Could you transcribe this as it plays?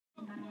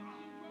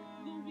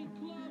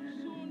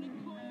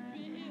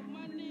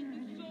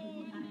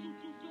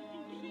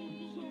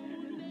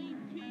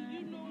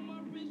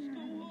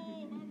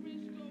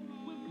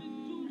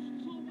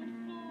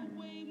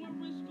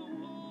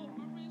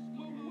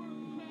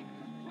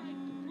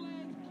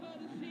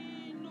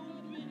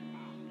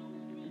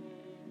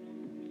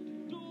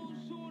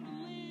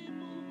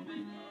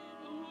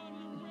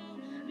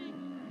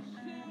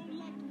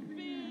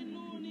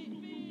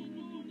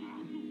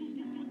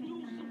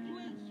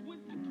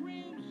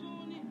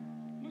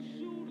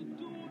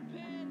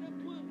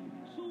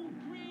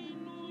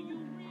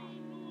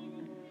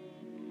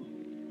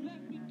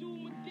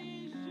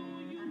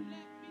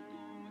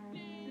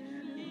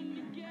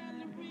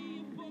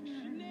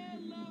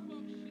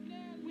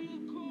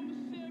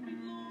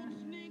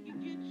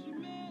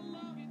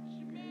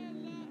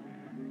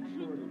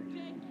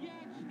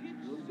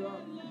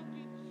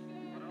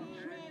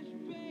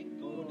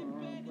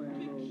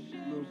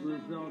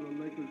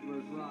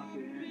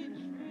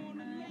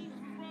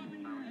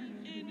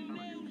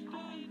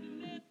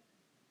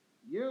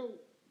Yo,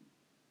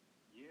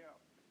 Yeah.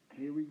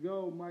 here we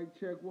go. Mic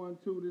check 1,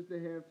 2. This is the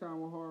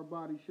halftime with Hard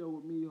Body show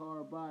with me,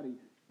 Hard Body,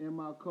 and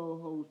my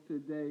co-host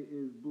today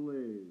is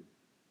Blizz.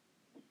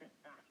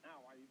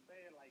 Why you say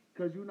it like that?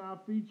 Cause you're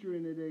not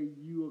featuring today.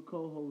 You a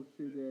co-host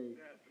today.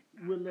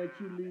 We'll let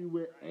you lead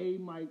with A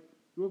mic.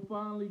 We'll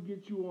finally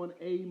get you on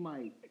A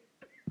mic.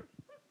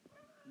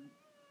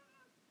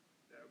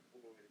 That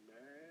boy,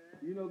 man.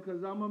 You know,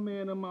 cause I'm a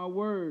man of my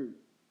word.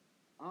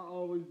 I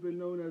always been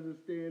known as a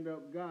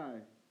stand-up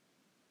guy.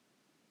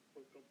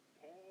 Put some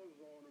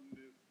pause on him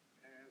this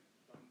past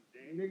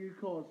Sunday. Nigga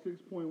called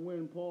 6-point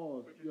win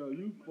pause. Yo,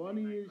 you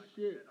funny as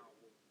shit.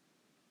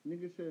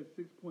 Nigga said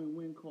 6-point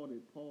win, called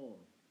it pause.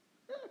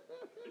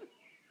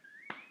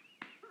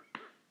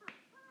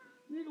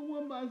 Nigga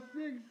won by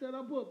 6, said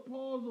I put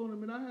pause on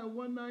him and I had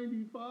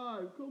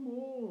 195. Come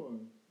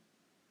on.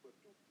 Put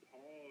some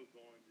pause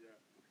on ya.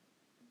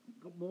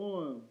 Come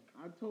on.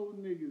 I told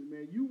niggas,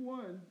 man, you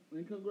won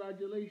and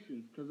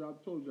congratulations. Cause I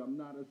told you I'm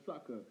not a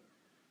sucker.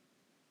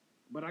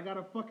 But I got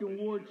a fucking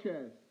war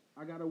chest.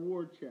 I got a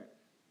war chest.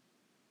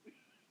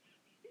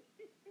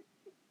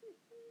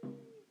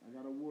 I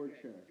got a war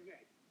chest.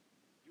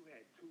 You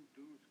had two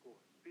dudes score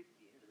 50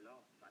 and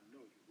lost. I know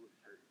you was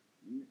hurt.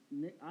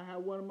 I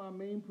had one of my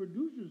main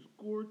producers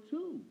score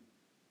too.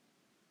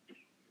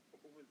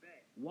 What was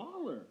that?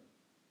 Waller.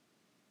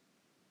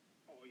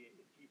 Oh yeah,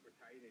 the keeper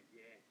tight end.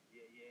 Yeah.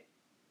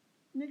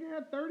 Nigga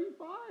had 35.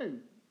 2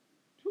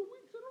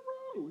 weeks in a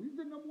row. He's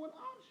the number one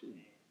option.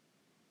 Man.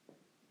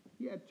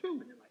 He had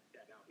 2. It's like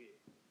that out here.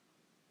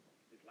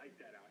 It's like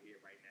that out here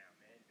right now,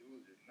 man.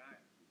 Dudes is not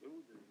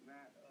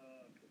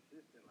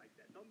consistent like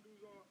that. Some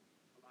dudes are,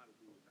 a lot of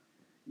dudes not.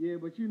 Yeah,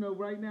 but you know,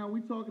 right now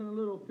we talking a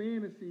little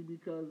fantasy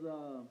because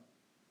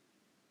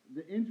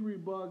the injury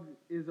bug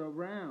is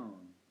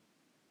around.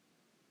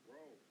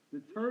 Bro.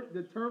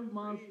 The turf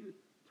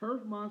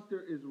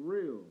monster is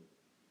real.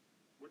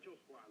 What's your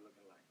squad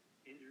looking like?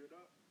 Injured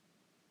up?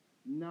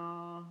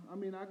 Nah, I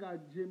mean I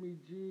got Jimmy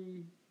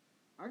G.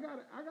 I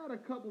got a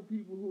couple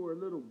people who are a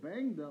little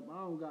banged up.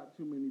 I don't got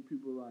too many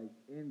people like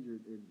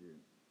injured. Yeah,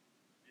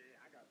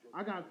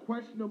 I got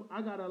questionable.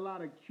 I got a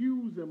lot of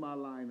Qs in my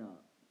lineup.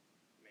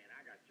 Man,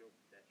 I got Joe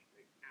that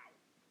straight out.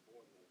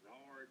 Boy,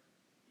 Lazard,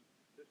 he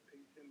just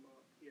picked him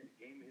up. He had a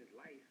game of his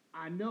life.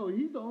 I know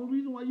he's the only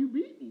reason why you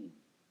beat me.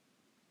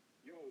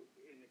 Yo,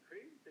 and the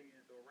crazy thing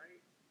is though,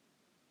 right?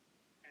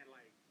 And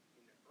like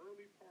in the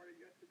early part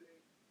of yesterday,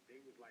 they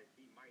was like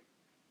he might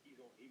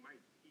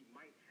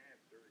have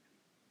surgery.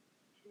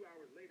 2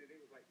 hours later, they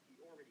was like he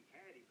already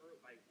had it.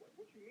 Like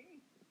what you mean?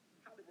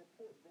 How the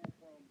report go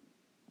from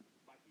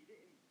like he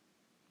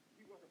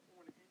wasn't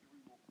on the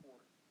injury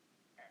report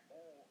at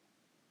all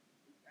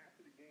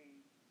after the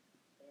game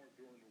or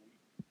during the week.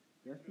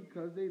 That's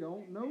because they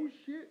don't know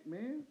shit,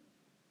 man.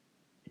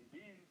 And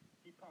then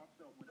he pops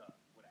up with an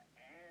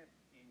ab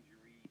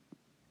injury,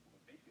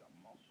 basically a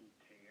muscle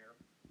tear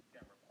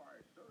that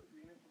requires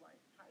surgery. And it's like,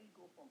 how you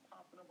go from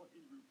popping up on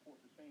injury report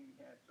to saying he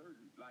had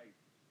surgery? Like,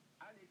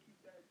 how do you keep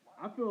that?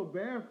 I feel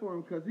bad for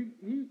him because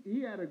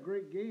he had a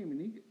great game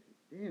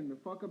and to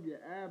fuck up your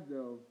ab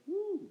though.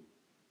 Woo.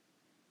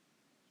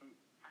 So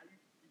how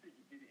you think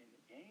he did it in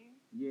the game?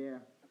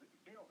 Yeah. Because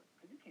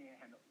you can't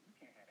have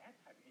that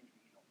type of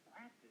injury in no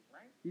practice,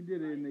 right? He did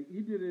it in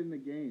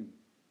the game.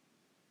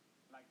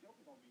 Like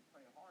Joker's gonna be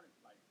playing hard.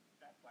 Like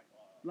that's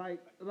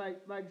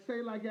like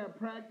say like at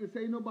practice,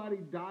 ain't nobody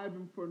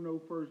diving for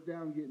no first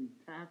down getting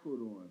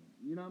tackled on.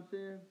 You know what I'm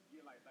saying?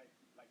 Yeah, like how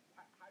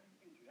do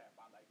you injure that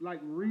by like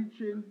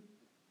reaching,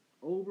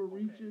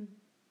 overreaching.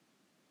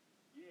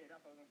 Okay. Yeah,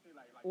 that's what I'm gonna say.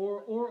 Like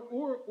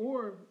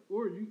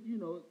or you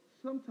know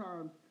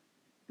sometimes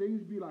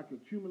things be like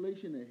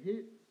accumulation of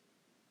hits.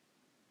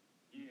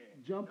 Yeah.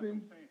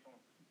 Jumping.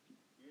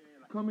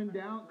 Yeah, like coming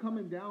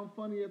down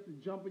funny after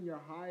jumping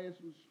your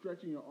highest with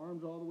stretching your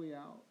arms all the way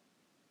out.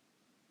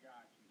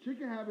 Gotcha. It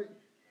can happen.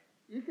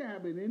 It can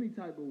happen any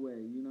type of way.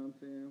 You know what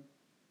I'm saying?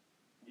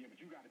 Yeah, but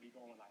you got to be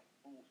going like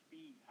full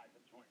speed type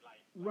of joint,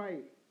 like.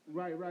 Right.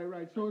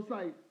 So it's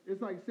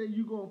like say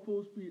you going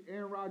full speed.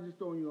 Aaron Rodgers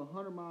throwing you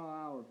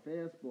 100-mile-an-hour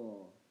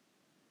fastball,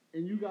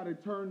 and you got to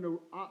turn the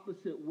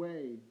opposite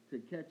way to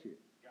catch it.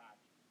 Gotcha.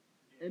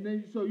 Yeah. And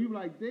then so you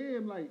like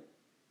damn like.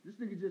 This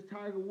nigga just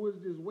Tiger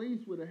Woods this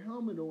waist with a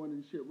helmet on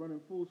and shit,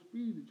 running full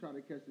speed to try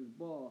to catch this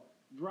ball.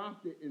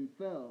 Dropped it and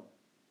fell.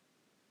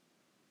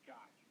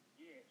 Gotcha.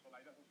 Yeah, so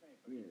like that's what I'm saying.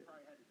 So yeah. He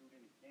probably had to do it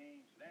in the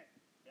game, so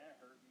that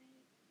hurt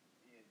me.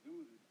 Yeah,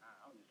 dude,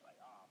 I'm just like,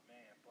 oh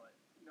man, but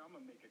you know I'm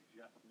gonna make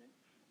adjustments.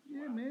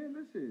 Yeah, man,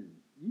 listen,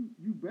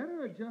 you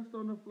better adjust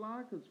on the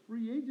fly because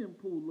free agent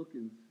pool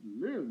looking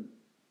slim.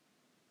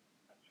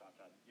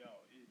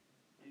 Yo,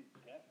 it's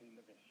definitely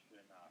looking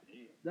slim out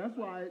here. That's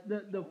why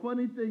the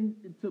funny thing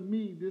to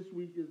me this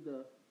week is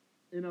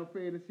in our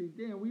fantasy.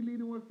 Damn, we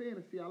leading with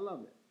fantasy. I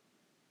love it.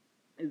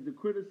 Is the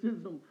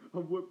criticism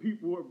of what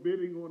people are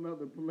bidding on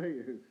other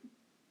players.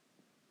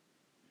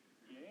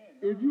 Yeah,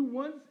 if you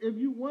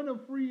want a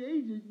free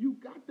agent, you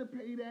got to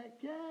pay that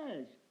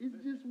cash. It's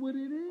just what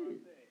it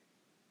is.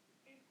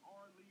 In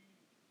our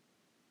league,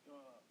 the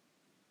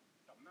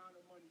amount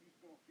of money you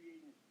spend on free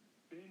agents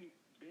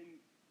been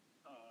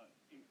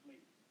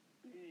inflated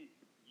big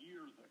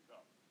years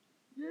ago.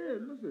 Yeah,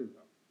 listen,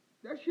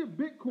 that shit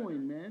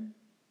Bitcoin, man.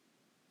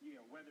 Yeah,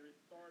 whether it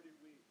started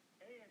with,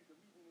 and the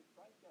reason it's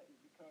like that is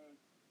because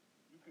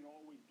you can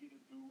always get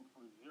a dude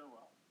for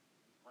zero,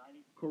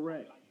 right?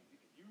 Correct. Like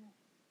if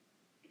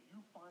you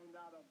find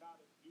out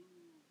about a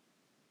dude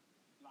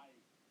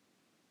like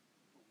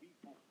the week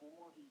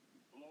before he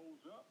blows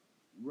up,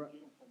 Right.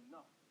 get him for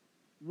nothing.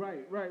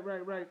 Right.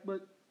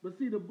 But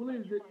see, the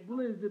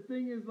the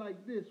thing is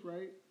like this,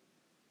 right?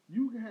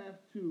 You have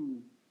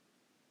to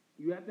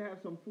have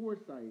some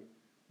foresight,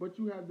 but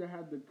you have to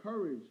have the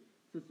courage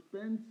to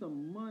spend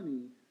some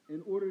money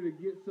in order to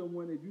get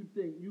someone. If you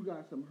think you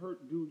got some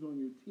hurt dudes on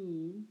your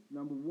team,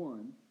 number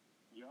one,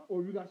 yeah.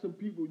 Or you got some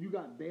people, you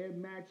got bad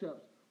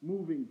matchups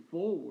moving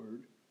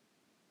forward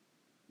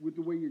with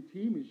the way your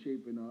team is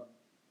shaping up,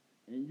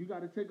 and you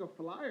got to take a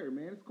flyer,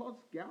 man. It's called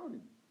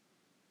scouting.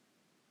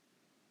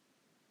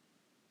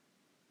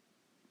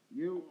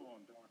 Hold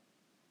on, Don.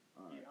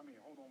 Right. Yeah,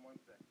 hold on one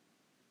second.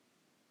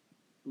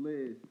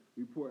 Blizz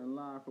reporting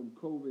live from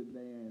COVID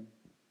land.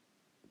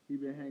 He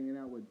been hanging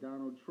out with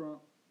Donald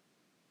Trump.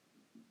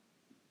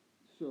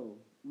 So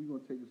we're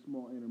gonna take a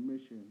small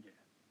intermission. Yeah,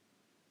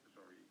 it's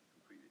already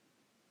completed.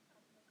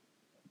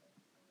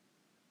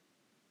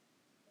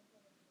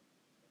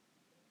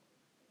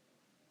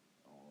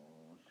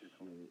 Oh shit.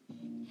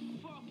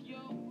 Fuck yo.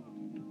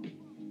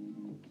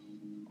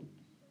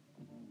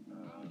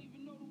 I don't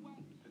even know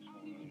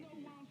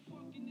why I'm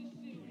fucking this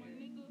shit, my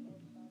nigga.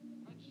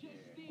 I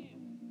just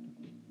am.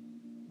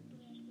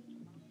 SC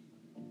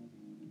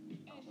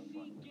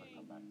gang.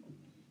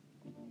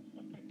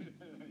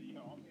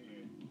 Yo, I'm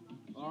here.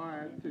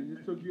 Alright, so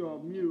just took you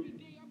off mute.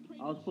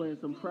 I was playing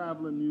some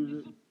traveling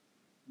music.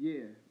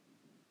 Yeah.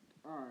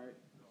 Alright.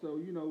 So,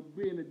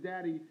 being a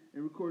daddy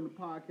and recording the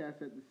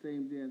podcast at the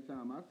same damn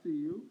time. I see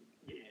you.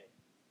 Yeah.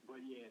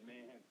 But yeah,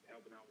 man,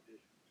 helping out with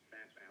this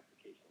FAFSA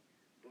application.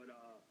 But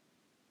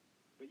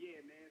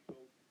yeah, man, so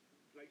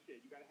like I said,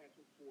 you gotta have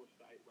some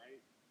foresight, right?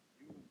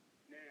 You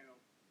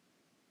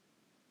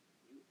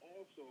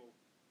also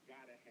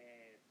gotta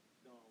have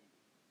some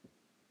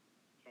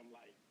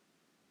like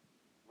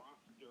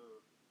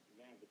roster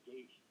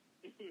navigation.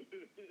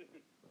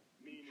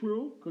 Meaning,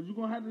 true, because you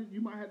might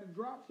have to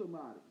drop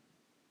somebody.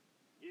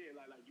 Yeah,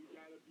 like you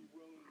gotta be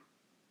willing.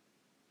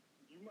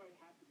 You might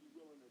have to be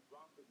willing to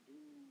drop a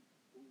dude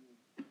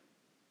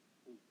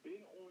who's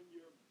been on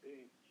your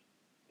bench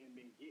and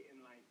been getting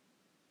like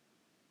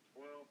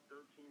 12,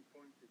 13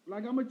 points.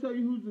 Like, I'm gonna tell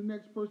you who's the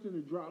next person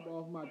to drop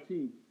off my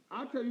team.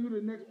 I'll tell you who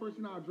the next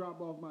person I'll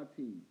drop off my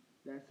team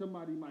that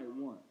somebody might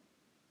want.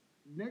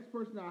 Next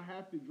person I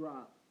have to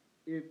drop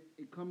if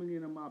it coming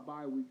into my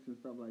bye weeks and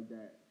stuff like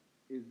that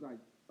is like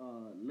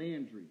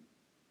Landry.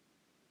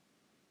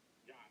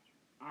 Gotcha.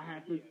 I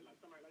have to.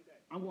 Like somebody like that.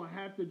 I'm gonna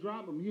have to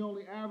drop him. He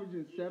only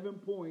averaging 7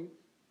 points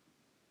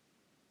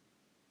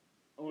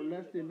or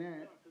less than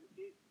that.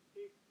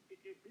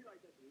 It be like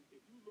that.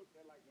 If you look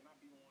at like when I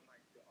be on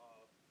like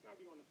when I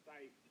be on the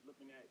site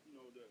looking at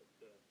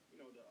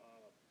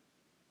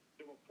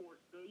the reports,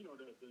 the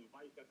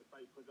advice that the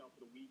site puts out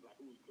for the week, like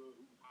who's good,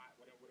 who's hot,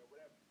 whatever.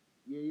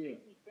 Yeah.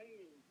 They be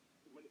saying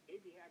when they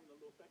be having a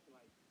little section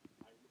like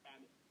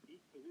at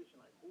each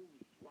position, like who's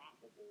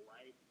droppable,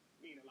 right?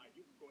 Meaning like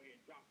you can go ahead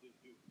and drop this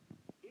dude.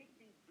 It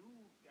be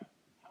dudes that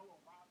hella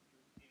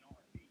rosters in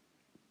our league,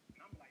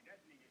 and I'm like that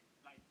nigga.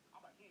 Like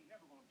I'm like he ain't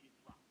never gonna get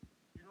dropped.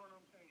 You know what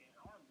I'm saying? In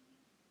our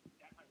league,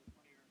 that type of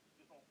player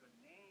just off the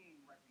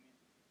name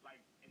recognition,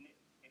 like and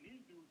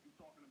these dudes be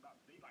talking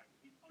about they like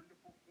he's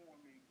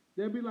underperforming.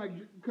 They'll be like,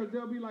 because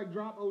they'll be like,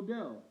 drop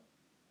Odell.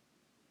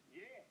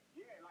 Yeah,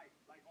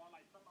 like or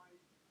like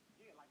somebody,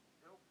 yeah, like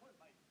they'll put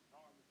like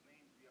Jarvis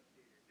Landry up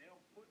there.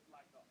 They'll put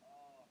like a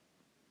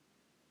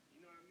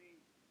you know what I mean?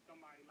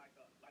 Somebody like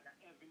an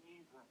Evan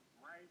Ingram,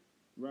 right?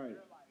 Right.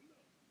 They're like,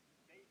 look,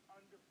 they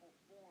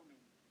underperforming.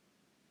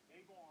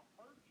 They gonna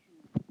hurt you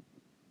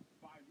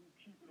by you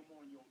keeping them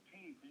on your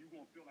team, because you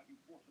gonna feel like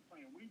you forced to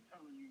play. And we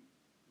telling you,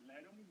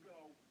 let them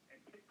go and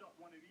pick up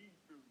one of these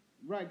dudes.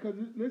 Right, because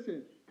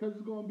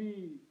it's going to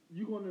be,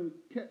 you're going to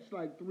catch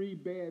like 3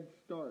 bad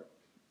starts.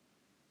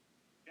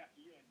 That's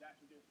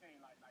what they're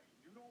saying. Like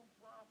if you don't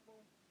drop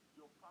them,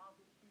 you'll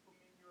probably keep them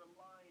in your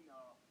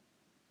lineup,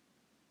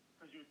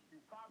 because you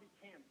probably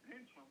can't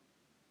bench them.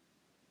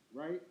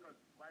 Right?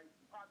 Right?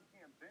 You probably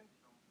can't bench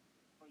them,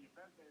 so your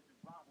best bet is to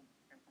drop them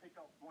and pick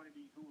up one of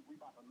these dudes we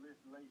about to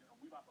list later.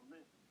 We about to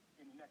list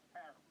in the next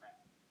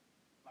paragraph.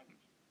 Like,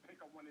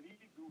 pick up one of these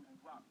dudes and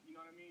drop them. You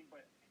know what I mean?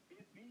 But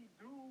it's these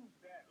dudes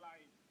that,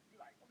 like, you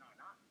like, well,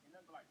 not. And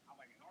then, like, I'm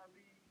like, in our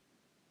league,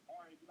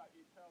 or if you like,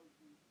 it tells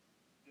you,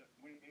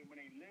 when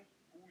they list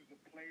who's the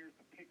players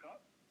to pick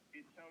up,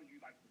 it tells you,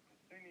 like, the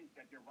percentage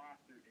that they're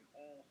rostered in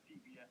all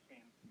CBS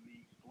fantasy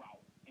leagues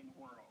throughout in the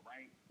world,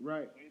 right?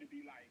 Right. So it'd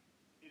be like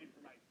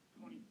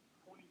 23%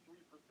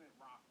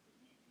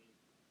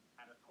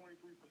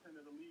 23%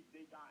 of the league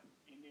they got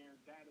in their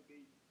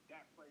database.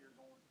 That player's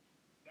on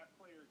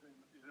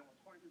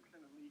 23%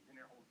 of the league in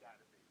their whole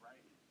database,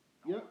 right?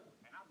 Yep.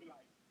 And I'll be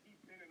like,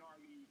 he's been in our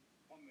league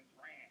from the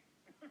draft.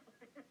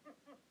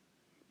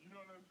 You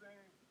know what I'm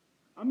saying?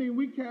 I mean,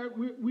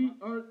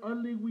 our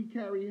league we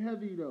carry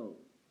heavy though.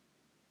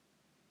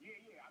 Yeah.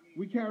 I mean,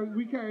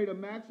 We carry the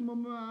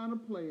maximum amount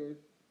of players,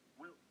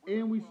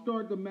 and we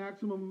start the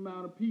maximum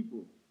amount of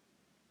people.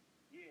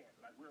 Yeah,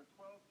 like we're a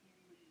 12-team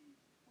league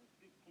with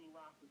 16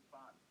 roster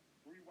spots,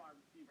 3 wide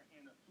receiver,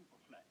 and a super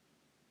flex.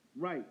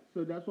 Right.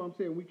 So that's what I'm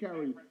saying.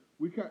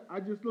 I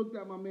just looked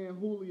at my man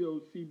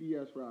Julio's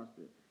CBS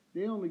roster.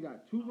 They only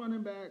got 2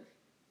 running backs,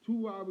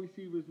 2 wide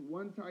receivers,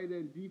 1 tight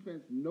end,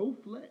 defense, no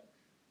flex.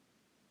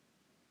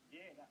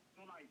 Yeah,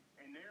 so like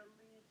in their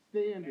league,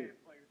 Standard.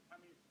 Players, how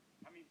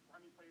many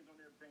players on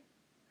their bench?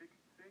 6?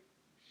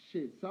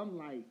 Shit, something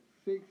like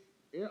 6.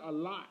 A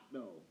lot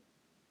though.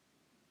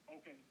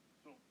 Okay,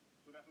 so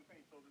that's what I'm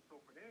saying. So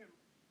for them,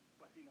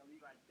 but in a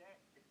league like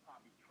that, it's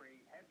probably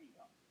trade heavy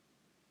up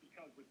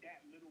because with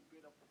that little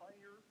bit of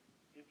player,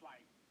 it's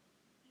like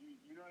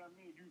you know what I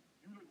mean. You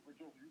look for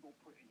jokers you gonna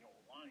put in your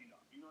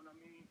lineup. You know what I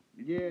mean?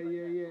 Yeah.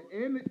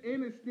 And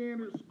it's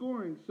standard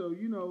scoring. So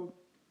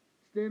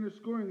standard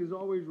scoring is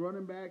always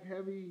running back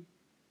heavy.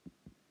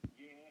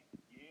 Yeah.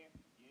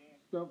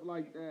 Stuff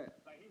like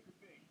that. Like here's the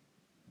thing.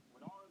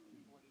 With our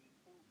league, what it is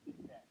too, is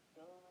that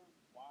third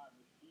wide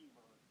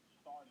receiver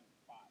starting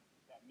spot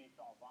that makes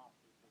our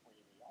rosters the way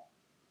they are.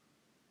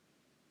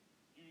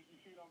 You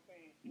see what I'm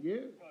saying?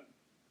 Yeah. Because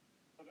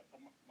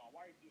my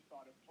wife just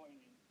started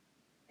playing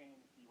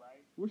fantasy,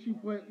 right? What's she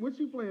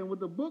playing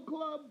with the book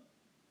club?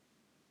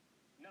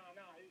 No,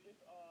 it's with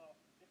her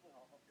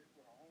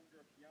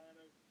homegirl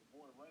Kiana, the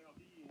boy Rail,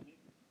 he in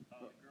it.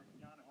 Girl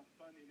Kiana, her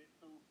son in it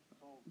too.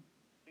 So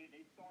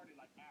they started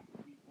like after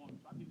week 1.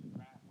 So I get the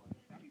draft for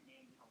her. I be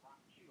managing her rock.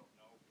 She don't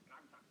know, and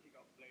I be trying to pick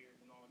up players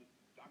and all this.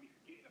 So I be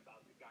forgetting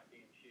about this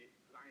goddamn shit.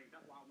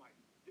 That's why I'm like,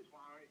 this why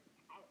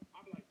I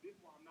be like, this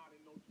why I'm not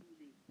in no 2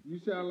 leagues.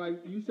 You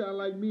sound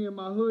like me in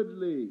my hood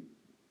league.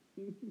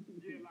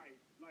 Yeah,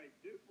 like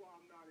this why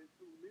I'm not in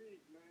 2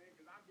 leagues, man.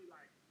 Cause I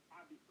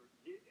be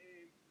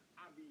forgetting.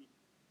 I be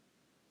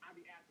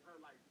asking her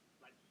like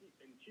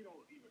she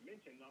don't even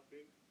mention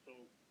nothing. So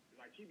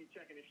like she be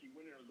checking if she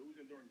winning or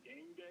losing during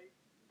game day.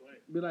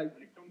 But be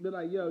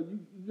like, yo, you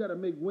gotta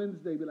make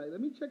Wednesday. Be like,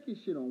 let me check your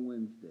shit on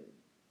Wednesday.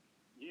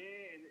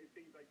 Yeah, and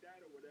things like that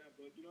or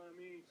whatever. You know what I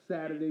mean?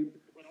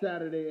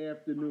 Saturday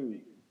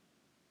afternoon.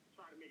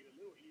 Try to make it a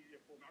little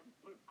easier for me.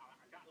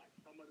 I got like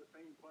some of the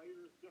same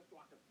players just so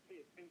I can pay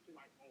attention.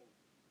 Like, oh,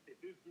 if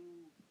this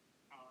dude,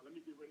 let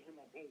me get rid of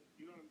him on both.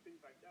 You know what I mean?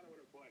 Things like that or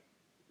whatever.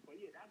 But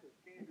yeah, that's a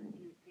standard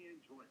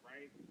ESPN joint,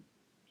 right?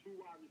 2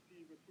 wide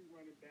receivers, 2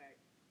 running backs,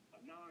 a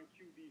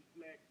non-QB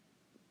flex.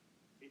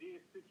 It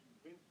is 6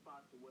 bench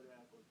spots or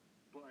whatever,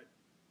 but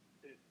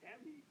that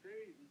be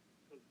crazy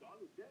because the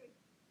other day,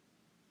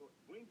 so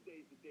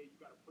Wednesday's the day you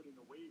got to put in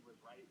the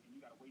waivers, right? And you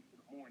got to wait till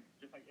the morning,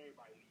 just like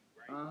everybody leaves,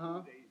 right?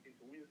 Tuesday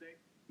into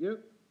Wednesday. Yep.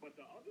 But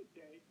the other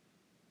day,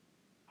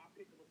 I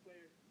picked up a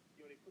player.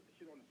 They put the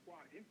shit on the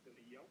squad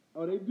instantly, yo.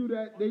 Oh, they do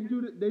that. They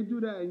do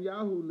that in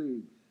Yahoo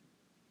leagues.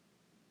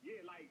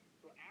 Yeah, like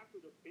so after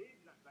the big,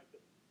 like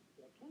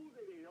on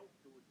Tuesday they don't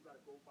do it. You got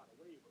to go by the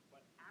waiver.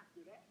 But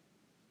after that,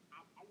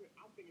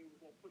 I'm thinking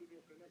we're gonna put it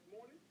in for the next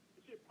morning.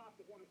 The shit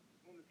popped up on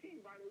the team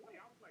right away.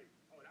 I was like,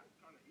 oh, that was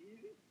kind of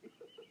easy.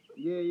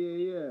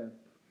 Yeah.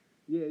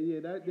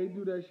 That they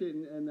do that shit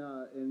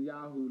in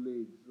Yahoo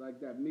leagues, like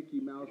that Mickey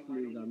Mouse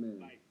league I'm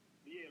in. Like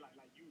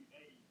you,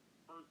 hey,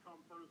 first come,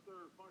 first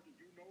serve, fuck it.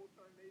 You know,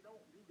 son, they don't.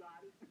 You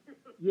got it.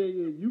 Yeah,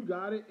 you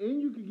got it,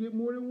 and you can get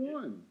more than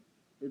one.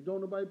 If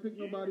don't nobody pick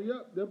nobody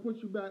up, they'll put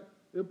you back.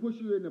 They'll put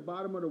you in the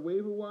bottom of the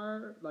waiver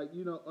wire, like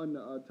on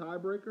the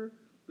tiebreaker.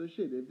 So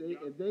shit,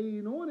 if they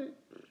ain't on it,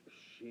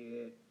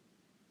 shit.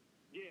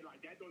 Yeah,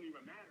 like that don't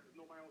even matter.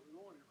 Nobody else is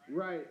on it,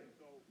 right?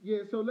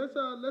 Right. So let's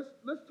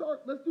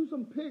talk. Let's do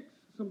some picks,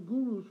 some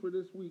gurus for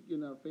this week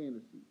in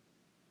fantasy.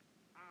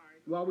 All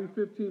right. While we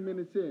 15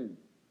 minutes in.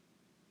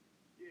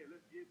 Yeah,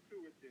 let's get to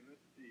it then.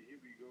 Let's see. Here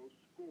we go.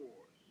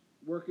 Scores.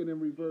 Working in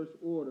reverse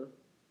order.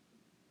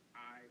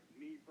 All right.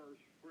 Me versus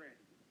Freddie.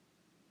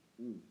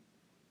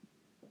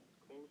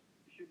 Close.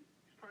 It's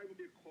probably gonna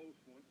be a close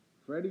one.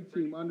 Freddie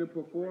team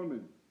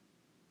underperforming.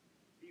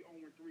 He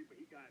 0-3, but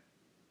he got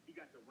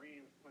the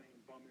Rams playing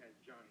bum ass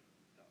Giants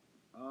stuff.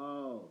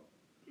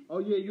 Oh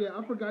yeah.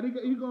 I forgot. Is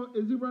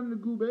he running the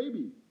Goo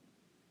Baby?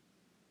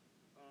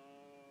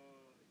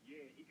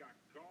 Yeah, he got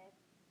Golf,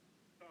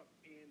 Stuff,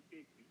 and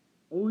Bigby.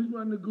 Oh, he's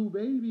running the Goo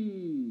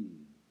Baby.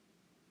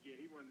 Yeah,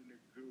 he running the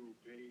Goo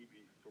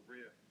Baby for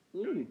real.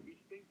 Ooh. We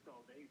think so.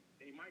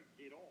 They might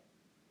get off.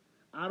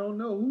 I don't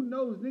know. Who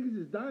knows? Niggas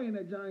is dying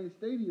at Giant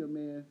Stadium,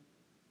 man.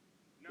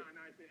 Nah,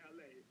 it's in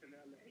LA.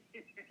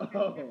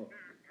 Oh,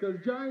 because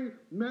Giant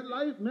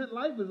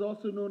MetLife is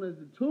also known as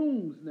the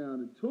Tombs now.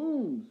 The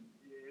Tombs.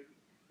 Yeah,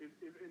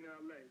 it's in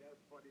LA.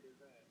 That's funny as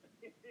that.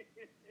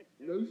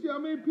 You see how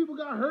many people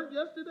got hurt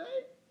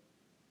yesterday?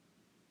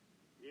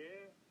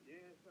 Yeah.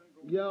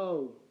 Son,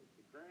 Yo,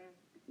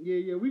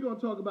 Yeah. We're gonna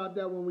talk about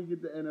that when we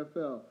get to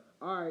NFL.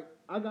 All right,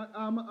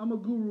 I'm a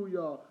guru,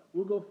 y'all.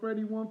 We'll go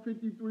Freddie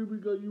 153. We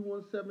go you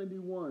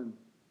 171.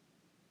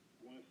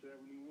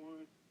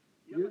 171.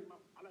 Yeah.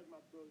 I like my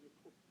brother to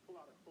pull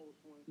out a close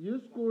one. Your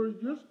score's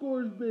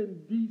been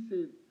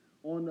decent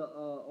on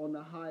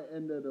the high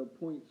end of the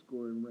point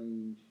scoring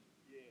range.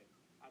 Yeah,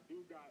 I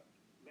do got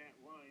Matt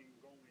Ryan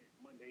going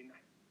Monday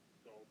night.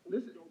 So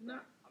Listen,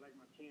 I like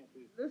my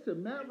chances.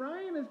 Listen, Matt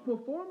Ryan is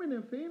performing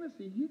in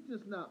fantasy. He's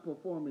just not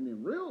performing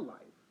in real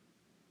life.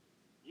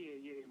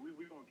 Yeah,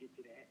 we're going to get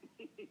to that.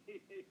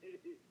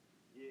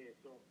 Yeah,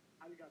 so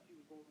I got to see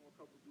what's going on. A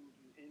couple dudes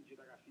who's injured.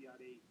 I got to see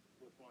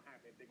what's going to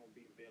happen, if they're going to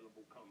be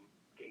available come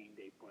game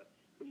day. But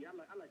yeah,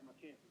 I like my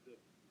chances to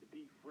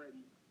beat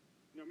Freddie.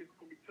 You know, it's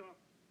going to be tough.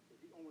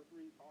 If he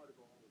 0-3, it's hard to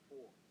go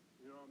 0-4.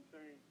 You know what I'm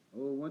saying?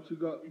 Oh, once you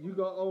go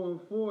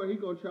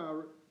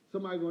 0-4,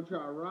 somebody gonna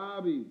try to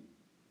rob him.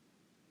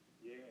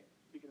 Yeah.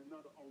 Speaking of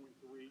another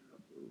 0-3,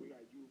 we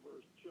got you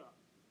versus Chuck.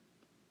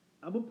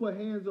 I'm gonna put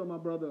hands on my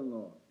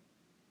brother-in-law.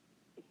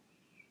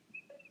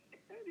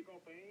 You gonna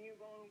put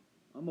hands on him?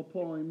 I'm gonna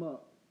pull him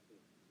up.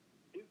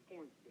 His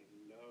points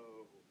been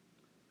low.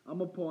 I'm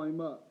gonna pull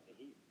him up.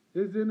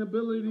 His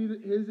inability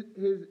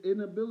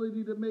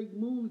to make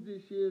moves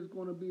this year is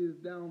gonna be his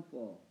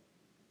downfall.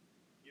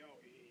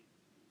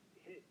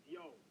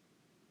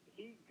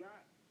 He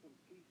got some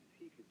pieces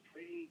he could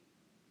trade.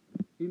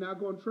 He's not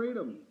gonna trade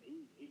them.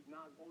 He's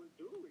not gonna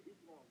do it.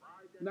 He's gonna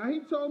ride that. Now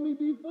he told me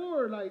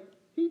before,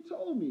 he's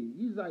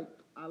like,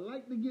 I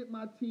like to get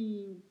my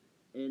team,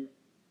 and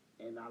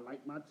I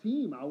like my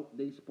team.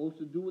 They supposed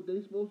to do what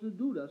they supposed to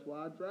do. That's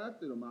why I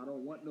drafted them. I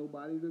don't want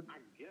nobody to. I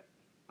guess.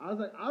 I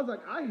was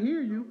like, I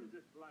hear you.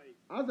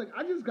 I was like,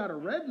 I just got a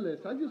red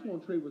list. I just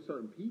won't trade with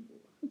certain people.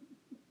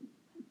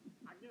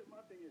 I guess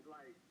my thing is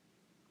like,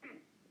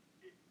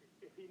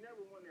 if he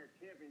never won that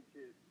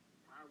championship,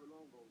 however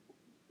long ago, would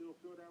you still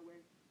feel that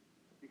way?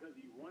 Because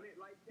he won it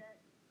like that?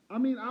 I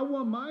mean, I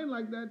won mine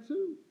like that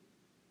too.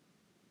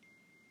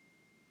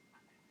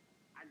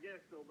 I guess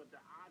so, but the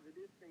odds of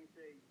this thing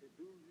say the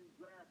dudes you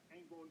draft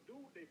ain't going to do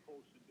what they're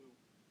supposed to do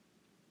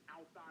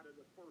outside of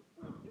the first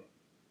 4 picks.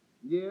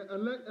 Yeah,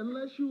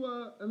 unless you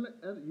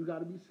got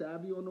to be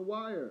savvy on the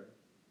wire.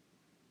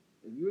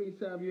 If you ain't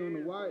savvy on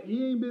the wire,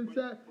 he ain't been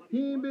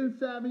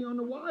savvy on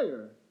the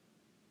wire.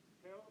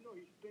 Hell no,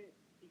 he spent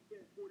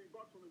 $40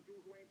 on a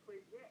dude who ain't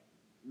played yet.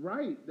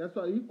 Right, that's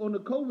why he on the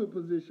COVID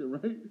position,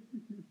 right?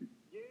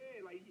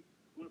 Yeah, like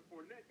when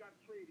Fournette got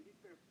traded, he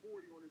spent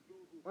 $40 on a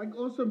dude who like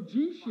on some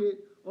G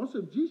shit,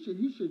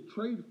 he should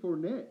trade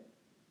Fournette.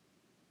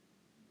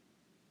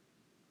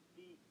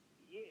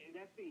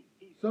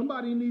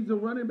 Somebody needs a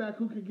running back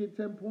who can get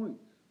 10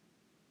 points.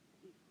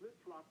 He's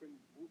flip-flopping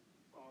the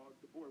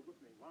boy, what's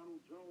his name,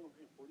 Ronald Jones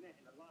and Fournette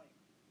in the line.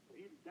 So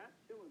that's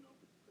killing him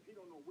because he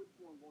don't know which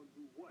one going to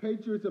do what.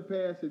 Patriots a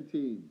passing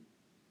team.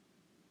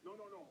 No,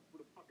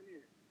 for the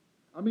Buccaneers.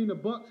 I mean the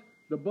Bucks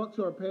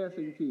are a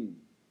passing team.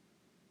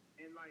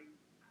 And like,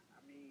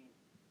 I mean,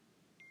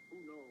 who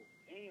knows?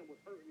 And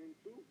what's hurting him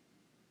too,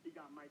 he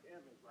got Mike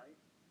Evans, right?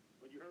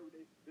 But you heard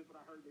this is what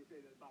I heard they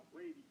say about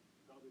Brady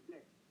the other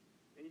day.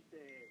 They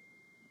said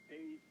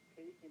they've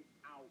taken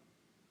out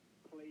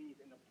plays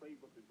in the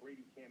playbook that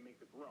Brady can't make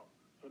the throw.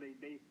 So they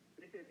said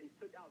they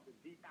took out the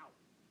deep out,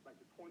 like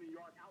the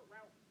 20-yard out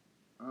route.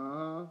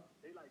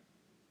 They said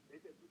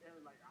to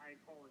Aaron, like, I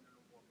ain't calling it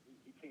no more.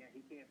 He can't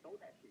throw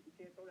that shit. He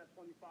can't throw that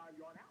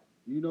 25-yard out.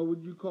 You know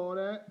what you call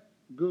that?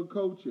 Good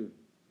coaching.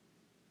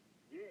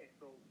 Yeah,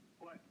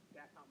 but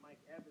that's how Mike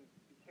Evans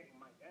became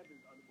Mike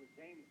Evans with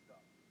game and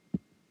stuff.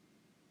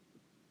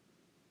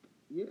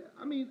 Yeah,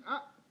 I mean,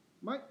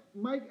 Mike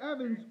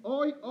Evans,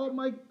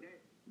 Mike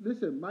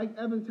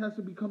Evans has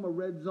to become a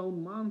red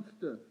zone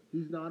monster.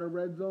 He's not a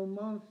red zone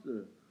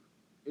monster.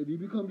 If he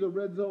becomes a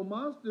red zone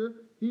monster,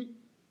 he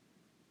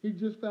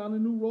just found a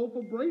new role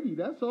for Brady.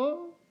 That's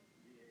all.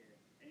 Yeah,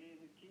 and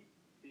his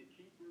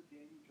keeper,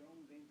 Daniel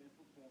Jones, ain't been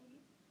performing.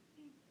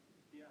 He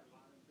got a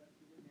lot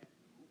invested in that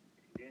dude,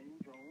 Daniel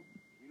Jones.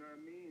 You know what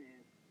I mean?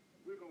 And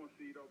we're gonna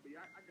see though. But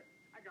I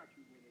got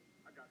you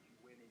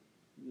winning.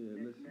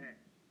 Yeah, Next listen. match.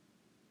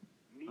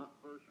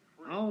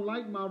 I don't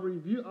like my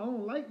review. I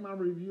don't like my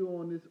review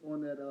on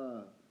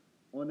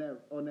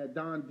that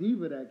Don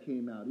Diva that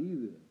came out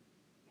either.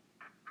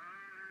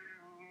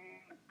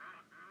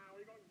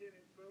 We're gonna get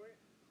into it.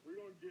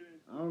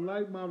 I don't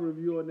like my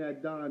review on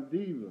that Don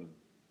Diva.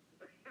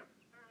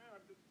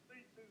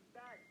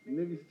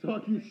 Niggas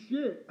talking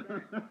shit.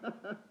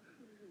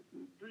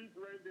 Street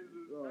Ravens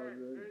is Oh, back,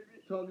 man. baby.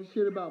 Talking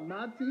shit about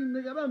my team,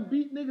 nigga. I done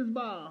beat niggas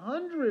by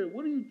 100.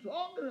 What are you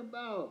talking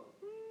about?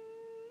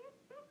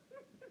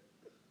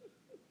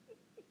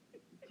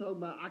 Talking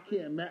about I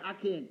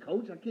can't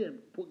coach, I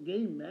can't put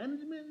game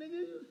management, nigga.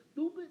 You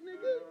stupid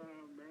nigga.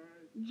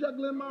 Man.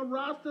 Juggling my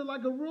roster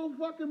like a real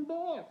fucking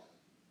boss.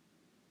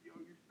 Yo,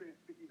 you spent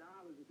 $50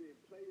 and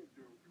didn't play a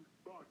dude. You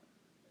fucked.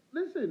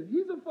 Listen,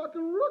 he's a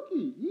fucking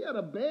rookie. He had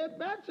a bad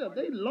matchup.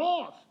 They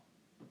lost.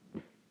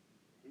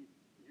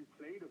 You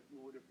played a few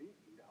would have beat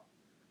you though.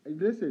 Hey,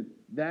 listen,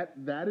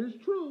 that is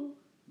true,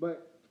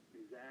 but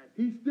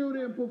He still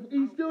didn't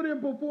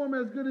perform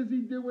as good as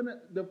he did when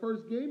the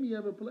first game he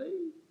ever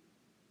played.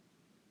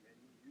 Man,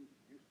 you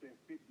spend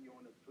 50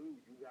 on the food,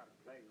 you gotta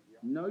play. Yo.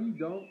 No, you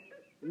don't.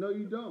 No,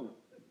 you don't.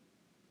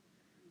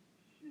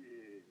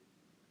 Shit.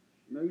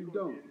 No, you We gonna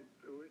don't. get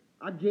into it.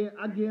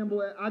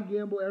 I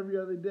gamble every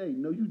other day.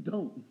 No, you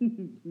don't. No,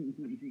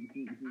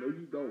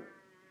 you don't.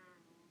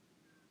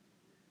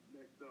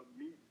 Next up,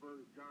 Meek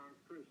versus John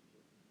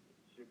Christian.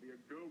 Should be a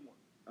good one.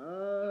 Uh,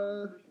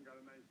 John Christian got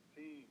a nice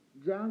team.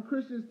 John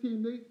Christian's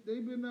team,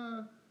 they've been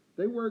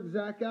they worked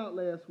Zach out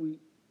last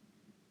week.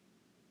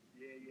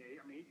 Yeah.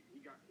 I mean, he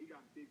got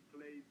big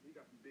plays. He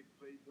got some big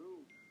plays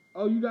too.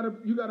 Oh, you gotta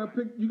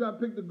pick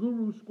the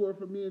guru score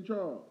for me and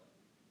Charles.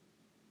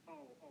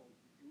 Oh,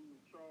 you and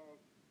Charles,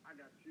 I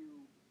got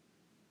you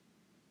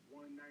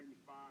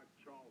 195,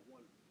 Charles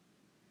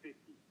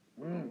 150.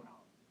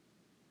 Blowout.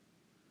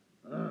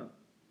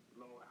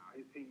 Blowout.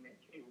 His team ain't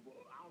capable.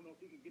 I don't know if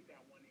he can get that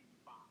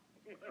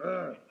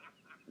 185.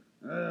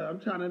 I'm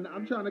trying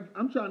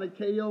to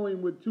KO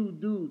him with two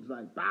dudes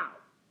like bow.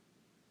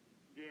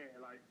 Yeah,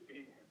 like I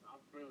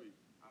feel you.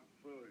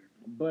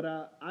 But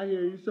I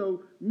hear you.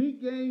 So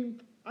Meek game,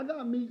 I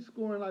got Meek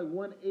scoring like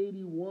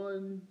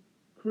 181.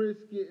 Chris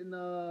getting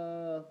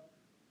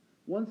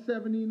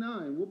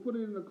 179. We'll put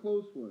it in a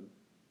close one.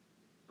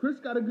 Chris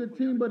got a good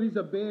team, but he's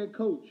a bad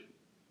coach.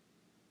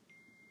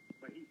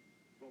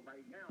 But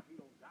right now he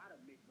don't gotta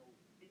make those.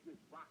 He's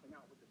just rocking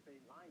out with the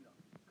same lineup.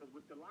 Because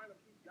with the lineup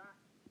he's got,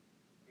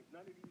 if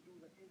none of these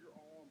dudes are injured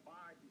or on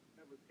bye, he's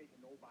never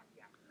taking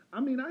nobody out. I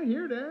mean, I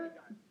hear that.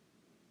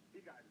 He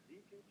got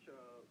Zeke and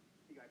Chubb.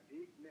 He got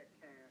Diggs,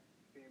 Metcalf,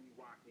 Sammy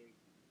Watkins,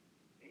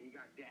 and he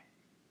got Dak.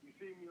 You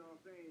see me? You know what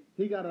I'm saying?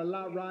 He got a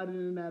lot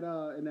riding in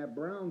that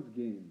Browns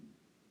game.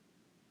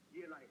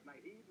 Yeah, like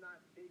he's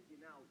not taking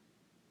out.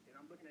 And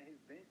I'm looking at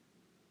his bench.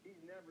 He's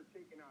never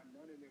taken out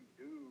none of them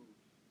dudes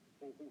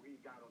who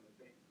he got on the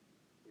bench.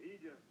 He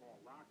just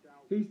gonna rock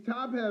out. He's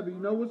top heavy.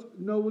 Know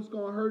what's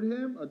gonna hurt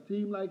him? A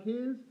team like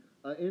his,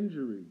 an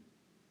injury.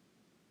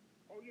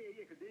 Oh yeah,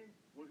 because then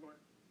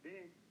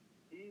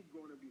he's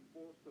gonna be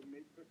forced to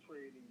make the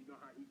trade, and you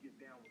know how he gets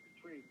down with the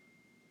trade.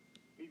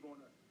 He's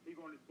gonna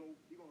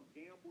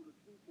gamble the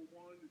 2 for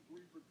 1, the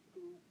 3 for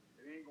 2,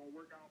 and it ain't gonna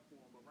work out for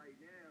him. But right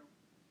now,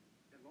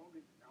 as long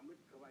as I'm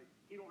looking, like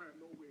he don't have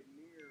nowhere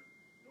near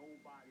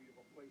nobody to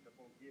replace that's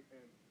gonna give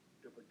him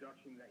the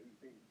production that he's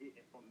been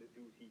getting from the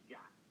dudes he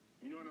got.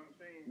 You know what I'm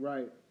saying?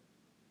 Right.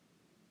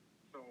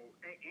 So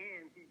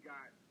and he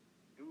got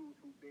dudes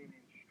who've been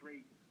in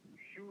straight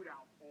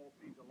shootouts all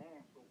season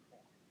long so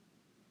far.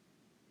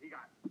 He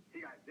got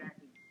Dak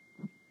and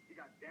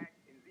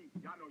Zeke.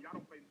 Y'all know y'all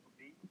don't play for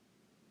Zeke.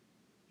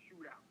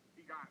 Shootout.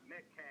 He got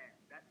Metcalf.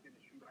 That's been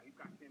a shootout. He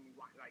got Sammy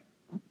Watkins. Like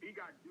he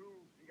got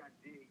dudes. He got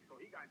Diggs. So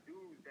he got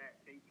dudes that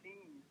they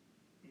team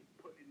is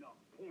putting up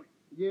points.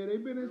 Yeah,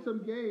 they've been in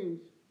some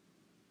games.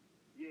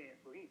 Yeah,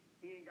 so he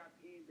ain't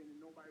been in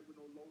nobody with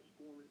no low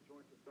scoring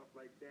joints and stuff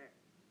like that.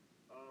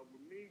 With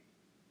me,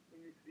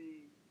 let me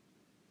see.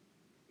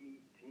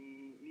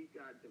 18. He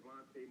got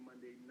Devontae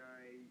Monday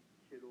night.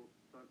 Kittle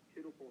supposed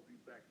to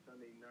be back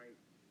Sunday night.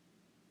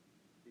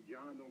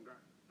 John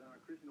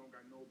Christian don't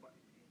got nobody.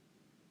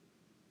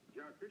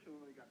 John Christian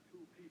only got 2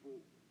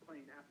 people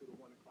playing after the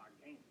 1 o'clock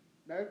game.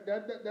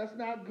 That's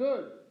not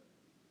good.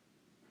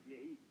 Yeah,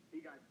 he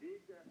got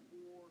Diggs at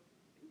 4.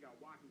 He got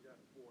Watkins at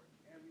 4.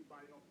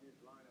 Everybody else in his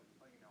lineup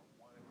playing at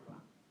 1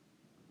 o'clock.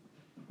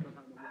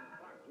 Sometimes the 1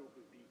 o'clock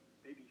jokers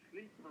they be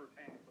sleep first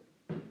half of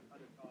the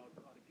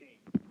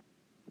game.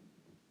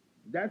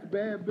 That's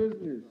bad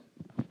business.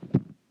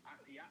 I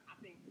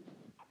think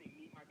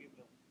he might be able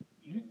to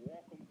either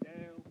walk him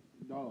down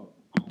Dog.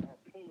 or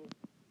pull him.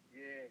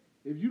 Yeah.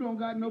 If you don't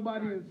got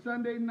nobody in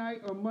Sunday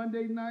night or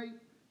Monday night,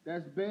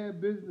 that's bad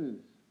business.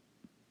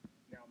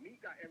 Now,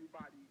 Meek got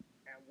everybody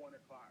at 1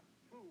 o'clock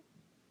too,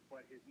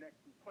 but his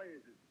next 2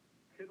 players is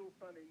Kittle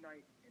Sunday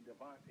night and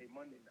Devontae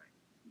Monday night.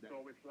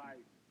 So it's like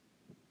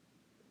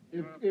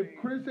if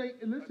Chris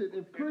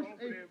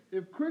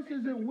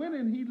isn't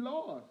winning, he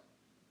lost.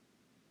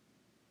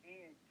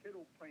 And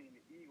Kittle playing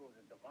the Eagles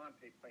and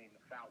Devontae playing the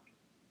Falcons.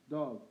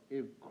 Dog,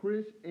 if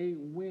Chris ain't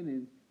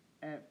winning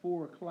at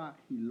 4 o'clock,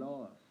 he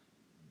lost.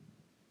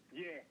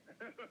 Yeah.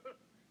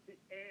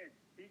 And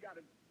he got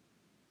to,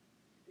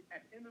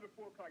 at the end of the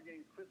 4 o'clock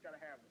game, Chris got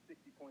to have a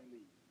 60-point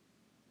lead.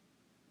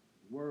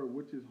 Word,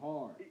 which is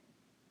hard.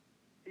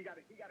 He got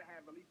to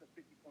have at least a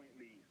 50-point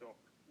lead. So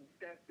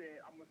that said,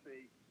 I'm gonna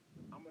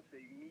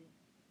say me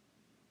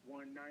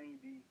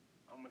 190.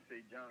 I'm gonna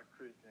say John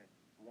Christian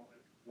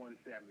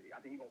 170. I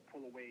think he's gonna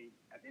pull away.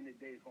 At the end of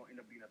the day, it's gonna end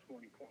up being a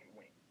 20-point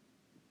win.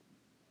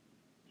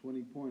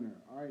 20-pointer.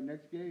 All right,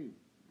 next game.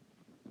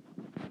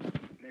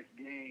 Next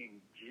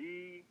game,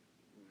 G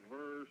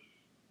versus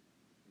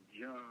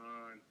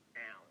John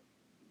Allen.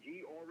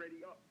 G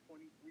already up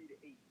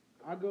 23-8.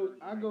 I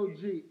go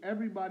G.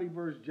 Everybody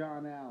versus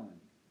John Allen.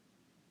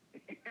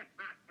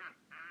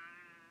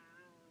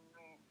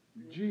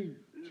 G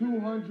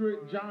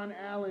 200. John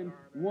Allen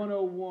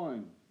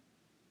 101.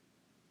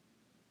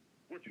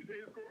 What you say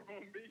the score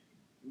gonna be?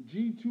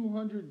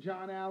 G200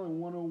 John Allen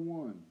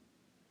 101.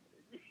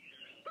 He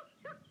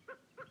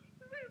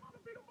about to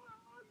beat him by a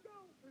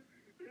hundo.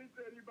 He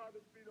said he about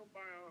to beat him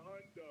by a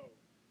hundo.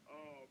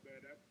 Oh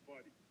man, that's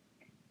funny.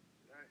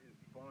 That is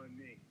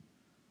funny.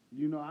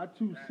 You know, I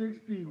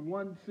 260,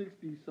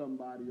 160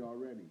 somebody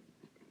already.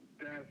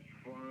 That's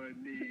funny.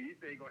 He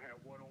say he gonna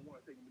have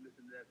one-on-one. So he can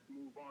listen to that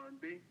smooth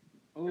R&B.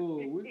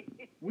 Oh,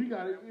 we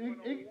got it.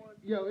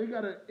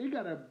 It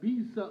gotta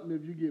be something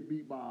if you get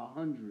beat by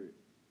 100.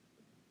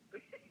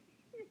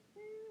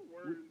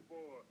 Words,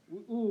 boy.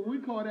 Ooh, we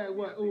call that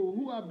what? Ooh,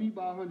 who I beat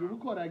by 100? We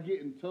call that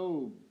getting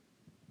told.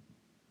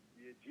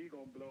 Yeah, G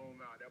gonna blow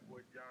him out. That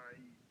boy John,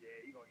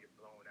 he gonna get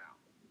blown out.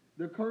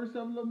 The curse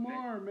of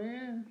Lamar,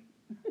 man.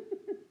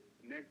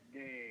 Next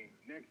game.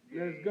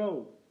 Let's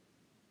go.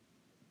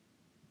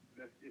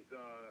 It's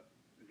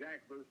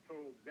Zach versus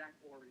Toad. Zach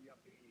already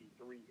up to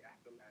 83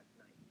 after last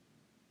night.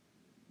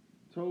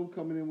 Toad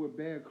coming in with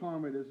bad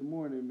karma this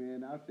morning,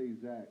 man. I say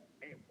Zach.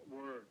 Hey,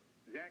 word.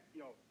 Zach,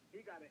 he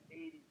got an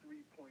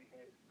 83-point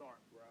head start,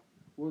 bro.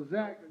 Well,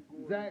 Zach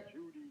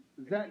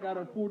got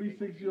a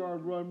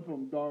 46-yard run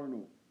from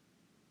Darnold.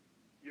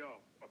 Yo,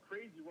 a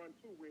crazy run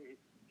too, where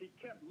he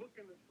kept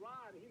looking to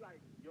slide, and he like,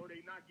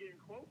 they not getting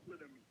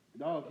closer to me.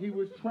 Dog,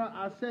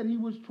 I said he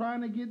was trying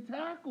to get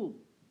tackled.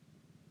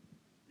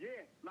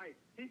 Yeah, like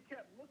he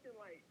kept looking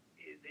like,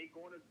 is they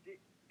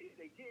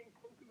getting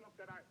close enough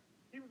that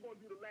he was gonna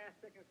do the last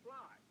second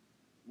slide.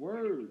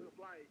 Word. He was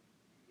like,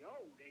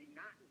 they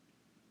not.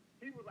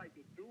 He was like,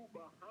 the dude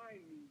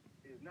behind me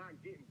is not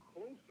getting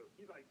closer.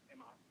 He's like,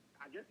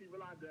 I guess he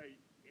realized that,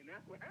 and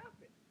that's what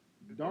happened.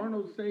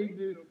 Darnold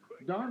saved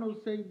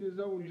his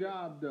own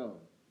job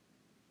though.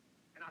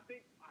 And I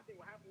think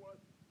what happened was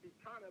he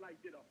kind of like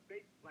did a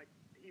fake, like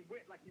he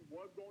went like he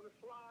was going to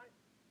slide,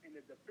 and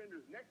the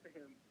defenders next to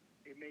him,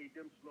 it made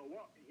them slow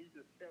up, and he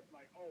just kept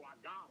like, I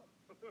got him.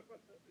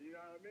 You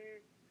know what I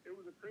mean? It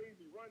was a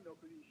crazy run though,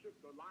 because he shook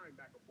the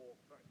linebacker ball,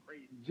 something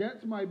crazy.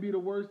 Jets might be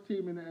the worst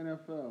team in the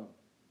NFL.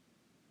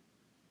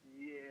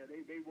 Yeah,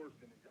 they worse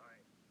than the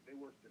Giants. They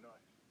worse than us.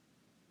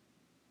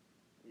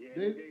 Yeah,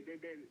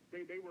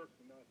 they worse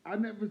than us.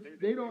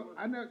 They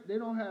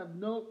don't have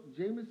no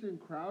Jamison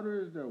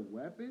Crowder as their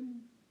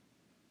weapon.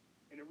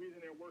 And the reason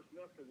they're worse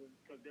than us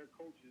because their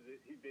coach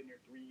he's been there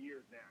 3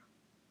 years now,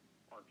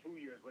 or 2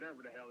 years,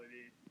 whatever the hell it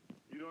is.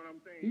 You know what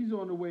I'm saying? He's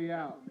on the way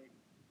out.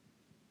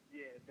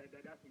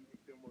 That's what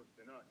makes them worse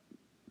than us.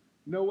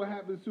 Know what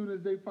happens as soon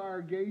as they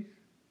fire Gase?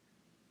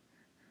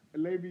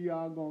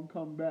 Le'Veon gonna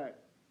come back.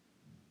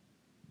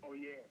 Oh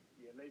yeah,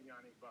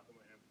 Le'Veon ain't fucking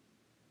with him.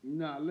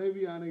 Nah,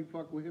 Le'Veon ain't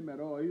fucking with him at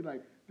all. He's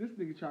like, this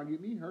nigga trying to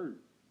get me hurt.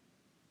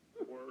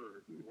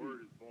 Word is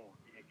born.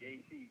 Yeah,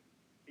 Gase,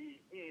 he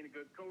ain't a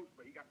good coach,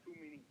 but he got too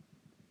many.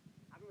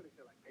 I know they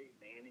said like Peyton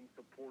Manning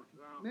supports.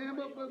 Man,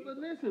 but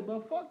listen,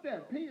 but fuck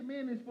that. Peyton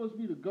Manning is supposed to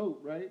be the GOAT,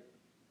 right?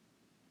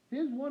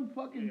 His one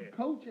fucking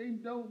coach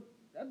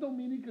that don't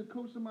mean he could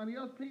coach somebody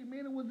else. Peyton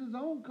Manning was his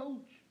own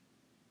coach.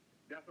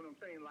 That's what I'm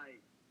saying.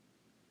 Like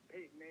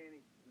Peyton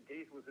Manning,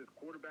 Gase was his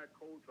quarterback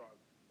coach, or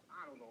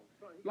I don't know.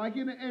 Like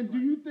in the end, do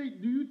you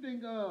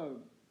think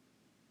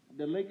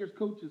the Lakers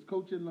coach is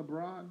coaching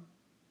LeBron?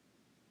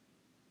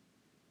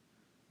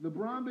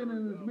 LeBron been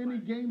in as many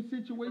game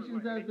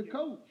situations as the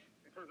coach.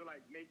 In terms of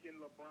like making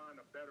LeBron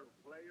a better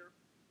player,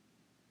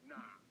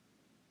 nah.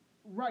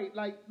 Right,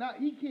 like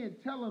he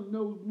can't tell him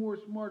no more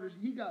smarter.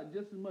 He got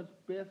just as much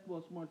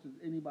basketball smarts as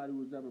anybody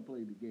who's ever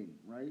played the game,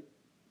 right?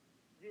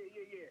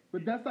 Yeah.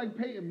 But that's like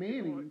Peyton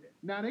Manning.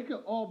 Now they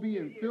could all be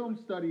in film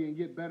study and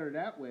get better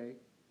that way.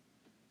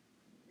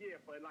 Yeah,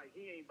 but like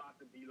he ain't about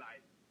to be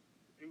like,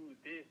 do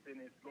this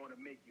and it's going to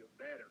make you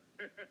better.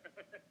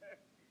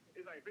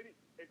 It's like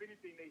if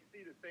anything, they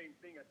see the same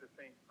thing at the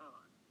same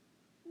time.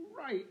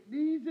 Right,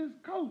 he's his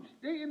coach.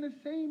 They in the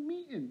same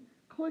meeting,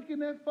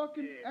 clicking at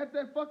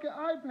that fucking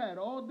iPad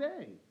all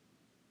day.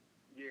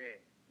 Yeah.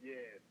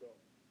 So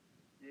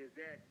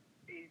that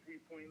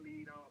 83-point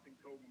lead, I don't think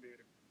Toad will be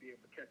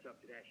able to catch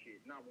up to that shit.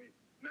 Not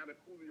if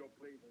Julio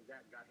plays and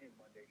Zach got him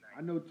Monday night.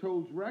 I know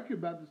Toad's record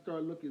about to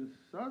start looking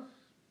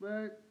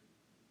suspect.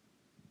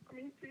 I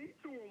mean, he's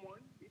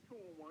 2-1. He's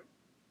 2-1.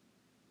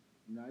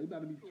 Nah, he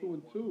about to be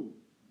 2-2.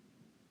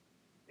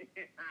 I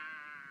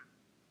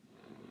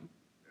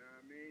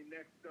mean,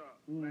 next up,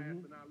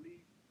 last but not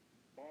least,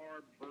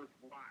 Barb versus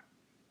Watts.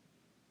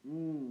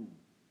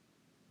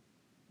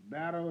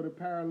 Battle of the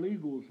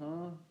paralegals,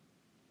 huh?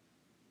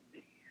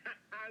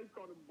 I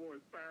call them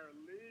boys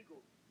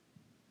paralegals.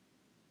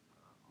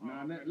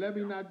 Nah,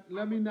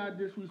 let me not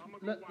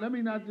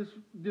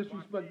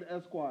disrespect the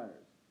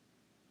Esquires.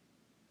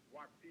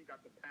 Watts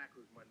got the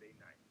Packers Monday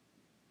night.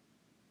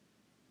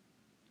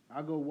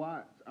 I go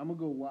Watts. I'm gonna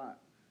go Watts.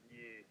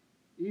 Yeah.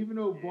 Even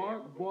though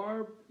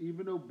Barb,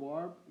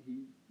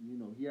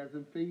 he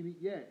hasn't faded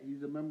yet.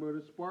 He's a member of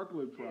the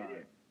Sparkler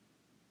tribe.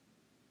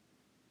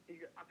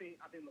 Yeah. I think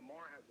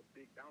Lamar has a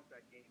big bounce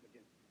back game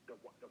against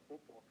the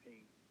football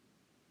team.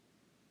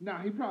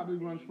 Nah, he probably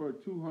runs for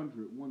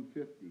 200,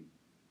 150.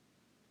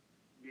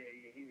 Yeah,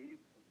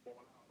 he's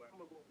balling out. But I'm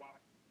gonna go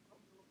Watts.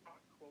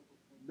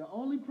 The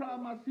only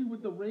problem I see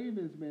with the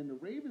Ravens, man, the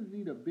Ravens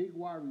need a big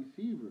wide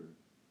receiver.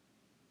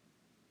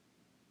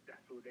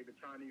 That's what they've been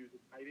trying to use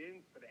the tight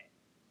ends for that.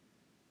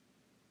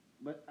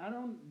 But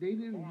they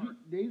didn't,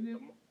 Lamar- they need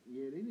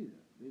a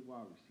big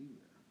wide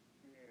receiver.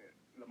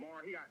 Yeah,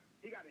 Lamar, he got to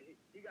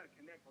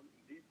connect on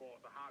these deep balls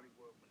to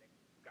Hollywood when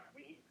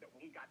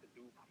he got the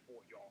dude by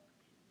 4 yards.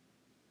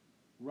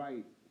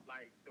 Right.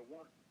 Like the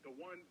one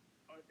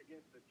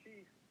against the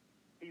Chiefs,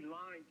 he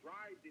line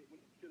drives it when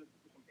he should have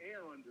put some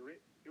air under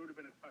it. It would have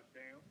been a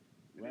touchdown.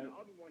 And then the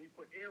other one, he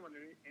put air under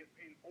it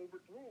and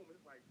overthrew him.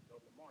 It's like, so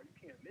Lamar, you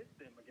can't miss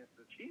them against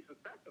the Chiefs,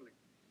 especially.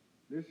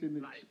 Listen,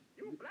 Like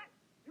you're a black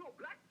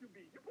QB.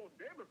 You're supposed to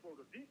be able to throw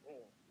the deep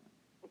ball.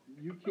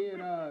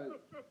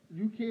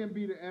 you can't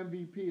be the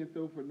MVP and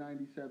throw for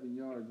 97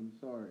 yards. I'm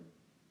sorry.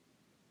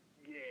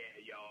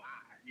 Yeah, yo,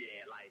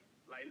 like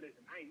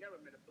listen, I ain't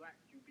never met a black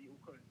QB who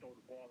couldn't throw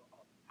the ball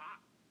up top.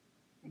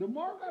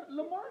 Lamar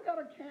got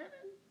a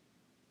cannon.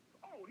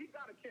 Oh, he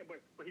got a kid, but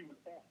he was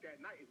off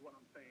that night is what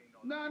I'm saying.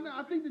 Though. No,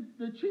 I think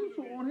the Chiefs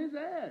were on his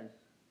ass.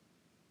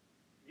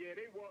 Yeah,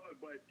 they were,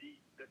 but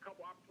the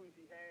couple opportunities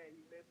he had,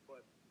 he missed.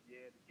 But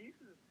yeah,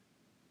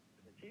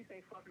 the Chiefs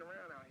ain't fucking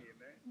around out here,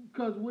 man.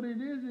 Because what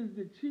it is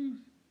the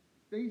Chiefs,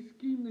 they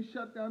scheme to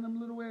shut down them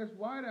little ass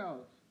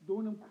wideouts,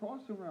 doing them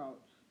crossing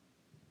routes.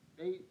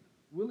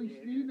 Willie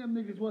Snead and them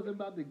niggas wasn't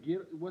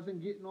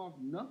getting off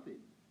nothing.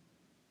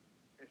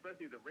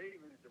 Especially the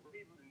Ravens. The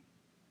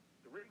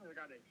Ravens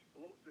got an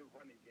explosive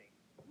running game.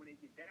 But when they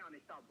get down, they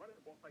start running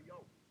the ball. It's like,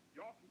 yo,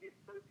 y'all can get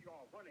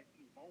 30-yard run at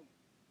any moment.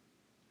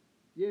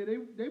 Yeah,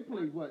 they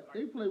play what?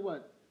 They play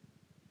what?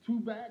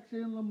 Two backs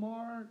in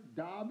Lamar,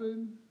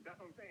 Dobbins. That's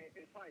what I'm saying.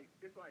 It's like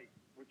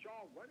with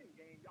y'all running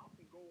game, y'all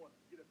can go and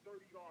get a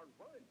 30-yard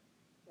run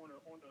on a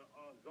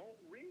zone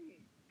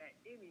read at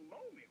any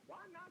moment.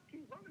 Why not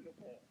keep running the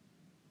ball?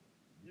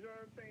 You know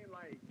what I'm saying?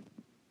 Like,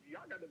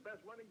 y'all got the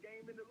best running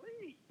game in the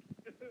league.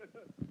 You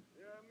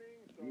know what I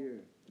mean? So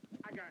Yeah.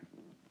 I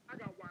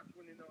got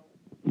Washington, you know.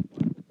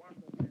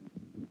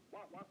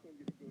 Washington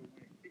get a good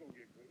win. He gonna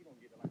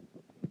get like a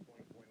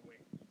 15-20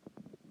 win.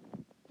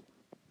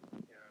 You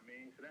know what I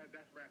mean? So that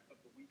wraps up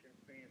the weekend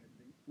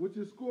fantasy. What's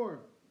your score?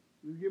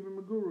 You give him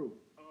a guru.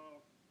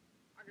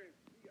 I guess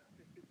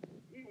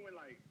he went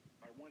like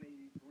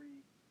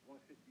 183,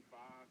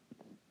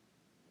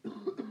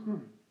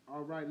 165.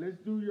 All right, let's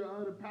do your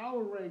other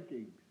power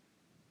rankings.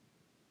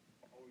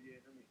 Oh yeah,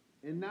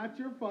 And not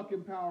your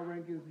fucking power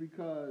rankings,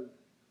 because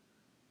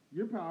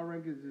your power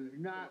rankings is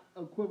not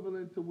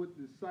equivalent to what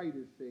the site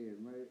is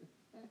saying, right?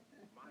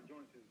 my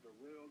joints is the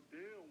real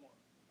deal one.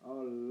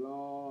 Oh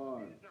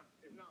Lord. It's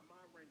not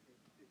my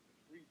rankings. It's the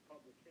street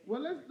publication.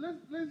 Well, let's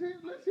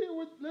hear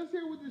what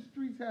the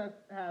streets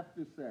have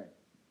to say.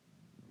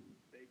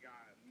 They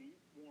got Meat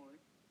 1,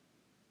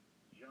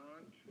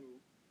 John 2,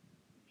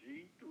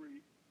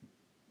 G3,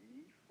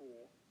 Me 4,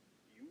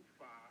 U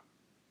 5,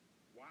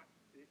 Watt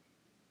 6,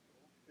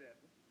 7,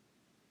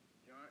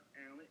 John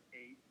Allen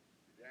 8,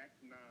 Zach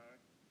 9,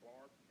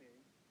 Bar 10,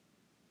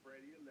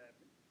 Freddie 11,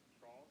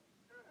 Charles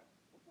 12.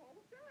 What's wrong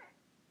with that?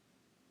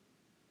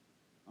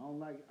 I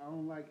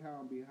don't like how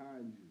I'm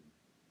behind you.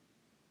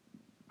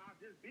 I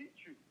just beat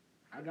you.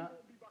 How I you got-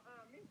 gonna be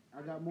behind me?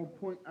 I got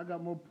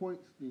more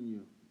points than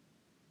you.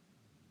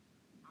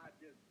 I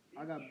just beat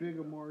I got you.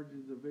 bigger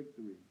margins of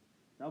victory.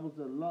 That was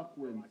a luck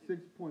win,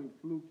 6-point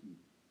fluky.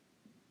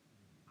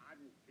 I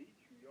just beat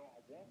you, yo. I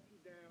walked you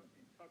down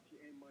and tucked you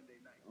in Monday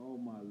night. Oh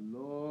my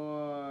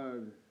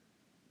Lord.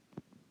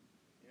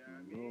 You know what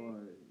I mean?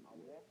 Lord. I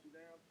walked you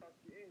down, tucked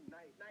you in.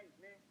 Night,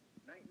 man.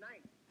 Night.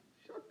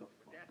 Shut the But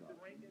fuck that's up. the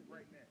rankings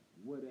right now.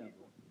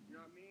 Whatever. You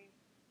know what I mean?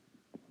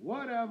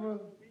 Whatever.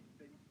 Whole week,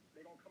 they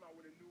gonna come out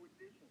with a new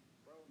edition,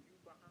 bro. You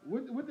behind?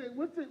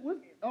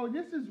 Oh,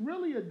 this is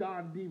really a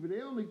Don Diva.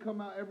 They only come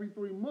out every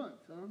 3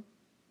 months, huh?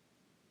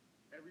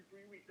 Every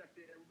 3 weeks. That's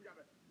it. They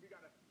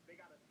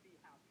gotta see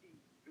how teams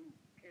do.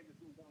 Can just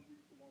do 1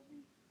 week to 1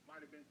 week.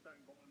 Might have been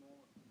something going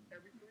on.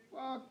 Every 3 weeks.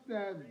 Fuck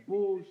that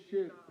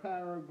bullshit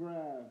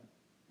paragraph.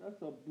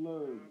 That's a blurb.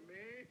 You know what I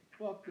mean?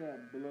 Fuck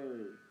that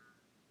blurb.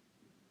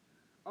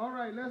 All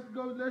right, let's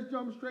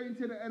jump straight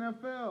into the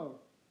NFL.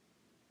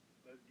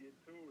 Let's get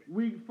to it.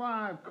 Week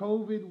 5,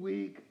 COVID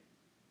week.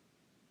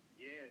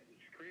 Yeah,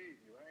 it's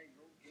crazy, right?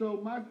 No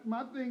So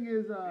my thing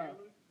is,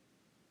 Steelers.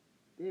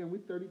 damn, we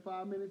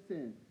 35 minutes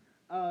in.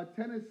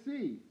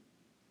 Tennessee,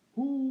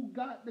 who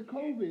got the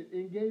COVID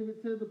and gave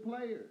it to the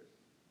players?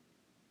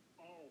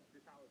 Oh,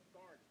 this how it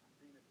started. I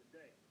seen it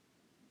today.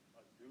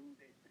 A dude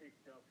they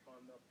picked up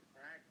from the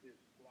practice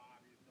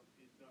squad is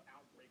the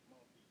outbreak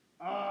monkey.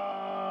 Oh.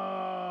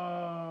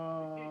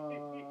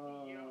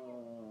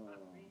 Yo, I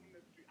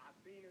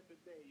seen it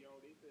today, yo.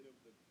 They said it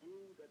was a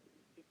dude that they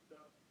picked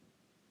up.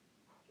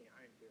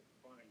 I ain't gonna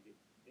find it.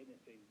 They didn't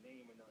say his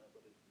name or nothing,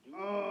 but it's dude.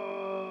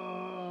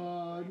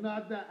 Oh,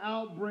 not the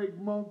outbreak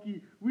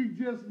monkey. We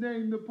just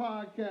named the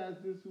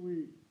podcast this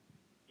week.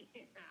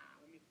 Yeah,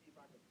 let me see if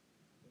I can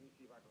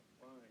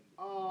find it.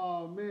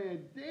 Oh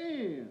man,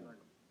 damn.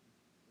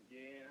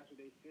 Yeah, that's what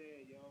they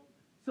said, yo.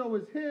 So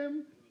it's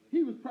him,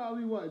 He was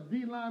probably what, a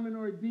D lineman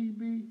or a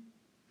DB?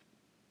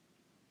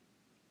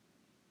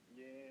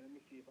 Yeah, let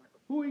me see if I can.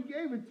 Who he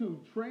gave it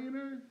to?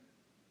 Trainers?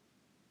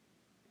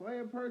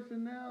 Player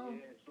personnel?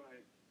 Yeah, it's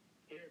like,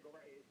 here, go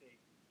right here. It say,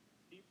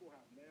 people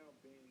have now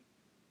been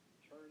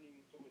turning,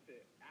 so it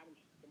said,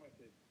 somebody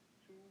said,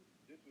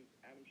 this was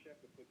Adam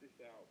Schefter put this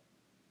out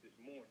this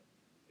morning.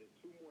 There's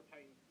 2 more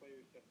Titans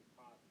players tested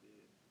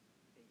positive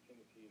in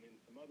Tennessee, and then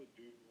some other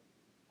dude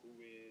who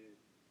is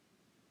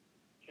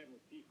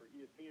Kevin Seifert,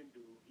 ESPN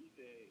dude, he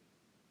said,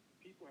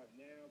 people have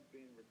now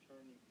been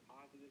returning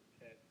positive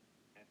tests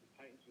at the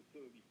Titans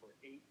facility for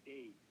 8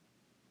 days.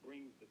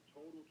 Brings the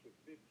total to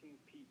 15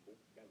 people.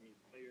 That means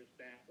players,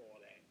 staff, all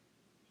that.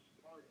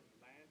 Starting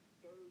last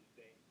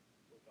Thursday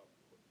with a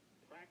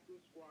practice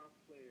squad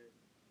player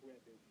who had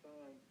been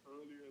signed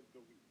earlier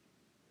the week.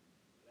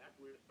 That's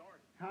where it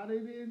started. How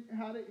did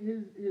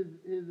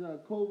his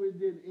COVID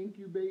didn't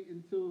incubate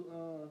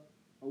until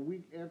a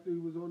week after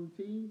he was on the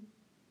team?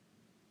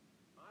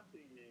 My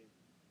thing is,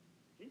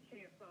 he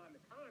can't sign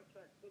the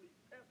contract till these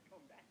tests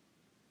come back.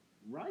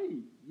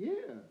 Right,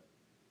 yeah.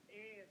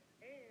 And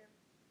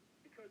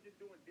because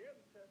you're doing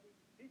daily testing,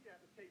 he got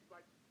to take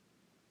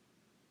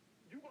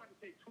you want to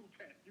take 2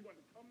 tests. You want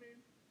to come in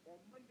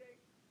on Monday,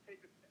 take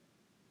a test,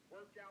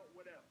 work out,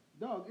 whatever.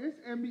 Dog, it's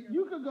NBA.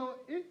 You could go.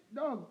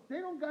 Dog,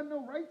 they don't got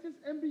no rights. It's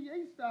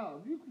NBA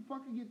style. You can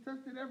fucking get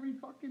tested every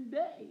fucking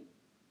day.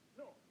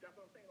 No, that's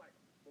what I'm saying. Like,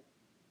 so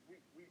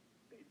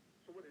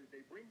what is it?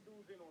 They bring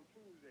dudes in on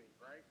Tuesday,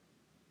 right?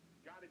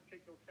 Got to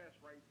take those tests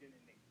right then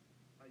and there.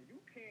 You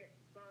can't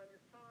sign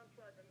this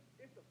contract, and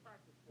it's a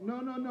practice.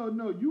 No.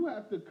 You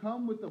have to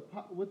come with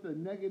a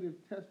negative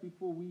test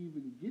before we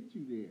even get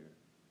you there.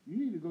 You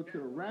need to go to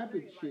the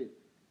rapid shit.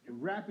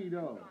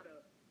 Rapido.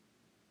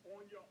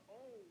 On your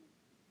own,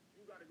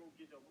 you gotta go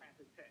get a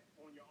rapid test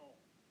on your own.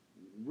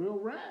 Real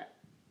rap.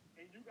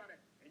 And you gotta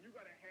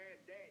have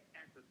that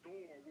at the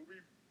door when we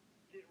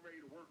getting ready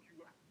to work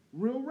you out.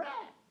 Real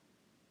rap.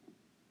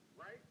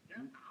 Right?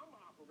 That's how I'm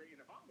operating.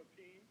 If I'm a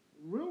team.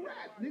 Real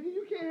rap, nigga.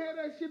 You can't have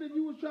that shit if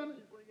you was trying to.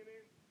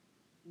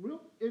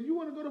 If you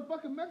want to go to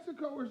fucking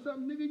Mexico or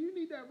something, nigga, you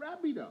need that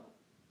Rapido.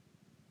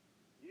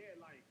 Yeah,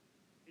 like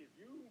if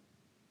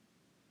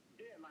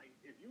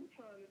you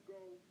trying to go,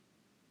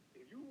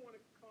 if you want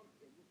to come,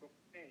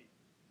 hey,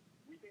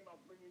 we think about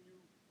bringing you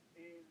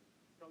in,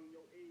 telling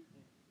your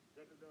agent,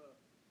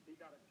 he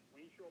gotta,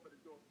 when he show up at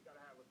the door, he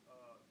gotta have a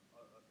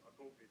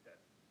COVID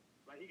test.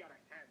 Like he gotta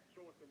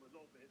show us the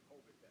results of his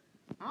COVID test.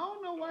 I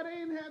don't know why they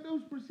didn't have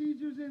those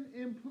procedures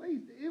in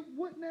place.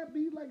 Wouldn't that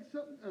be like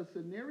a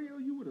scenario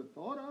you would have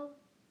thought of?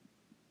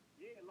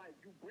 Yeah, like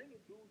you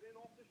bringing dudes in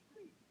off the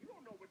street. You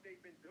don't know what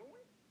they've been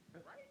doing,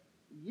 right?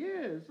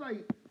 Yeah,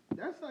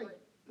 that's like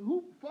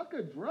who fuck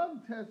a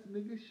drug test,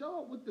 nigga?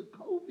 Show up with the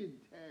COVID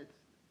test.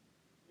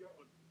 Yo,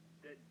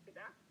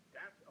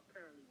 that's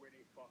apparently where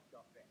they fucked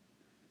up at.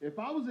 If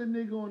I was a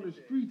nigga on the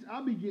streets,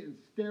 I'd be getting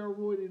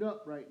steroided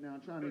up right now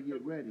trying to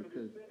get ready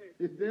because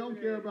if they don't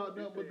care about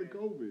nothing but the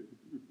COVID.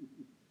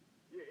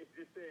 Yeah,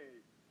 it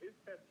said his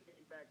test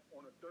came back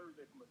on a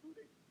Thursday from a due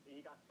date, and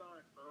he got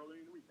signed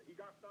early in the week. He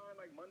got signed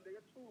like Monday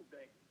or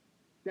Tuesday.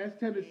 That's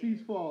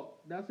Tennessee's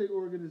fault. That's their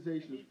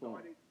organization's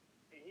fault.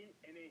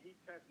 And then he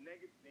test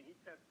negative, and he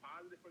test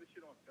positive for the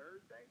shit on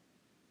Thursday.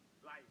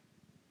 Like,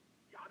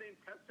 y'all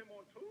didn't test him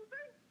on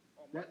Tuesday?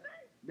 On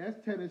Monday? That's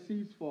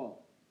Tennessee's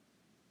fault.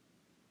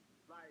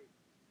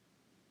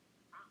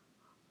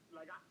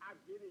 I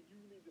get it.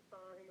 You need to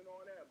sign him and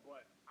all that,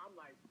 but I'm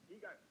like, you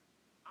got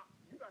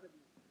to be.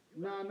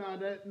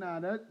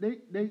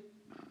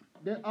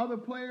 That other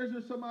players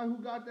or somebody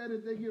who got that,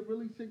 if they get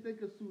really sick, they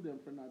could sue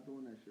them for not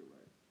doing that shit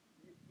right.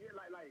 Yeah,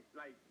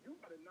 like you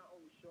got to not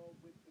only show up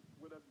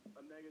with a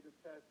negative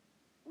test,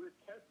 we're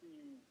testing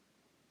you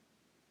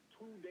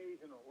 2 days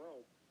in a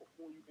row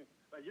before you can.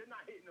 Like you're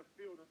not hitting the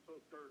field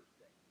until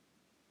Thursday.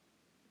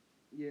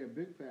 Yeah,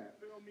 big fat.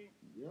 You feel me?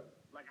 Yep.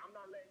 Like, I'm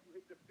not letting you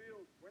hit the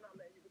field. We're not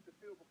letting you hit the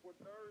field before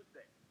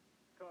Thursday.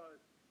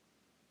 Because,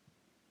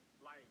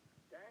 like,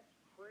 that's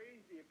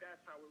crazy if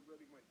that's how it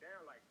really went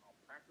down. Like, a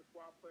practice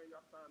squad player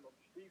y'all signed off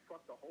the street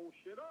fucked the whole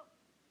shit up.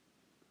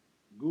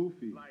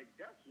 Goofy. Like,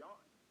 that's y'all.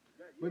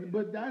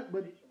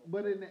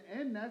 But in the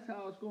end, that's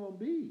how it's going to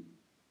be.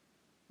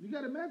 You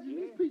got to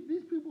imagine,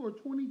 these people are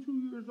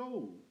 22 years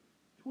old,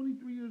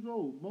 23 years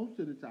old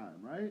most of the time,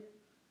 right?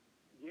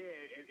 Yeah,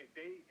 if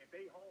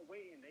they home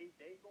waiting, they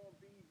gonna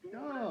be doing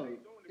what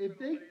they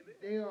doing.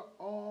 They are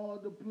all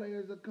the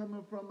players are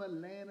coming from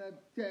Atlanta,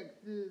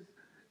 Texas,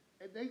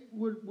 and they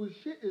when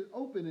shit is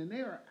open and they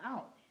are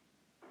out.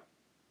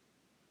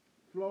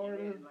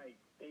 Florida. Yeah, like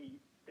they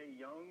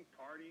young,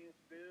 partying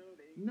still.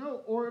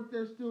 No, or if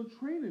they're still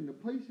training, the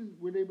places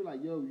where they be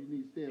like, yo, you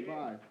need to stand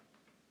by.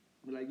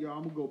 Be like, yo,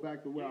 I'm gonna go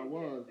back to where I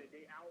was.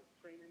 They out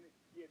training.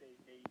 Yeah, they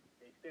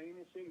staying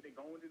in shape. They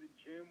going to the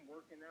gym,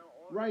 working out.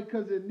 All right,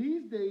 because in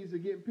these days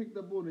of getting picked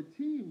up on a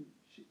team,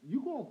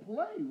 you gonna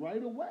play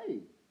right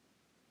away.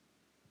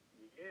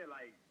 yeah,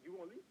 like you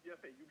at least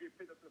just say you get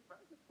picked up to the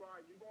practice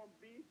squad, you're gonna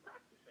be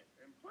practicing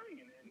and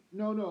playing. And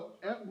No.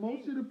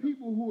 Most of the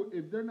people who,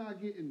 if they're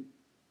not getting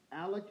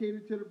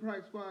allocated to the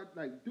practice squad,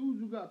 like dudes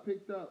who got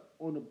picked up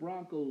on the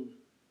Broncos,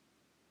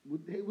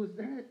 what day was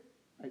that?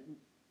 Like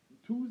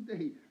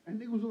Tuesday, and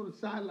they was on the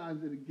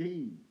sidelines of the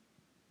game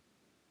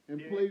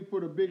and Yeah. played for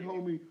the big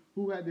homie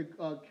who had the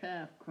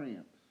calf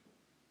cramps.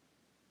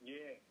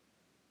 yeah,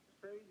 it's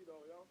crazy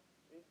though, yo.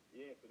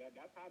 Yeah, so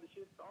that's how the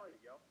shit started,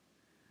 yo.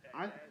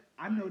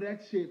 I know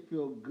that shit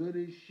feel good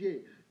as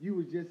shit. You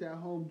was just at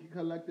home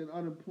collecting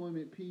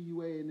unemployment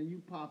PUA, and then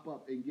you pop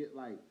up and get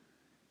like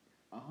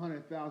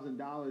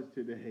 $100,000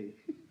 today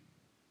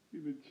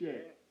in the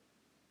check.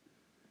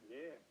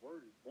 Yeah,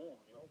 word is born,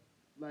 yo.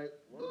 Like,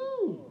 Word is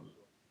ooh, born,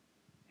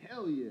 so.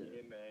 hell yeah.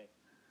 Yeah, man.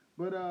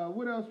 But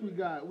what else we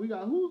got? We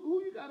got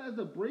who you got as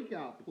a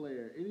breakout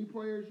player? Any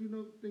players you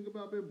know think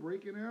about been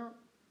breaking out,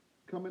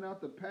 coming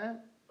out the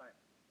pack,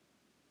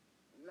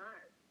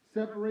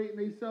 separating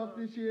themselves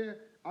this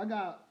year? I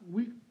got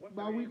week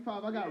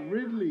 5. I got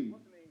Ridley.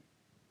 What's the name?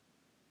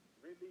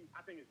 Ridley.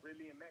 I think it's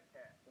Ridley and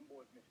Metcalf. Them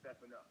boys been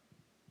stepping up.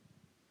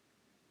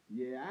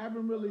 Yeah, I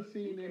haven't really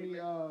seen any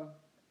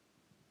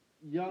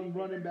young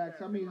running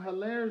backs. I mean,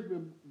 Hilaire's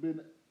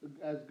been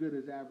as good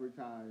as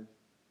advertised.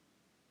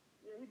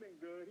 Yeah, he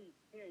been good.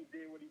 He ain't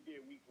did what he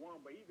did week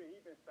 1, but he been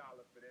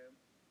solid for them.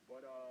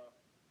 But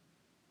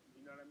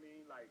you know what I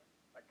mean? Like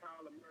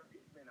Kyler Murray,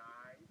 he's been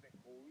alright. He's been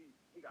cool.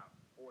 He got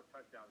 4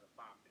 touchdowns and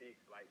 5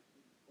 picks. Like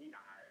he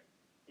alright.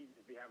 He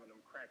just be having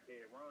them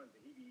crackhead runs,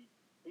 and he be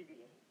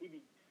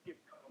skip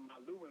my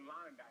Lewin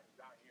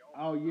linebackers out here.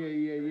 Oh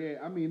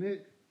yeah. I mean,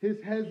 his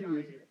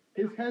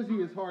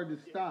hezzy is hard to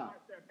stop.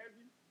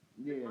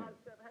 Yeah.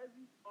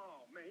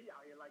 Oh man, he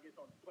out here like it's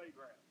on the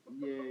playground.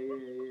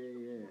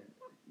 Yeah.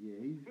 Yeah,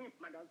 he's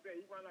like I said,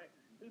 he run like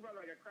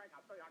a crack.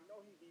 I tell you, I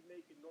know he be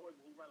making noise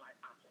and he run like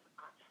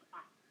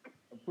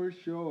For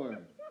sure.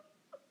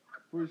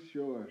 When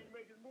he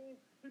make his move,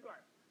 he's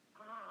like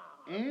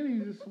And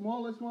he's the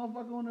smallest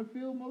motherfucker on the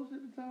field most of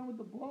the time with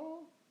the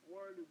ball.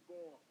 Word is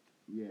born.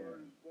 Yeah.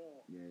 Word is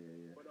born.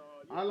 Yeah. But,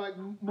 I like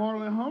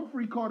Marlon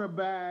Humphrey caught a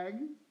bag.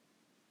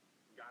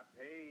 Got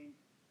paid.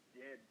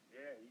 Yeah,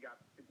 he got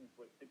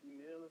 50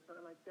 mil or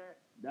something like that.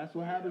 That's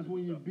what happens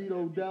when you beat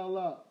Odell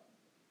up.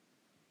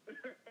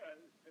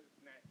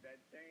 That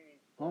chain.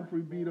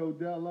 Humphrey beat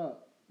Odell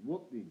up.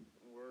 Whooped him.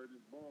 Word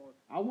is born.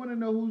 I want to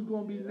know who's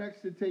going to be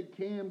next to take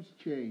Cam's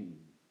chain.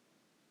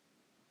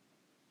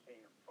 Cam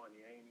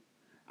funny, ain't he?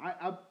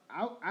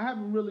 I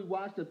haven't really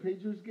watched the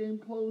Patriots game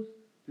close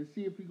to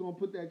see if he's going to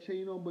put that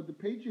chain on, but the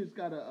Patriots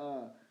got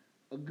a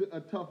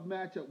tough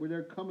matchup where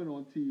they're coming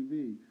on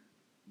TV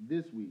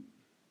this week.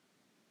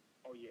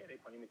 Oh yeah, they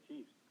playing the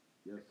Chiefs.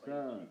 Yes,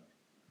 sir.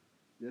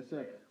 Yes,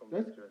 sir.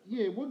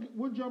 Yeah,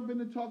 We'll jump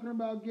into talking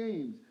about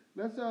games.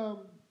 Let's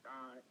start.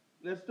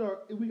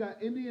 We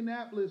got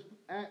Indianapolis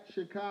at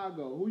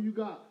Chicago. Who you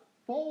got?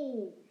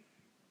 Foles.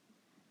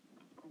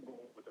 I'm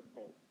going with the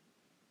Colts.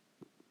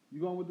 You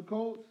going with the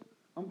Colts?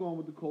 I'm going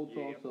with the Colts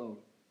also.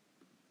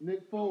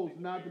 Nick Foles,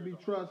 not to be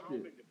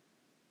trusted.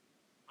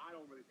 I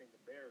don't really think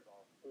the Bears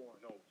are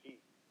a 4-0 team.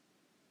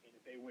 And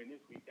if they win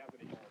this week, that's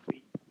what they're going to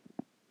beat.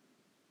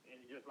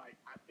 And it's just like,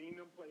 I've seen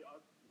them play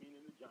us,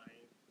 meaning the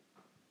Giants.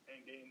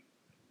 And then,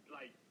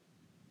 like,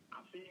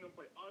 I've seen them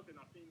play us, and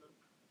I've seen them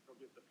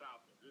against the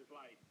Falcons. It's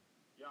like,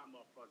 y'all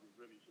motherfuckers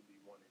really should be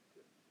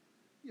 1-2.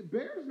 Yeah,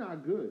 Bears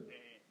not good.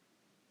 And,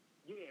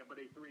 yeah, but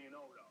they 3-0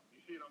 though. You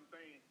see what I'm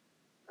saying?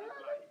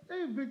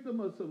 They're a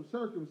victim of some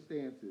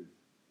circumstances.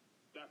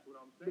 That's what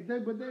I'm saying.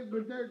 But they're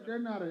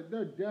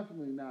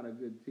definitely not a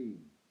good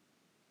team.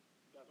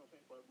 That's what I'm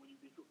saying. But when you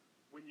get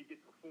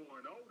to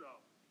 4-0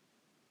 though,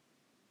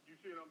 you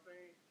see what I'm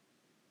saying?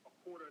 A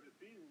quarter of the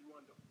season you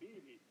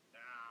undefeated.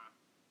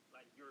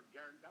 Like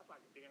that's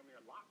like a damn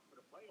near lock for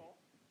the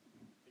playoffs.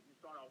 If you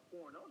start out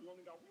 4-0, you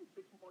only got to win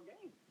 6 more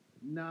games.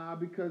 Nah,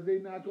 because they're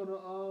not gonna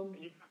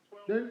And you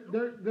got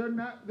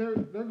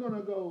 12 they're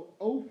gonna go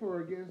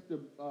over against the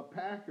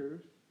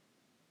Packers.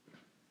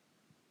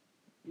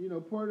 You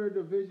know, part of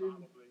their division.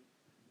 Probably.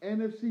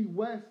 NFC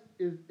West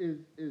is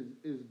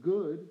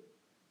good.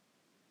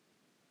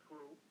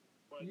 True.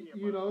 But,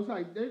 you know, it's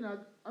like they're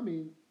not. I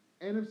mean,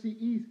 NFC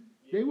East.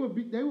 Yeah. They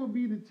would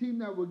be the team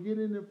that would get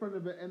in front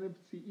of an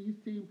NFC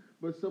East team,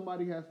 but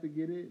somebody has to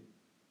get in.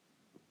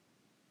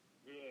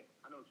 Yeah,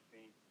 I know what you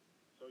mean.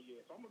 So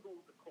I'm gonna go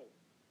with the Colts.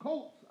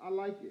 Colts, I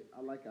like it.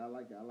 I like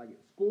it.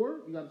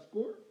 Score? You got a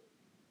score?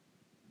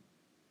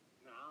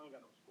 No, I don't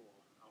got no score.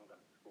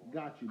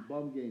 Got you.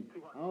 Bum game.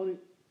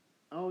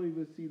 I don't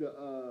even see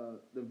the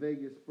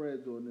Vegas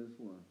spreads on this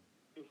one.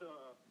 It's the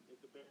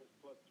Bears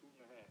plus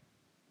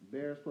 2.5.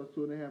 Bears plus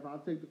 2.5. I'll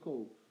take the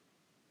Colts.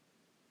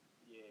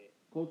 Yeah.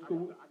 Colts I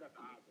got the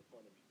odds in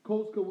front of me.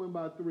 Colts could win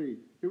by 3.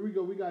 Here we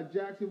go. We got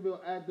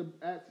Jacksonville at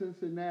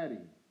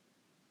Cincinnati.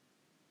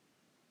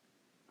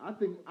 I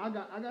think I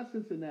got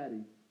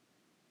Cincinnati.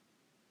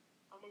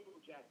 I'm gonna go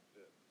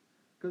Jacksonville.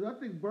 Because I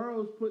think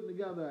Burrow's putting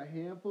together a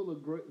handful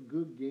of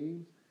good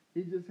games.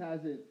 He just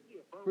hasn't.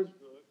 Yeah, Burrow's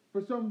good.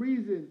 For some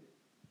reason,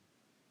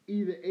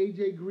 either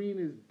AJ Green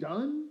is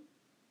done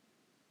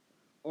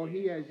or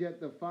he has yet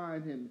to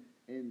find him,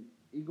 and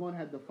he's going to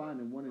have to find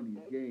in one of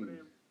these games.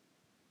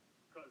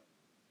 Because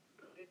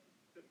it's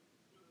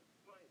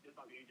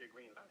about AJ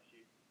Green last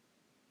year.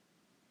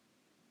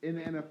 In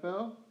the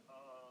NFL?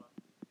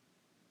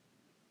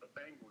 The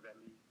Bengals at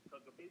least.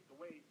 Because the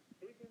way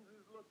Higgins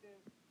is looking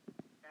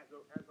as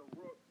a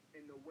rook,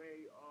 and the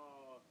way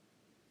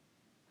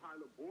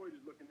Tyler Boyd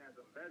is looking as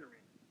a veteran,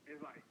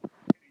 it's like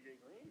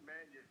AJ Green,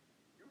 man, you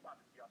about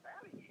to be up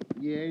out of here.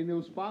 Yeah, ain't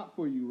no spot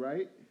for you,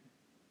 right?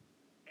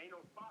 Ain't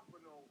no spot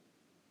for no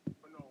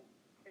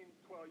 10,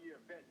 12-year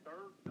vet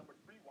third, number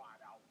 3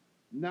 wide out.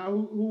 Now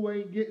who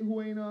ain't he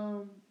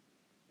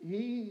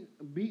ain't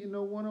beating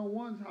no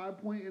one-on-ones, high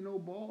point and no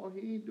ball.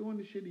 He ain't doing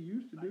the shit he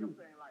used to Like do. I'm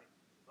saying,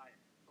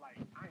 like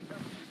I ain't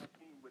never seen a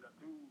team with a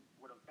dude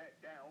with a vet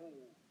that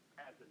old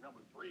as the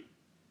number 3.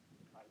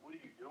 Like, what are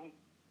you doing?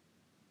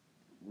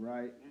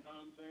 Right. You know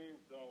what I'm saying?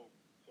 So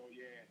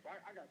yeah. So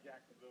I got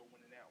Jacksonville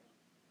winning that one.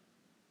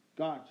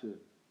 Gotcha.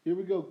 Here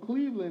we go.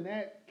 Cleveland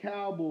at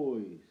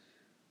Cowboys.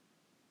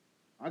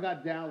 I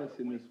got Dallas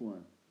in this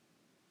one.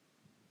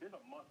 This is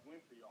a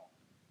must-win for y'all.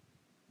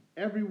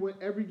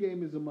 Every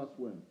game is a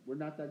must-win. We're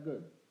not that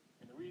good.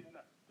 And the reason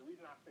I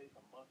say it's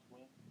a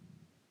must-win,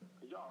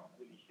 because y'all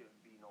really shouldn't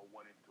be no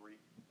 1-3.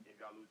 If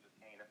y'all lose this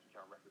game, that's what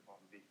y'all record's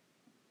going to be.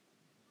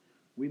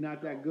 We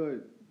not that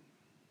good.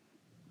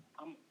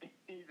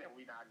 He said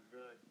we not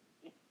good.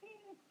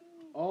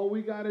 All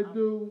we got to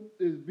do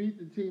is beat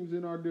the teams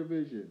in our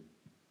division.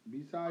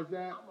 Besides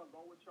that, I'm going to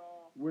go with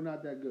y'all. we're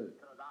not that good.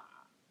 Because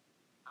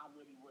I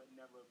really would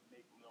never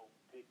make no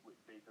pick with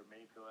Baker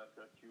Mayfield as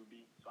a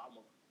QB, so I'm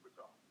going to go with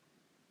y'all.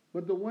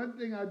 But the one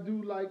thing I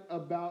do like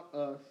about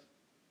us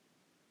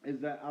is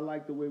that I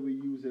like the way we're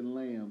using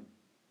Lamb.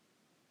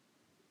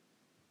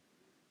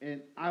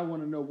 And I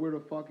want to know where the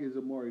fuck is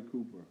Amari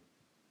Cooper?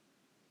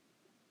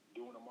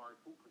 Doing Amari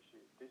Cooper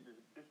shit. This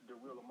is the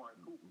real Amari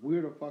Cooper.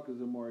 Where the fuck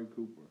is Amari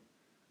Cooper?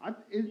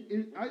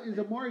 Is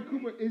Amari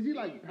Cooper, is he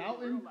like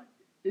pouting?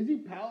 Is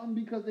he pouting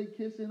because they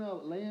kissing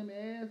up Lamb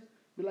ass?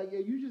 Be like, yeah,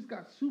 you just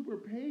got super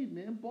paid,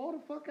 man. Ball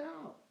the fuck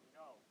out.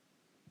 No.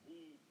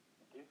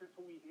 This is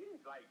who he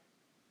is. Like,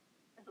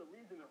 there's a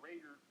reason the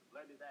Raiders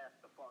let his ass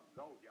the fuck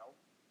go, yo.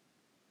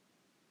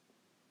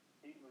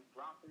 He was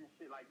dropping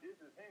shit. Like, this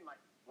is him.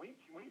 Like, when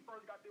he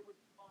first got there with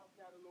the Seahawks,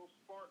 he had a little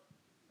spark,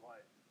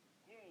 but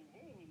he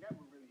ain't never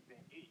really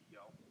been it,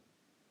 yo.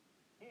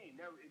 He ain't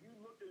never. If you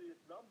look at his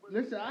numbers.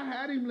 Listen, I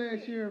had him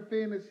last year in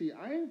fantasy.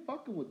 I ain't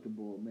fucking with the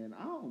bull, man.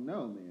 I don't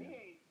know, man. He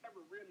ain't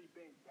ever really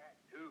been that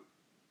dude.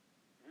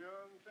 You know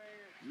what I'm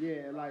saying?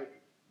 Yeah, like,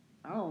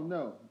 I don't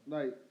know.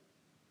 Like,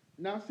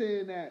 not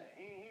saying that.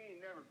 He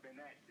ain't never been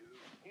that dude.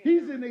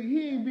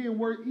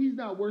 He's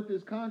not worth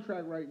his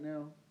contract right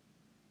now.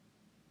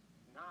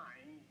 Nah,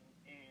 and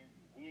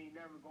he ain't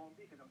never gonna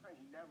be, because I'm saying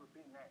he never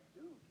been that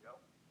dude, yo.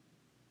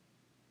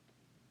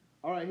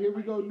 All right, here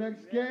we go.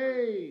 Next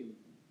game.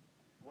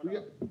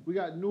 We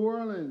got New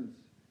Orleans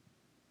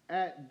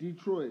at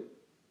Detroit.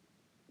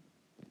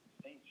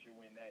 Saints should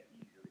win that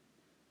easily.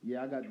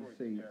 Yeah, I got Detroit's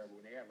the Saints. terrible.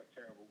 They have a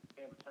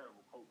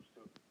terrible coach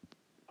too.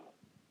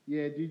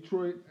 Yeah,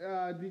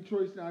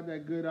 Detroit's not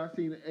that good. I've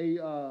seen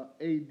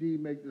AD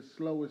make the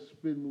slowest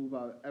spin move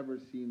I've ever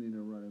seen in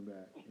a running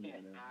back. Yeah,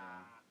 I'm gonna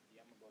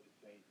go to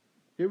Saints.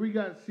 Here we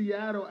got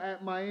Seattle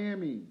at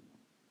Miami.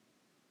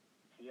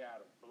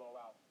 Seattle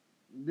blowout.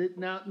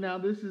 Now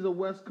this is a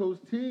West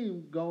Coast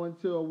team going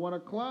to a 1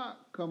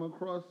 o'clock come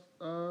across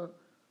the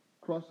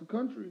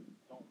country.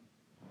 Don't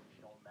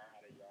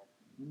matter, yo.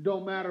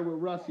 Don't matter with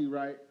Russie,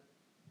 right?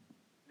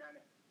 Now,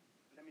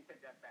 let me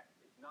take that back.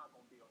 It's not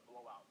gonna be a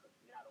blowout because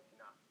Seattle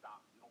cannot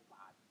stop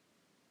nobody.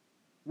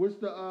 What's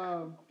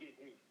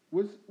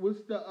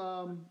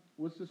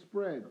the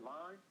spread? The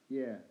line?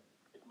 Yeah.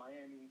 It's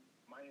Miami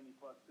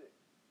 +6.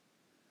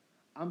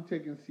 I'm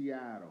taking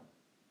Seattle.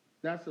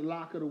 That's the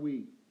lock of the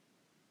week.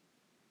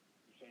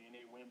 You saying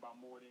they win by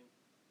more than?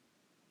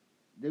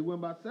 They win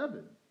by 7.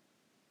 You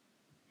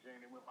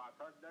saying they win by a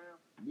touchdown?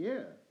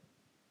 Yeah.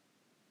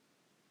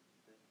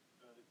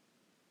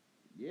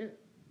 Yeah.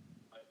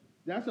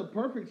 That's a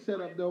perfect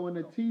setup though in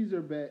a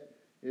teaser bet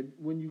if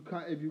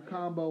you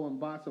combo and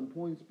buy some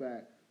points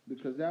back,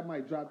 because that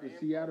might drop the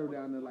Seattle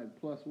down to like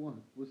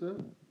 +1. What's up?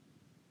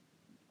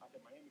 I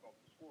said Miami gonna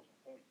score some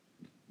points.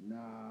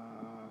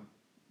 Nah.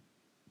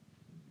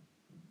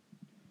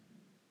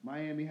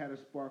 Miami had a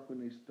spark when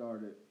they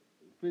started.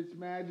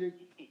 Fitzmagic,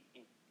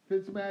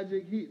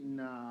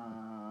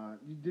 nah.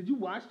 Did you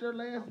watch their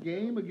last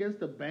game against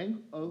the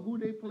who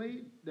they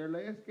played? Their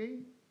last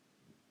game?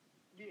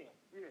 Yeah.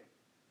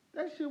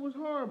 That shit was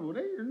horrible.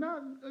 They are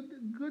not a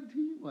good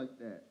team like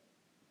that.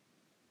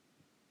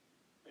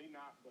 They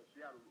not, but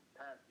Seattle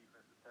pass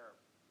defense is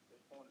terrible. Their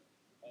corners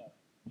off.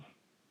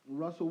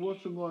 Russell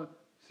Wilson going.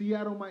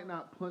 Seattle might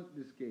not punt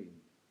this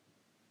game.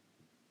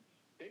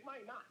 They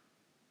might not.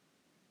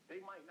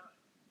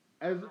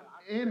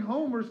 And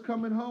Homer's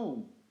coming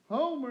home.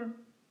 Homer.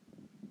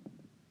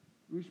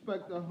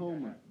 Respect the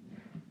Homer.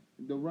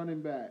 The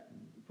running back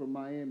from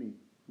Miami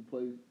who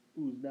plays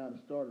who's now the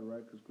starter,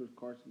 right? Because Chris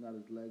Carson got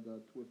his leg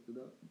twisted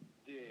up.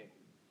 Yeah.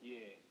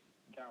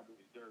 Cowboys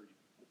dirty.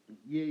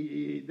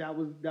 Yeah. That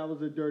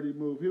was a dirty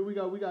move. Here we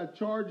go. We got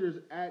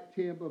Chargers at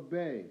Tampa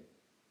Bay.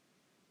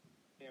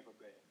 Tampa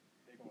Bay.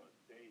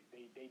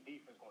 They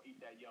defense gonna eat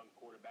that young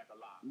quarterback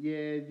alive.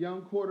 Yeah,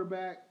 young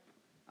quarterback.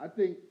 I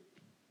think.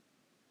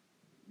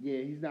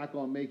 Yeah, he's not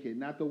gonna make it.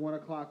 Not the 1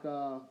 o'clock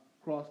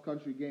cross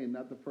country game.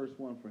 Not the first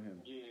one for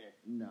him. Yeah.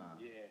 Nah.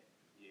 Yeah.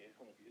 It's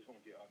gonna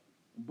get ugly.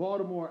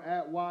 Baltimore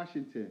at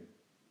Washington.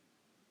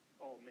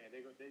 Oh man,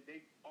 they for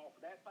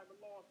that type of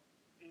loss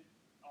is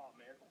it's gonna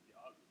get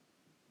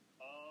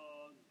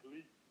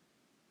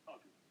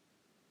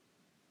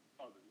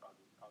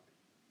ugly. Ugly.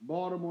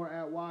 Baltimore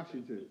at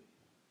Washington.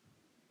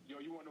 Yo,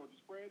 you wanna know what the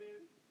spread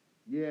is?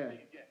 Yeah.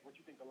 Take a guess. What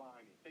you think the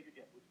line is? Take a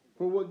guess. What you think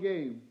For what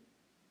game?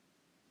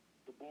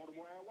 The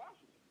Baltimore at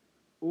Washington.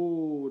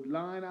 Ooh,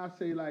 line I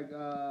say like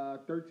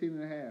 13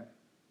 and a half.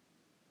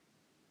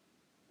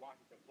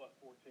 Washington plus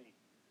 14.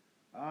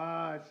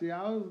 Ah, see,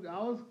 I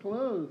was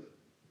close.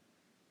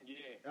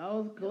 Yeah. I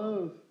was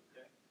close.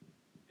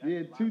 Yeah,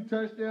 Yeah, 2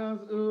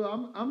 touchdowns. Ooh,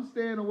 I'm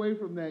staying away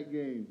from that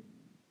game.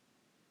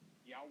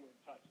 Yeah, I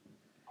wouldn't touch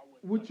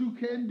it. What you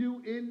can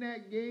do in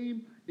that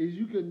game is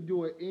you can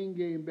do an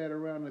in-game bet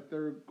around the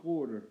third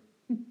quarter.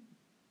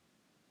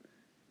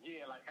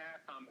 Yeah, like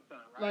halftime or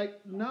something, right?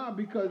 Like, nah,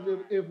 because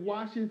if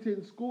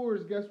Washington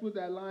scores, guess what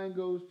that line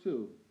goes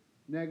to?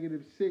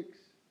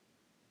 -6.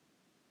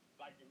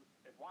 Like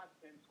if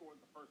Washington scores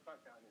the first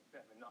touchdown, it's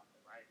 7-0,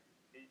 right?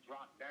 It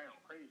dropped down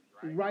crazy,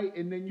 right? Right,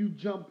 and then you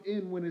jump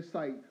in when it's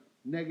like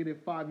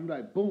 -5. You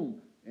like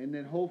boom, and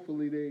then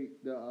hopefully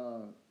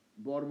the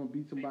Baltimore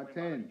beats them by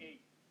 10.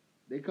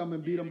 They come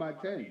and beat them by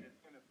 10.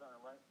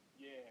 Right?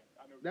 Yeah,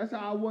 I know. That's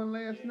how I won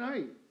last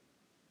night.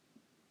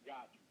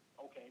 Got you.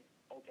 Okay.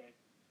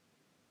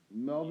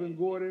 Melvin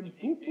Gordon.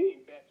 Yeah. Boop,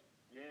 boop.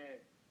 Yeah.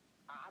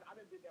 I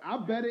did that. I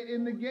bet it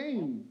in the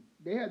game.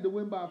 They had to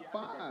win by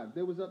 5.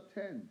 They was up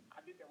 10. I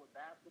did that with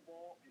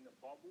basketball in the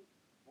bubble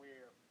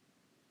where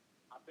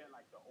I bet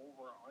like the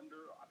over or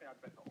under. I think I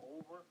bet the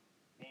over,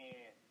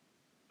 and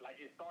like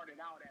it started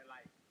out at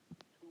like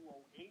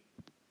 208,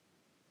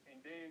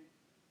 and then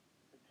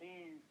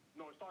it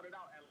started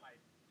out at like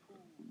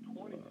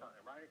 220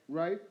 something, right?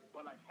 Right.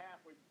 But like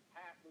halfway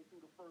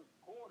through the first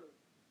quarter,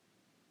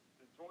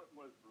 the joint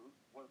was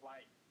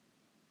like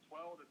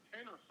 12 to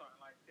 10 or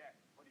something like that,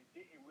 but it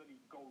didn't really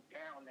go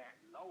down that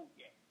low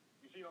yet.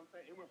 You see what I'm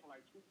saying? It went from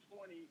like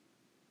 220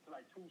 to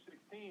like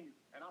 216,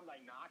 and I'm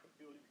like, nah, I can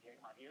feel this game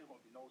right here. There's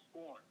gonna be no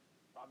scoring.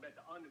 So I bet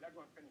the under. That's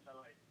gonna finish at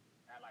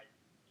like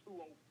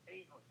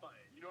 208 or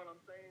something. You know what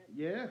I'm saying?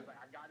 Yeah. Like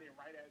I got in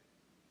right at.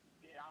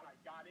 Yeah, I like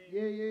got in.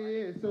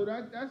 Yeah. So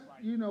that's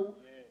like,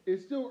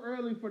 it's still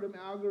early for them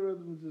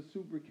algorithms to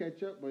super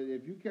catch up, but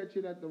if you catch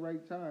it at the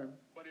right time.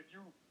 But if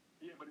you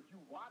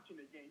watching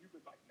the game, you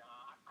could like,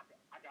 nah,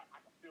 I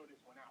can feel this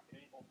one out. It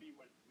ain't gonna be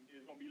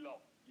it's gonna be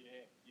low.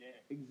 Yeah.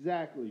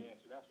 Exactly. Yeah,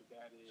 so that's what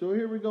that is. So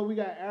here we go. We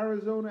got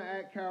Arizona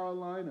at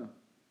Carolina.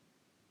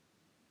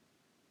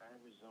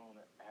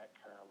 Arizona at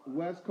Carolina.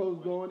 West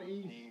Coast going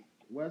east.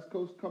 West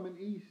Coast coming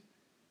east.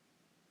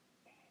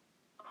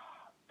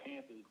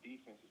 Panthers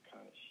defense is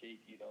kind of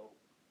shaky though.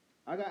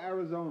 I got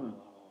Arizona.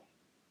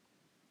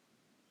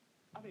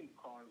 I think the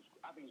Cardinals.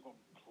 I think it's gonna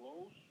be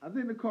close. I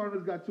think the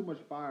Cardinals got too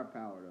much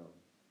firepower though.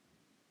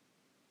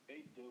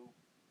 They do.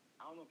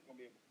 I don't know if it's gonna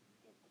be able.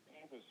 The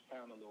Panthers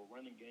found a little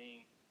running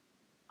game.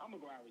 I'm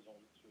gonna go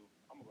Arizona too.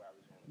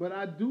 But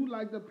I do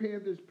like the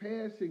Panthers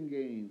passing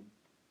game,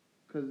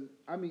 cause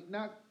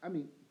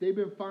they've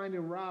been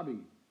finding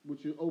Robbie,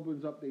 which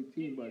opens up their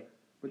team. Yeah.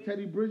 But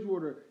Teddy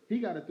Bridgewater, he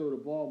got to throw the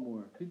ball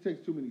more. He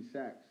takes too many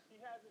sacks. He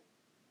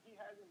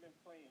hasn't been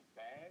playing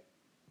bad.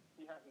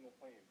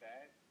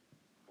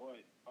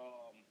 But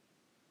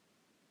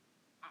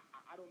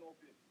I don't know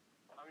if it's.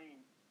 I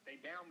mean, they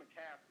down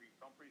McCaffrey,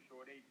 so I'm pretty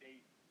sure they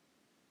didn't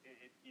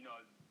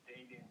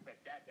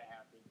expect that to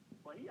happen.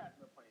 But he hasn't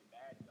been playing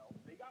bad though.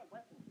 They got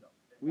weapons though.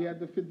 We at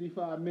the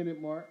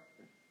 55-minute mark.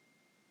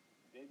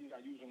 They just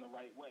got used in the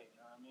right way. You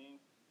know what I mean?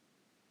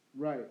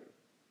 Right.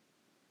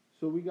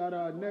 So we got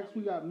next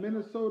we got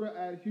Minnesota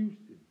at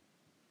Houston.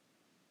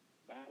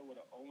 Battle with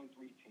an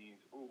 0-3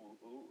 teams.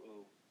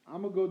 Ooh.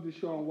 I'm gonna go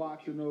Deshaun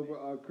Watson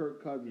over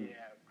Kirk Cousins.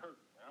 Yeah, Kirk.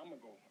 I'm gonna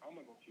go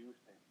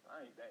Houston.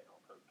 I ain't betting on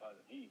Kirk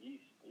Cousins.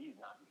 He's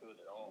not good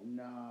at all.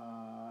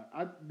 Nah,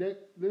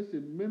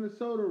 listen.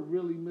 Minnesota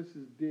really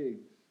misses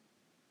Diggs.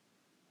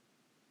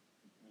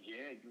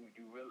 Yeah,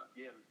 you really.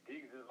 Yeah,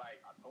 Diggs is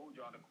like I told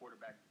y'all the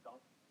quarterback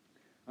stunk.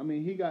 I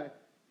mean, he got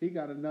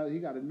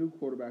a new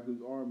quarterback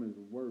whose arm is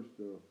worse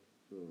though.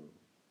 So.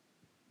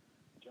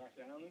 Josh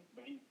Allen,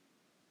 but he's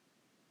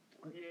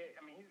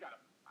got a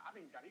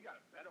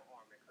better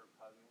arm than Kirk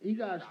Cousins. He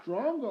got a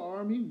stronger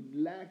arm. He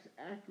lacks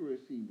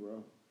accuracy,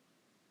 bro.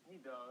 He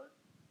does,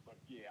 but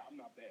yeah, I'm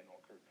not betting on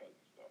Kirk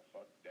Cousins stuff.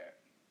 Fuck that.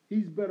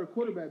 He's better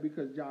quarterback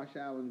because Josh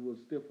Allen will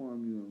stiff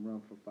arm you and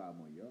run for 5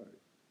 more yards.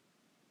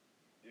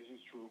 This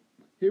is true.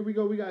 Here we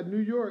go. We got New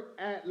York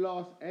at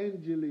Los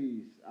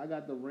Angeles. I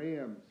got the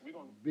Rams. We're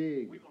gonna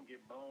big.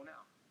 get blown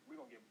out.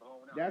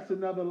 blown out. That's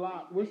another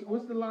lot.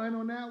 What's the line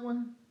on that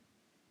one?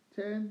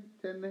 10,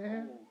 10 and a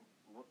half?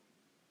 Oh,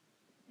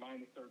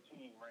 minus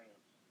 13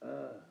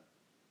 Rams.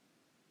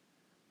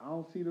 I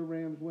don't see the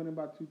Rams winning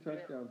by 2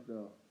 touchdowns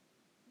though.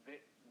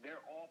 Their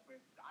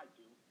offense, I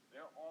do.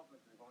 Their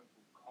offense is going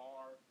to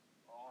carve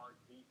our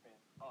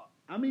defense up.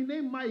 I mean, they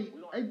might.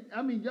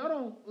 I mean,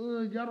 y'all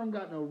don't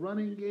got no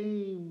running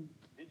game.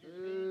 Did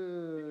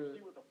you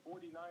see what the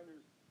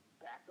 49ers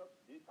backups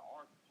did to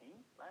our team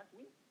last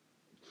week?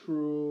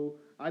 True.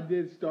 I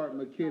did start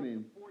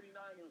McKinnon. The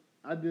 49ers.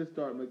 I did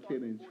start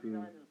McKinnon. The True.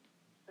 49ers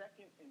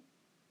second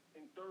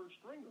and third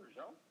stringers,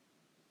 yo.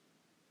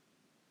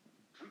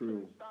 We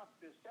True. couldn't stop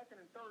the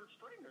second and third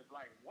stringers.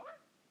 Like what?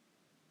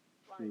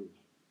 True. Like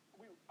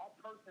our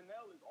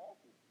personnel is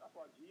awful. That's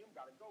why GM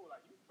got to go.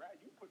 Like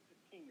you put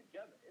this team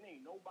together. It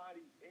ain't no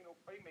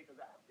playmakers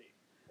out there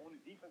on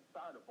the defense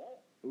side of the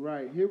ball.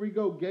 Right. Here we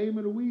go. Game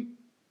of the week.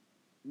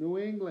 New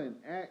England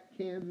at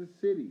Kansas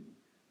City.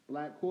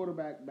 Black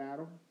quarterback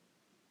battle.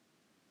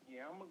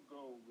 Yeah, I'm gonna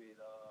go with.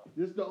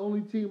 This is the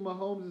only team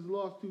Mahomes has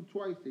lost to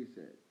twice. They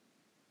said.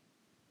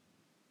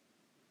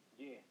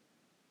 Yeah,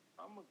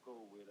 I'm gonna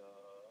go with.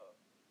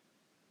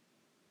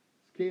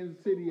 It's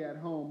Kansas City at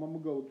home. I'm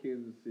gonna go with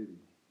Kansas City.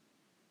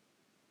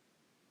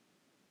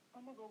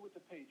 I'm gonna go with the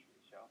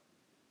Patriots, y'all.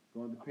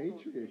 Going to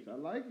Patriots. I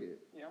like it.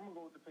 Yeah, I'm gonna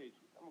go with the Patriots.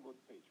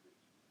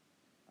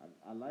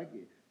 I like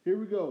it. Here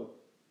we go.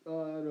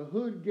 The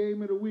hood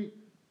game of the week.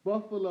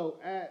 Buffalo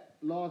at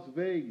Las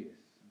Vegas.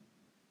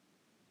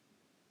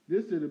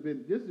 This has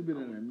been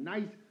a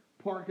nice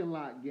parking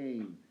lot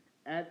game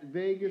at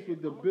Vegas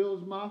with the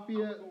Bills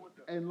Mafia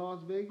and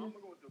Las Vegas. I'm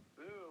gonna go with the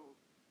Bills.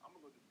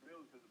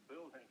 Because the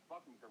Bills ain't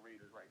fucking with the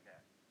Raiders right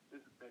now. They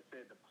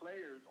said the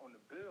players on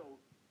the Bills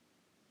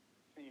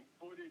seen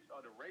footage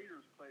of the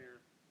Raiders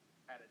players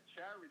at a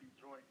charity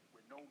joint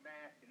with no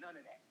mask and none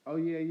of that. Oh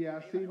yeah,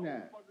 I seen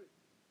that.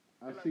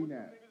 I seen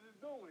that. What niggas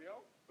is doing,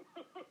 yo?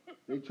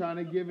 They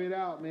trying to give it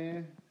out,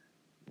 man.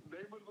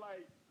 They was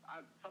like,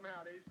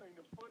 somehow they seen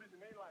the footage and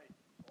they like,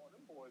 oh,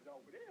 them boys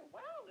over there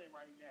wilding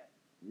right now.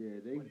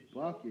 Yeah, they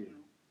bucket.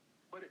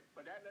 But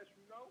that lets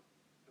you know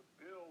the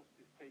Bills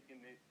is taking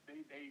it.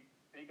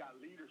 They got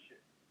leadership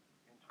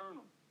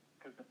internally.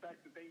 Because the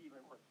fact that they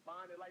even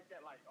responded like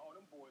that, like, oh,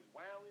 them boys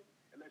wilding,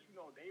 it lets you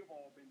know they've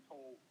all been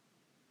told,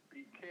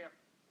 be careful.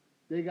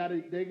 They got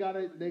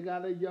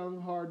a young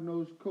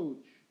hard-nosed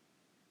coach.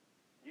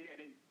 Yeah,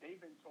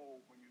 they've been told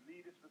when you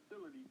leave this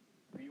facility,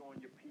 be on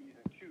your P's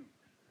and Q's.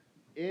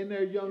 And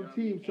their young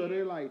team, so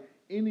they're like,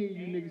 any of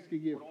you niggas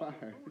could get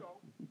fired.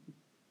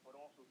 But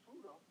also,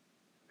 too, though,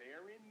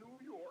 they're in New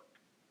York,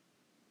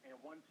 and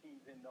one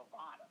team's in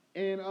Nevada.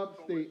 And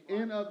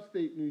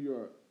upstate New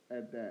York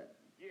at that.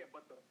 Yeah,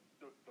 but the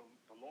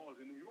laws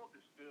in New York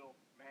is still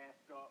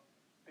mask up,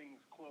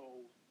 things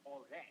closed,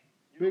 all of that.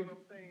 You know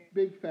what I'm saying?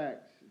 Big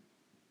facts.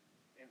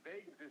 And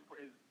Vegas is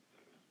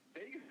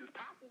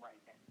popping right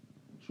now.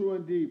 True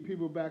indeed.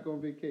 People back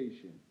on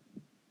vacation.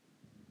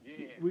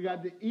 Yeah. We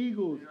got the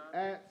Eagles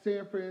at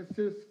San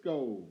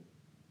Francisco.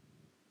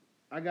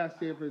 I got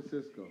San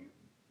Francisco.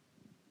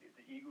 If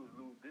the Eagles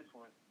lose this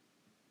one,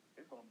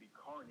 it's going to be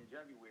carnage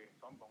everywhere.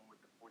 So I'm going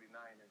with the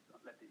 49ers.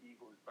 Let the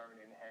Eagles burn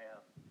in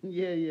hell.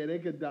 Yeah, they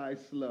could die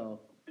slow.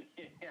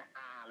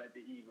 Let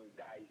the Eagles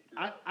die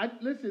slow. I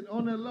listen,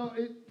 on the low,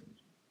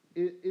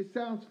 it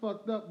sounds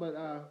fucked up, but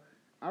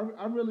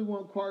I really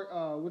want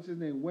what's his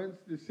name, Wentz,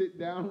 to sit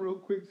down real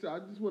quick. So I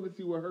just want to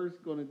see what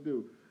Hurst's gonna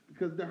do,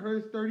 because the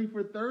Hurst 30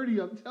 for 30,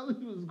 I'm telling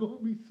you, is gonna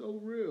be so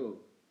real.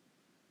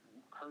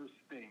 Hurst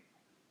stinks.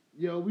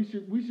 Yo, we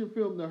should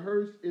film the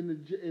Hurst in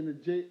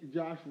the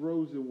Josh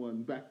Rosen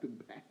one back to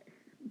back.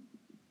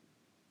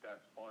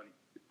 That's funny.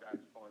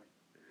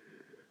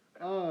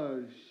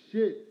 Oh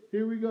shit!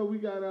 Here we go. We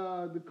got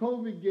the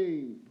COVID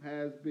game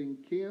has been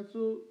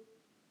canceled.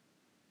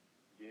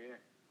 Yeah.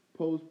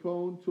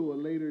 Postponed to a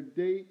later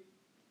date,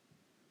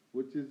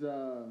 which is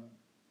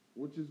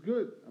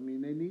good. I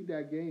mean, they need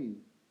that game,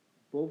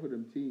 both of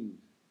them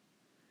teams,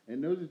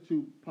 and those are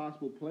two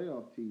possible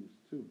playoff teams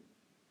too.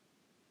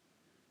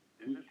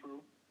 Is it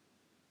true?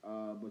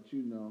 But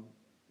you know,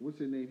 what's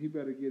his name? He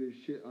better get his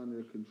shit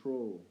under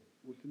control.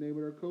 What's the name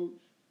of their coach?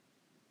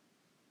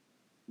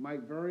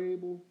 Mike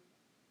Variable.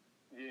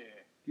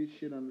 Yeah. Get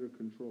shit under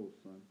control,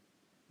 son.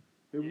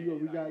 Here we go.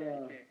 We got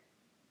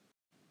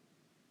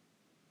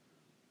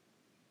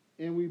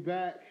and we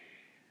back.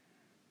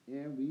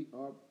 And we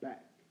are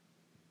back.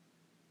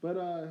 But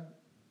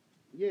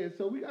yeah,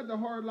 so we got the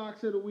hard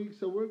locks of the week.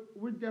 So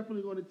we're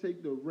definitely going to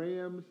take the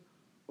Rams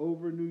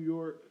over New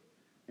York.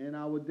 And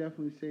I would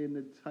definitely say in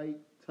the tight,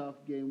 tough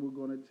game, we're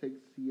going to take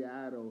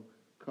Seattle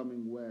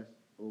coming west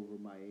over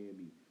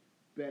Miami.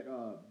 Bet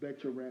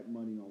your rent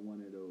money on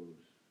one of those.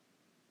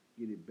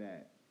 Get it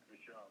back. For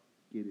sure.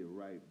 Get it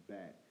right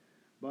back.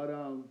 But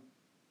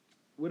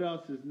what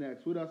else is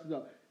next? What else is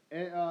up?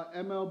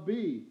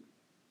 MLB.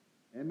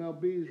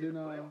 MLB is in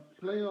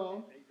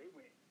playoffs. They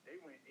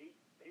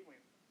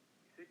went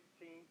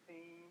 16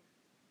 teams.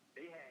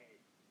 They had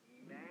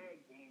mad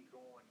games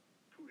going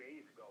 2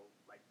 days ago,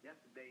 like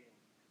yesterday, and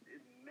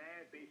it's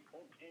mad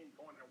baseball games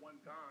on at one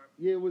time.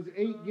 Yeah, it was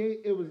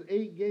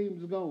 8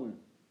 games going.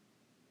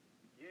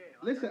 Yeah.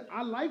 Listen,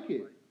 I like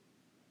it.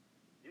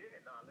 Yeah,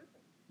 nah,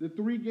 listen. The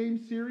 3-game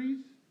series,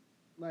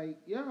 like,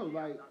 yo,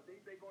 like, I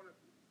think they're gonna.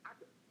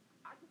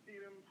 I can see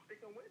them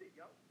sticking with it,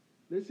 yo.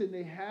 listen,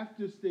 they have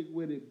to stick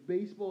with it.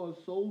 Baseball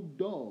is so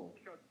dull.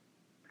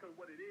 Because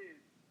what it is,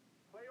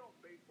 playoff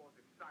baseball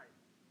is exciting,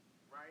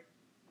 right?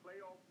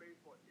 Playoff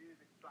baseball is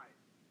exciting.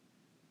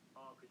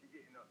 Because you're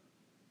getting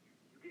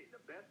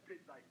the best pitch.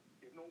 Like,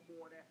 there's no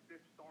more of that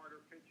fifth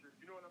starter pitcher.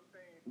 You know what I'm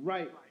saying?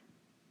 Right. Like,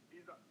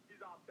 these are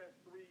our best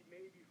 3,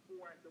 maybe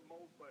 4 at the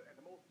most. But at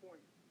the most point,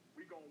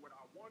 we going with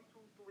our 1, 2,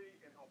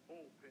 3 and our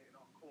bullpen and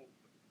our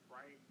closer,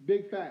 right?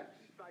 Big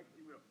facts.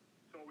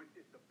 So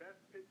it's the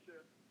best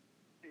pitcher.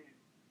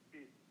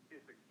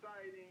 It's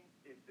exciting.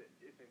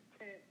 It's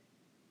intense,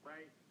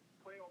 right?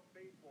 Playoff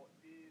baseball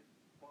is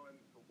fun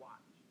to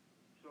watch.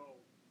 So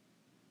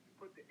you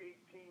put the 8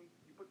 teams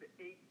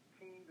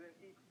in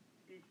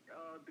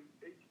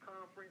each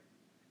conference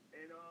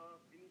and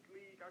in each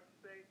league, I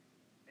should say,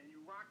 and you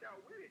rock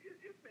out with it.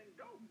 It's been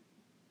dope.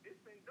 It's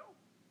been dope.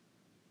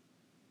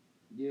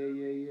 Yeah,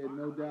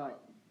 no doubt.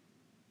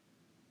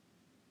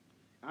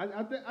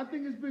 I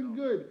think it's been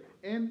good,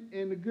 and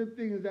the good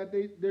thing is that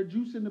they're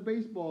juicing the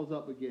baseballs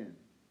up again.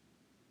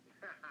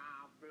 I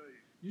feel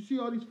you. You see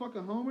all these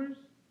fucking homers?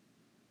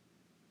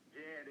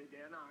 Yeah,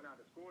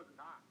 the scores is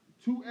hot.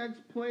 2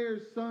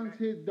 ex-players' sons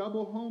hit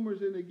double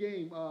homers in the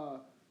game.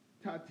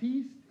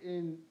 Tatis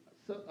and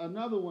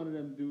another one of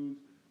them dudes.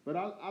 But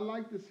I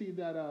like to see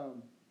that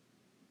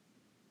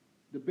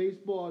the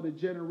baseball, the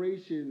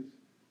generations,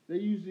 they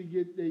usually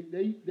get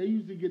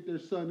their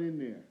son in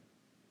there.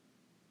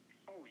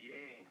 Oh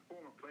yeah,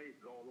 former players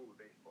is all over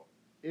baseball.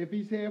 If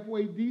he's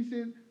halfway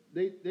decent,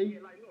 they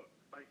Yeah, like look,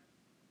 like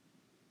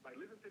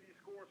listen to these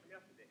scores from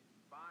yesterday: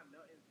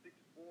 5-0,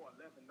 6-4,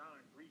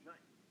 11-9, 3-9.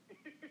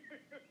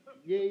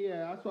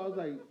 yeah. That's why I was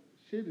like,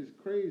 shit is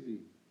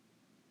crazy.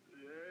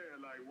 Yeah,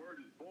 like word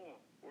is born.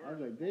 I was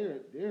like,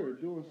 they're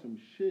doing some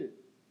shit.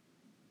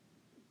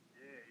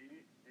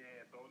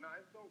 Yeah. So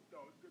it's dope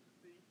though. It's good to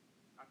see.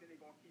 I think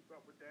they're gonna keep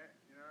up with that.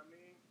 You know what I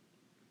mean?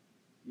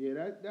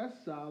 Yeah,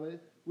 that's solid.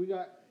 We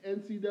got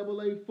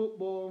NCAA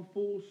football in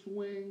full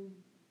swing.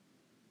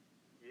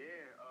 Yeah,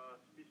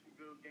 should be some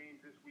good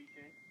games this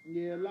weekend.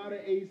 Yeah, a lot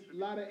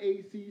of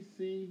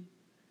ACC.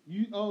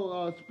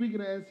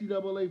 Speaking of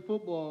NCAA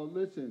football,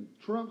 listen,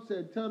 Trump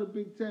said, tell the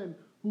Big Ten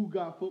who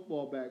got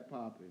football back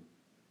popping.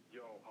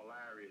 Yo,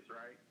 hilarious,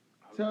 right?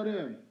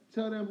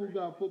 Tell them who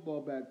got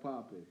football back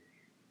popping.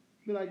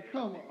 Be like,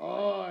 come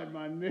on,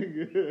 my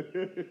nigga. Let's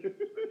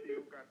see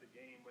who got the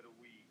game of the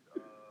week.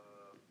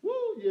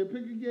 Woo, yeah,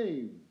 pick a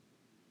game.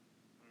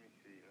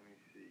 Let me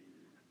see.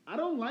 I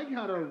don't like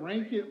how they're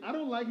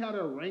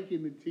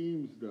ranking the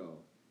teams though.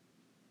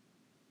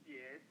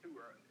 Yeah, it's too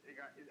early.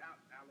 It's out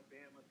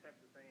Alabama,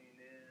 Texas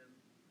A&M,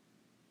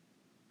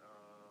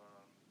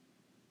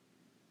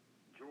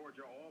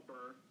 Georgia,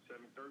 Auburn,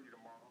 7:30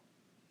 tomorrow.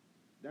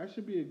 That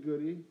should be a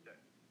goodie.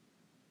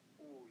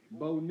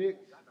 Bo Nix.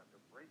 Nix.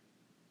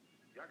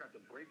 Y'all got the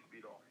brakes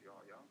beat off,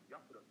 y'all.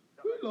 Y'all put up.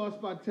 We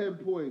lost by 10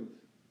 points.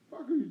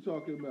 Fuck are you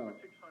talking about?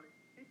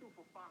 He threw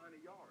for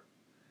 500 yards.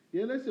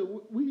 Yeah,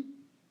 listen, we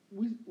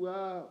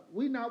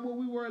not what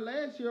we were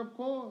last year, of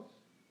course.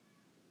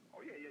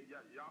 Oh yeah.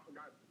 Y'all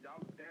forgot y'all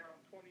was down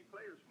 20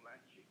 players from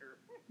last year.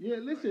 Yeah,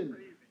 listen,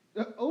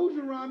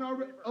 Ogeron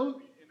already.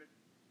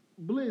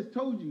 Blizz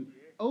told you.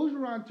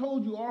 Ogeron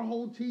told you our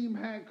whole team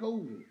had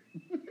COVID.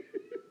 He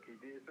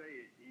did say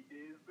it.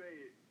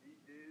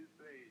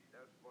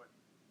 That's funny.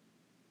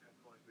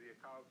 So yeah,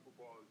 college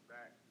football is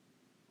back.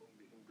 Gonna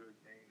be some good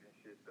games and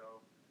shit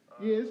though.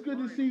 Yeah, it's good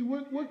to see.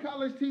 What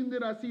college team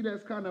did I see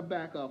that's kind of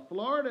back up?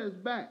 Florida is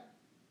back.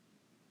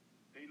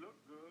 They look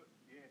good.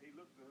 Yeah, they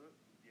look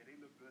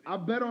good. I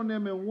bet on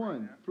them and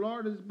won.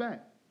 Florida's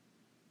back.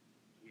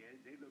 Yeah,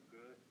 they look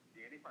good.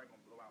 Yeah, they probably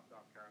gonna blow out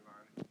South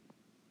Carolina.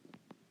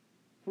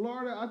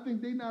 Florida, I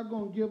think they're not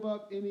gonna give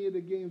up any of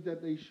the games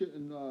that they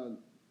shouldn't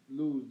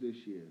lose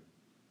this year.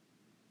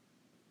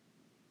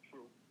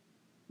 True.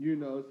 You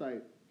know, it's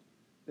like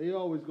they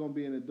always gonna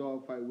be in a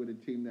dogfight with a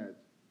team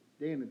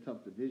they're in a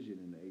tough division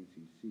in the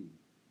ACC.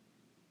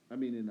 I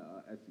mean in the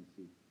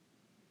SEC.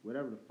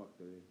 Whatever the fuck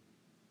they're in.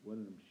 One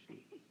of them shit.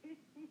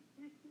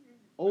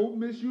 Old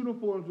Miss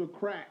uniforms were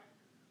cracked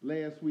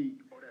last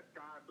week. Oh, that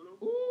sky blue?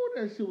 Ooh,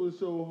 that shit was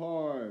so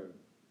hard.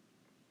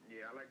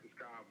 Yeah, I like the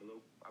sky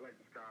blue.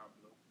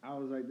 I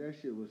was like, that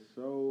shit was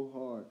so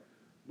hard.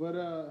 But,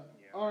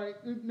 all right,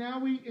 now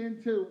we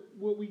into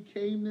what we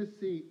came to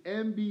see,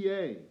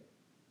 NBA.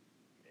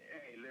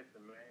 Hey,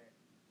 listen, man.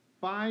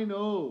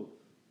 Finals.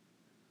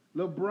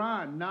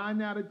 LeBron,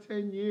 9 out of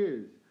 10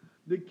 years.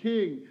 The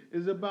king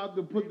is about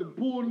to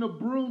pulling the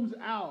brooms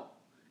out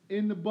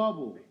in the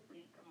bubble.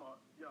 Beat them up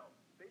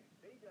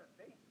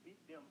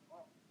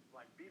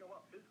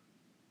physically.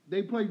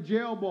 They play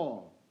jail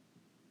ball.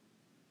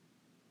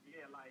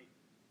 Yeah, like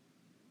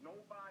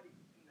nobody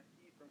in the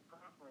Eastern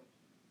Conference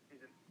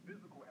is as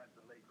physical as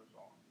the Lakers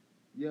are.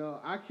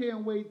 Yo, I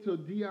can't wait till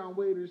Deion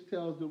Waiters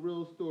tells the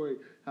real story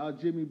how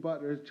Jimmy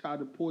Butler has tried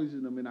to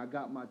poison him and I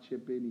got my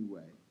chip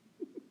anyway.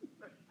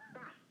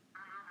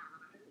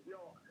 Yo,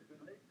 the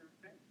Lakers,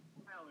 they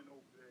smiling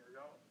over there,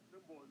 yo.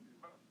 Them boys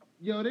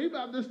be Yo, they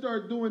about to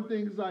start doing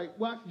things like,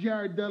 watch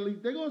Jared Dudley.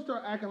 They're going to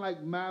start acting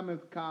like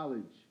Mammoth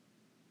College.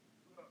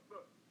 Look,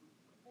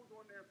 who's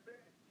on their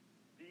bench?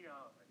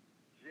 Deion,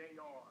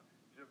 J.R.,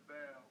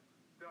 JaVale,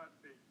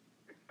 Dudley.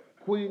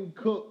 Quinn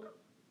Cook.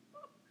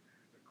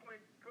 Quinn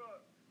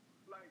Cook.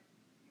 Like,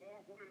 more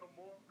women or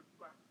more,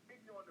 like, they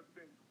on the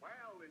bench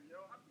wilding, yo.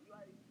 I be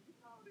like, you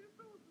know, these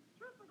dudes is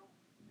tripping on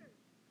shit.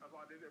 That's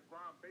why they did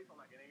Brian Bates. I'm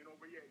like, it ain't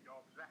over yet,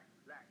 y'all. Relax.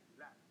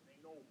 It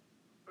ain't over.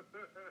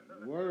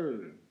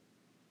 Word.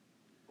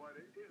 But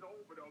it is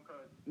over, though,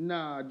 because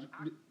Nah.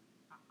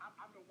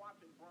 I've been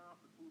watching Brian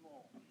for too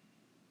long.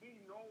 He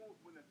knows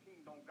when the team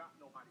don't got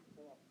nobody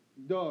for him.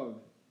 Dog.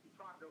 He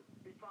tried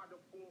to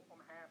pull from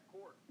half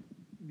court.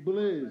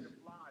 Blizz.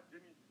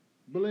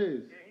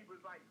 Blizz. And he was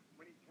like,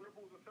 when he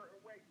dribbles a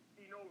certain way,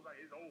 he knows like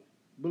it's over.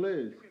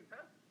 Blizz. You can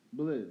tell.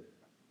 Blizz.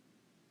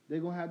 They're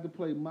going to have to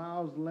play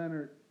Miles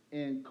Leonard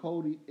and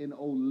Cody and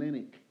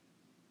Olynyk.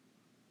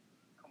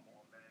 Come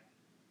on, man.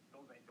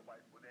 Those ain't the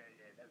white boys.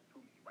 Yeah, that's too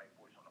many white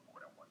boys on the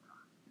court at one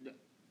time.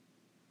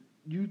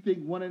 You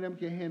think one of them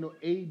can handle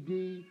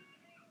AD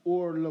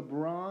or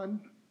LeBron?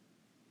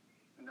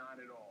 Not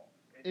at all.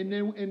 And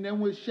then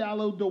with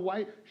Shallow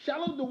Dwight's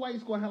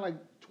gonna have like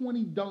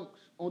 20 dunks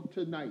on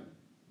tonight.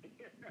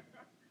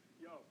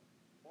 Yo,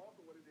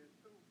 also what it is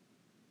too,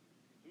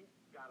 he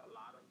got a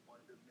lot of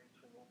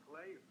one-dimensional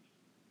players.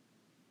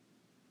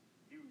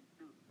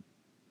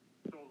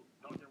 So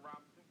Duncan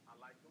Robinson, I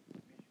like him,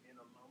 Michigan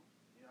alum.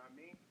 You know what I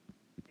mean?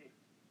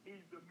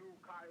 He's the new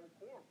Kyle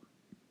Korver.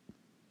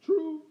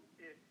 True.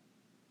 If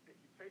you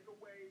take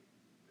away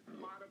the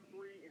spot of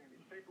three and you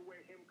take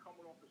away him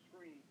coming off the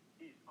screen,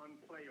 he's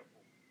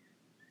unplayable.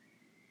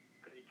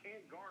 Because he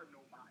can't guard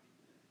nobody.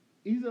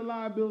 He's a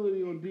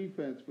liability on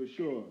defense for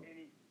sure. And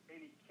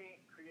he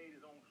can't create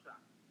his own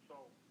shot.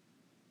 So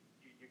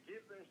you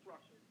give the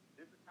instructions.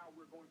 This is how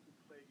we're going to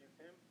play against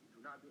him. You do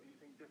not do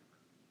anything different.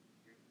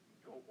 You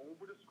go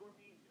over the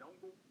screen. You don't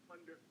go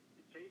under.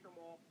 You chase him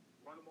off.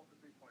 Run him off the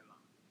three-point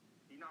line.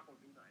 He's not going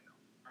to do nothing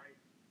else. All right?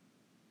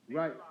 They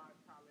Right. realize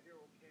Tyler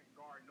Hero can't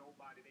guard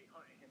nobody. They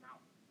hunting him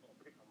out. So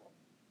pick him up.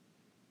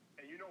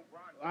 And you know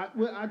Brian.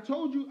 I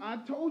told you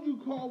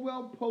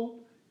Caldwell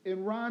Pope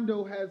and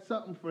Rondo had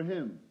something for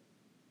him.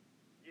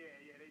 Yeah,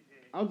 they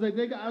did. I was like,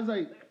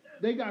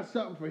 they got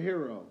something for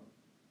Hero.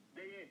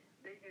 They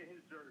in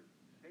his jersey.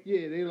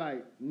 Yeah, they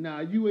like,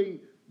 nah, you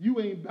ain't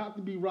about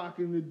to be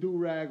rocking the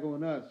do-rag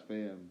on us,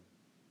 fam.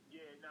 Yeah,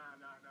 nah.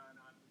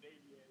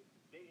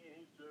 They in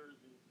his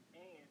jersey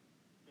and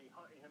they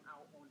hunting him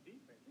out on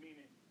defense.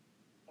 Meaning,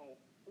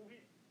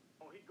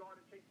 he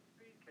guarded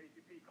KCP.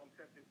 KCP come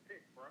set this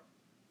pick, bro.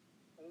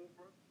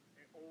 Over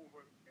and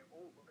over and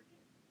over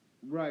again.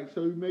 Right,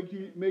 so make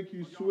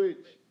you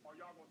switch. Or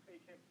y'all gonna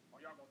take him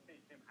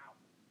out.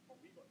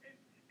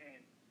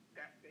 And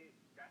that's the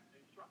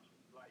instruction.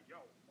 Like, yo,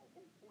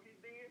 who he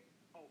being?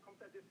 Oh, come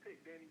set this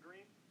pick, Danny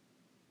Green.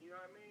 You know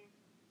what I mean?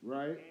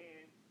 Right.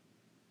 And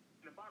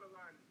the bottom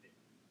line is this.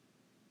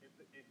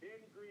 If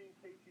Danny Green,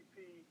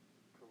 KCP,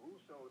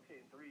 Caruso is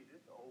hitting threes,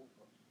 it's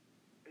over.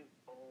 It's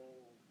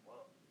over.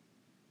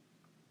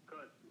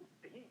 Because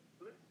the Heat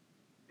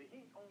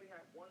only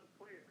have one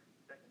player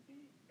that can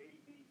be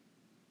AD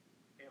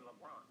and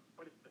LeBron,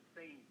 but it's the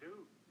same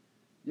dude.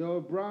 Yo,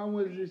 if Brown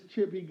was his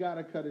chip, he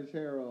gotta cut his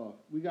hair off.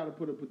 We gotta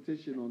put a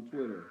petition on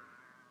Twitter.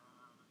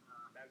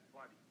 That's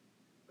funny.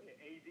 But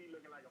AD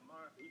looking like a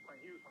monster. He was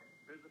playing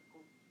physical.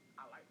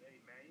 I like that,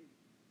 man.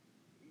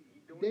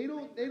 He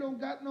doing They don't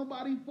got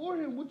nobody for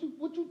him. What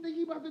you think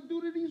he about to do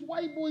to these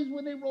white boys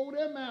when they roll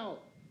them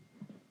out?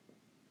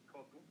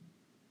 Cook him.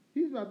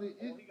 He's about to.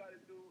 All he got to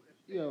do is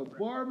stay Yo, aggressive.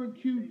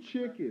 barbecue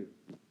chicken.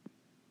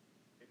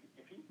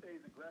 If he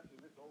stays aggressive,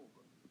 it's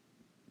over.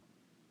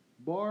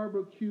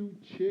 Barbecue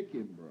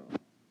chicken, bro.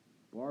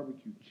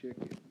 Barbecue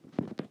chicken.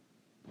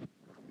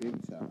 Big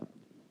time.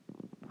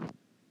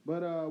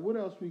 But what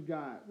else we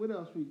got?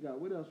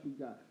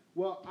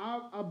 Well,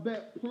 I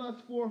bet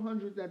plus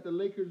 400 that the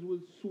Lakers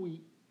would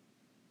sweep.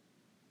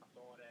 I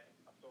saw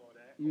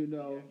that. You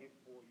know. Yeah, hit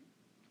for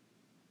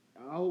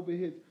you. I hope it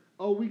hits.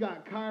 Oh, we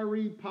got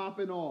Kyrie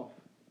popping off.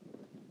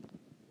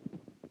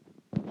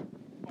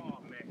 Oh,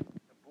 man.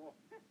 The ball.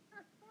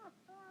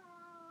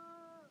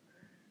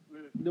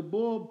 Listen, The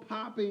bull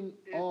popping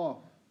off.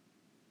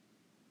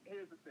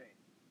 here's the thing.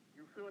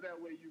 You feel that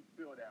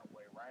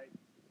way, right?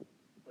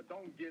 But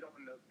don't get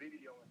on the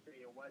video and say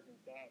it wasn't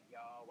that,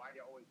 y'all. Why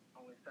y'all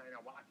always saying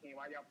that? Why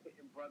y'all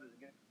putting brothers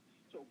against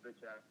your bitch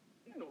ass?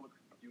 You know what the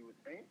fuck you was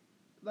saying.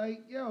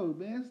 Like, yo,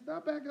 man,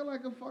 stop acting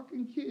like a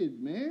fucking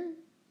kid, man.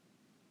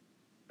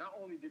 Not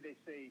only did they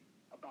say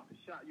about the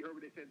shot, you heard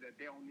what they said that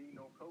they don't need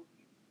no coach.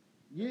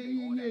 Yeah.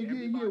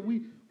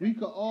 We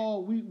could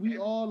all we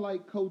all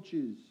like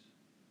coaches.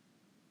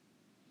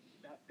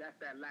 That's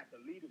that lack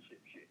of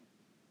leadership shit.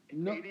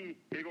 No. KD,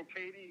 here go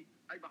KD.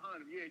 right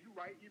behind him. Yeah, you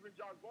right. Even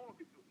Josh Vaughn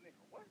could do it.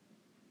 Nigga, what?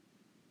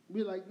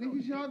 Be like,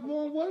 nigga, Jacques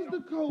Vaughn was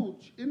the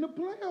coach in the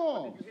But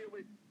playoffs. did you hear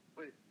what?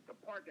 But the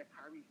part that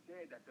Kyrie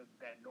said that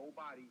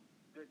nobody,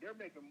 they're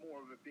making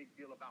more of a big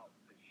deal about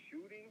the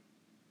shooting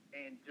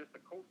and just the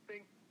coach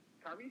thing.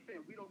 Kyrie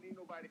said we don't need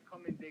nobody to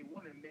come in day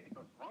one and make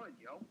us run,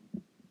 yo.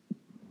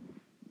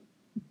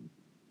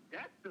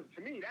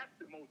 To me, that's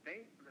the most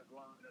dangerous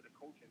line of the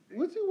coaching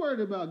thing. What's he worried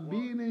about?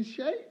 Being in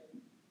shape?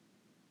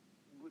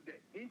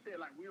 He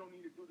said like we don't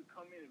need a dude to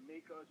come in and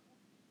make us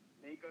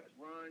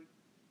run.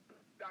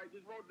 I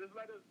just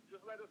let us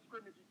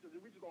scrimmage each other.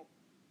 We just go,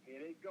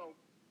 here they go,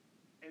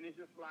 and it's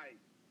just like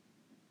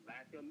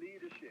lack of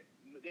leadership.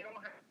 They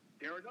don't have.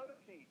 They're another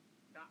team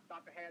not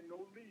to have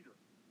no leader.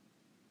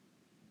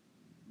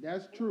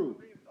 That's true.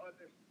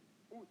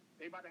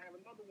 They about to have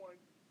another one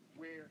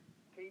where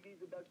KD's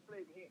the best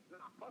player.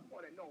 Fuck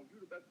all that. No, you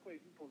the best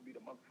player. You supposed to be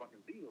the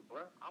motherfucking leader,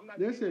 bro. I'm not.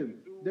 Listen,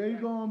 they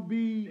gonna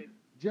be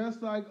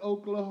just like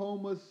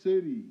Oklahoma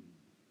City.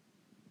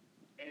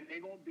 And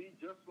they're gonna be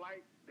just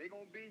like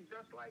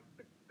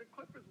the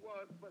Clippers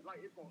was, but like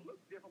it's gonna look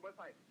different. But it's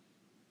like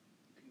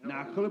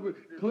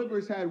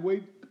Clippers had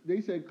they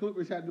said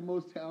Clippers had the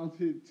most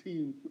talented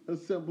team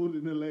assembled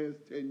in the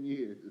last 10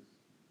 years.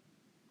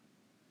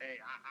 Hey,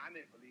 I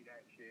didn't believe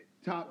that shit.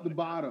 Top to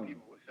bottom.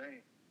 People were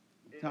saying.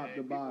 Top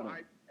to bottom.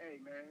 Hey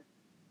man,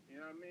 you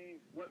know what I mean?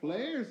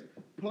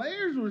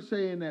 Players were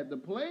saying that. The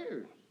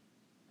players.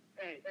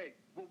 Hey,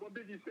 what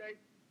did you say?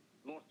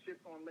 Lost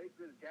chips on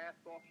Lakers,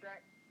 gassed off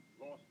Shaq.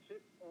 Lost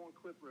chips on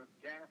Clippers,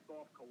 gassed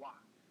off Kawhi.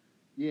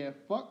 Yeah,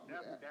 fuck.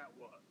 That's what that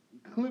was.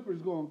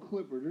 Clippers going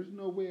Clippers. There's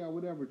no way I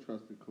would ever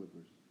trust the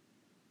Clippers.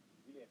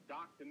 Yeah,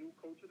 Doc, the new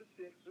coach of the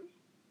Sixers.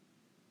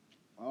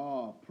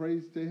 Oh,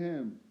 praise to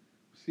him.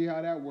 See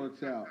how that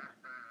works out.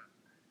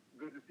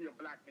 Good to see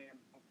a black man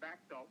back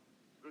though.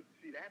 Good to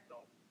see that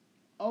though.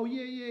 Oh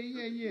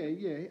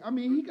yeah. I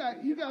mean, he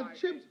got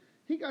chips.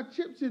 He got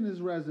chips in his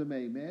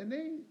resume, man.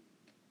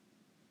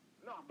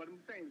 No, but I'm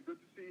saying it's good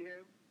to see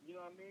him. You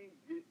know what I mean?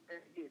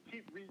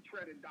 Keep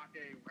retreading Doc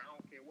A. I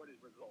don't care what his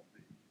result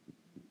is.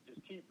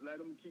 Just let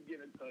him keep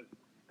getting because.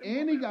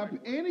 And he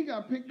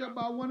got picked up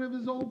by one of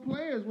his old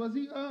players. Was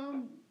he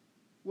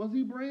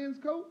Brand's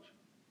coach?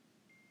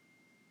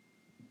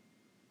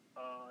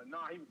 No,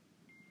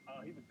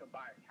 he was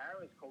Tobias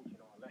Harris coach in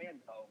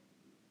Orlando.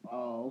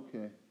 Oh,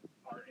 okay.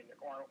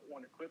 Or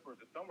on the Clippers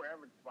or somewhere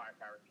ever Tobias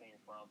Harris came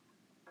from.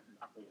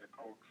 I was the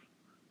coach.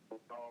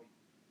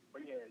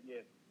 But yeah,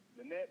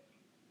 the Nets.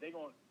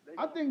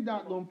 I think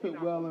Doc gonna fit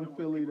well in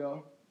Philly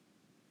though.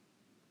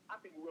 I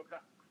think he will.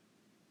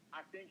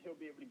 I think he'll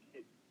be able to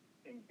get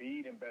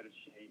Embiid in better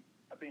shape.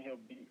 I think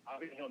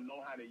he'll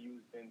know how to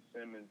use Ben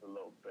Simmons a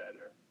little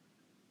better.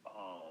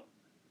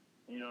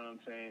 You know what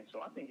I'm saying?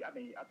 So I think they'll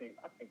be all right.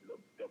 I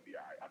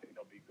think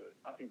they'll be good.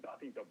 I think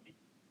they'll be.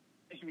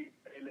 They should be.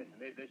 Hey, listen,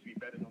 they should be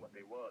better than what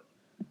they was.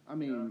 I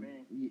mean, you know what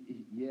I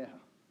mean? Yeah.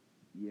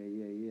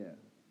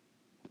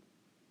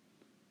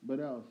 What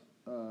else?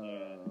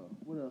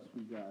 What else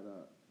we got?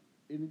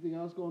 Anything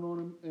else going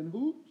on in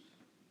hoops?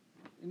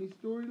 Any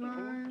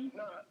storylines?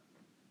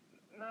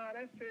 Nah,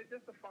 that's it.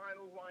 Just the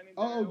finals winding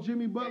down. Oh,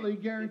 Jimmy Butler, he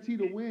guaranteed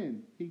to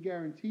win. He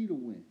guaranteed to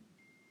win.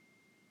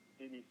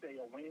 Did he say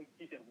a win?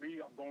 He said we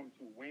are going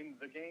to win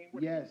the game?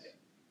 Yes,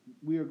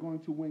 we are going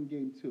to win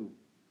game 2.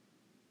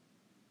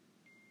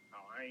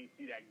 Oh, I ain't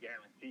see that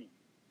guarantee.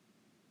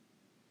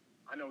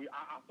 I know.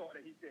 I thought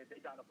that he said they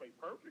got to play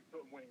perfect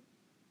to win.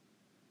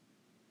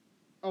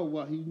 Oh,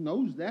 well, he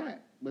knows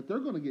that, but they're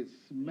going to get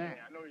smacked.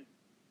 Yeah, I know.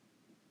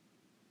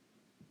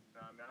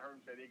 I heard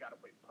him say they got to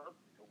play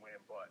perfect to win,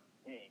 but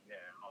he ain't there.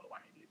 I don't know why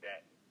he did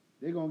that.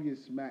 They're going to get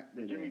smacked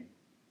today.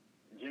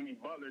 Jimmy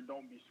Butler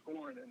don't be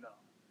scoring enough.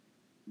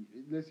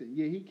 Listen,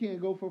 he can't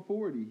go for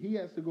 40. He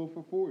has to go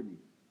for 40.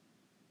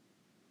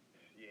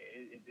 Yeah,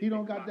 he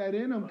don't got that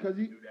in him because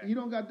he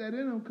don't got that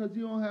in him because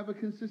he don't have a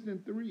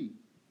consistent 3.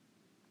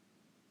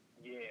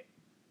 Yeah.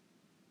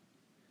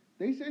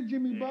 They said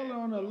Jimmy Butler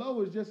on the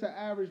low is just an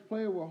average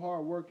player with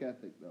hard work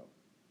ethic, though.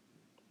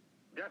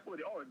 That's what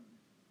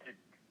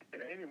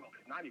anyone,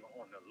 not even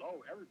on the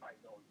low. Everybody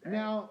knows that.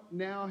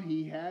 Now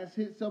he has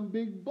hit some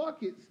big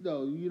buckets,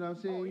 though. You know what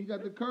I'm saying? You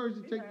got the courage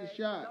to take the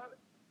shot.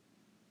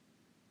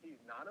 He's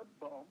not a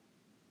bum.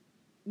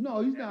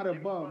 No, he's not a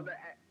bum.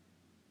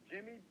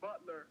 Jimmy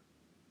Butler,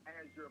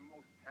 as your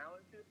most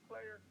talented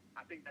player,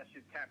 I think that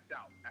shit taps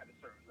out at a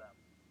certain level.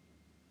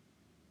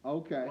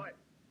 Okay. But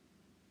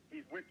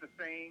he's with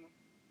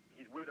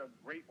a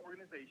great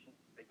organization.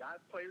 They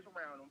got players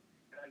around him.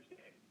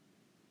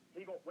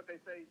 And what they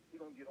say, he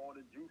gonna get all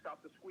the juice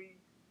out the squeeze.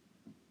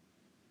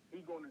 He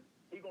gonna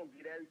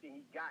get everything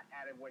he got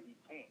out of what he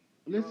can.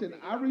 Listen,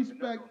 I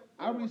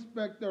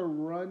respect their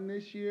run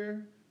this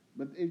year,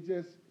 but it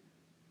just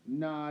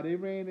they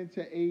ran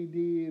into AD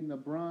and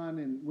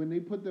LeBron, and when they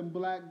put them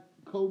black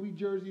Kobe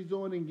jerseys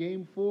on in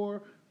Game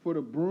 4 for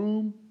the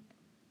broom,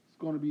 it's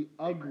gonna be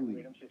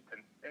ugly.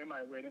 They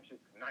might wear them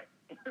shits tonight.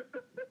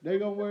 They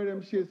gonna wear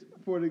them shits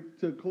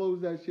to close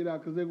that shit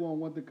out because they gonna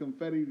want the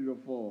confetti to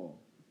fall.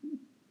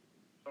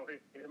 So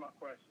here's my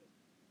question: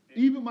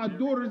 Even my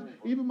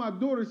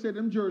daughter said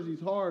them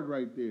jerseys hard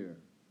right there.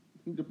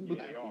 The Yeah,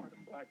 black they are. ones. The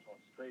black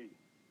ones crazy.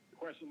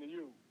 Question to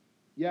you.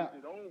 Yeah.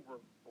 Is it over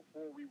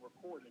before we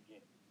record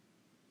again?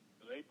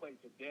 So they play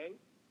today.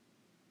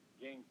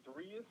 Game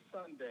 3 is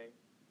Sunday.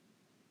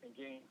 And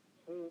game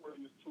 4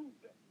 is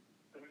Tuesday.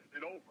 So is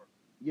it over?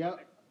 Yep.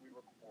 Next time we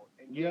record.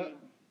 And Yep.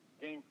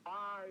 game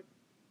 5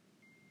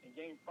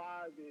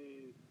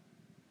 is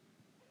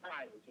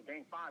Friday. So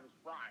game 5 is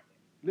Friday.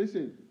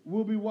 Listen,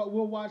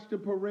 we'll watch the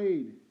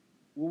parade.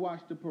 We'll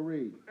watch the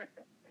parade.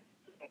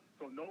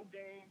 So no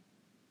game.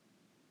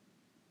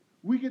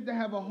 We get to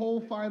have a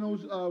whole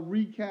finals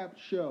recap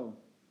show.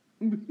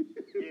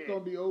 It's gonna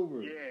be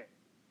over. Yeah.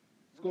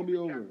 It's gonna be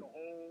over. The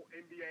whole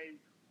NBA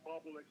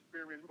bubble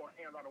experience. We're gonna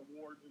hand out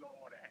awards and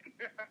all that.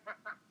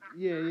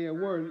 Yeah,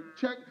 word.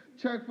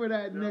 Check for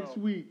that next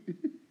week.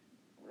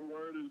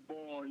 Word is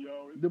born,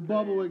 yo. It's The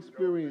bubble crazy,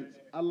 experience.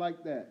 yo, I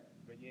like that.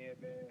 but yeah,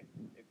 man.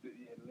 If the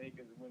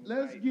Lakers win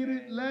Let's tonight, get man,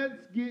 it. Let's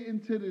get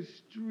into the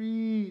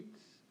streets.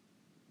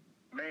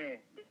 Man,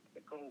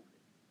 the COVID.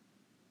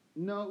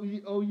 No,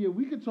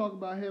 we could talk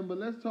about him, but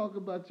let's talk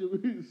about your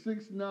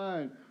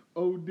 6'9"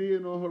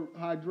 ODing on her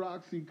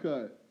hydroxy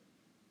cut.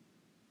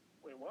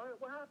 Wait, what?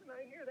 What happened?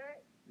 I didn't hear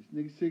that. This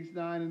nigga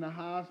 6'9" in the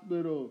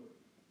hospital.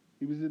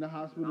 He was in the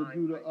hospital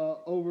due to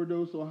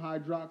overdose on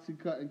hydroxy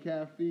cut and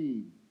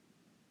caffeine.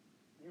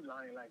 You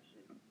lying like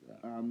shit.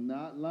 I'm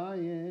not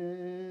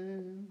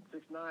lying.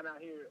 6'9" out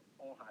here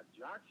on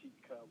hydroxy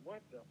cut.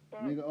 What the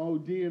fuck? Nigga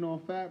ODing on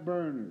fat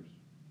burners.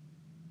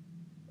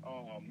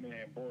 Oh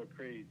man, boy,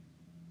 crazy.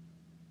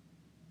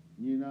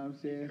 You know what I'm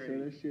saying? So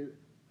Crazy. that shit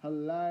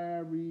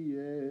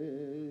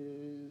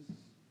hilarious.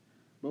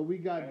 But we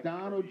got That's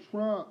Donald crazy.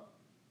 Trump,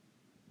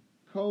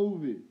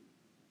 COVID.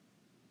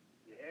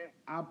 Yeah.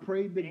 I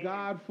prayed to Man.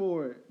 God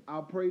for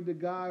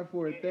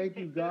it. Thank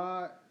you,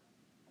 God.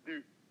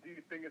 Dude, do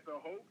you think it's a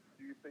hoax?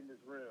 Do you think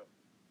it's real?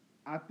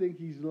 I think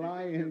he's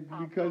lying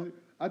popped because up?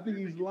 I think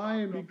You he's think he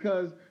lying popped up?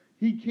 because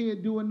he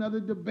can't do another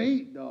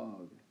debate,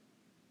 dog.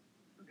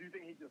 Do you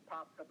think he just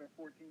popped up in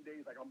 14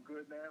 days like, I'm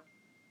good now?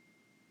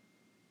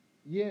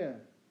 Yeah.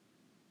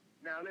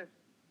 Now, listen,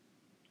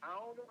 I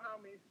don't know how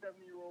many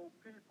 70-year-old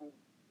people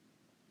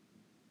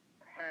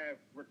have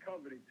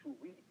recovered in 2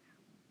 weeks.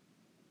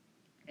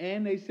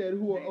 And they said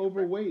who are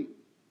overweight.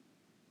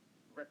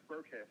 Rex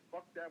Burkhead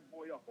fucked that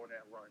boy up on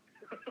that run.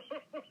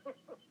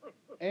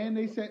 And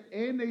they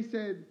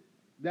said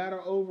that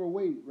are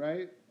overweight,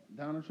 right?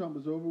 Donald Trump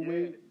is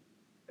overweight. Yeah,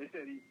 they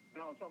said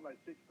Donald Trump like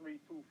 6'3",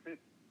 250.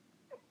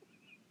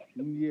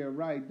 Yeah,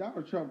 right.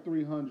 Donald Trump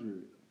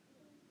 300.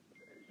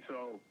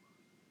 So,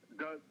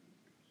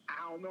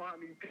 I don't know how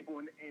many people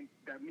in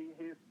that meet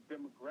his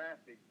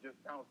demographic just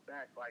bounce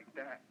back like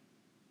that.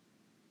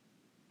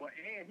 But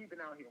and he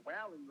been out here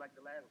wilding like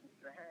the last week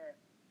and a half.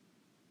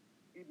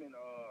 He been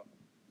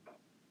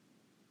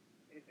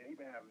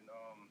having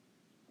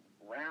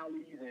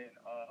rallies and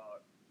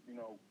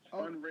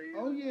fundraisers.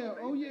 Oh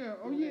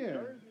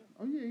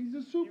yeah. He's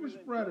a super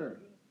spreader.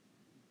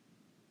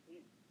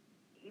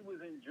 He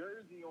was in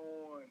Jersey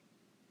on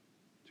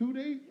 2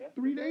 days,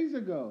 3 days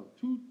ago.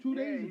 Two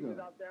days He was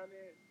ago. out down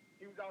there.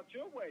 He was out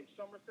your way,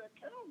 Somerset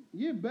County.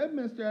 Yeah,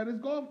 Bedminster at his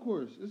golf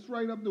course. It's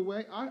right up the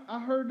way. I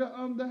heard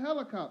the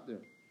helicopter.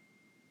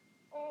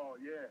 Oh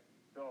yeah.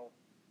 So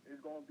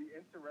it's gonna be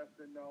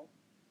interesting though.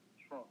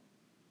 Trump.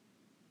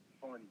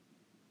 Funny.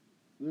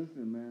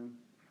 Listen, man.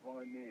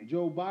 Funny.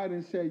 Joe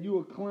Biden said you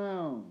a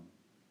clown.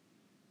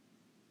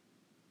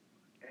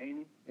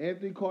 Ain't he?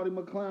 Anthony called him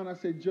a clown. I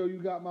said, Joe, you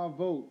got my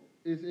vote.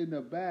 It's in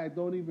the bag.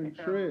 Don't even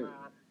trip.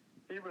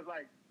 He was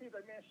like, man,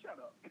 shut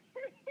up.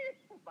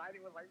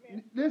 Biden was like,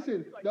 man.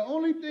 Listen, He's like, the man,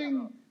 only shut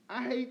thing up.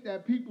 I hate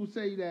that people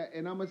say that,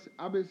 and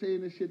I've been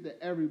saying this shit to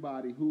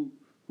everybody who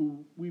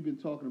we've been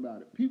talking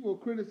about it. People are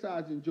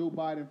criticizing Joe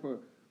Biden for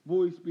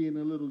voice being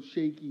a little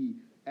shaky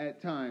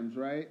at times,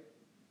 right?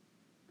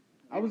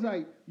 I was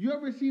like, you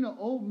ever seen an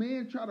old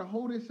man try to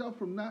hold himself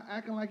from not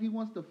acting like he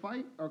wants to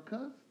fight or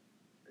cuss?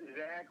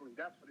 Exactly,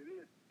 that's what it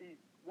is.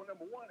 Well,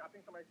 number one, I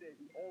think somebody said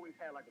he always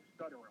had like a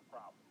stuttering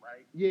problem,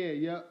 right?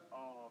 Yeah.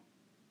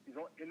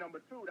 And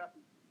number two, that's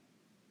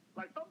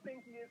like some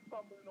things he is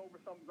fumbling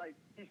over. Something like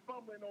he's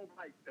fumbling over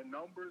like the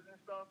numbers and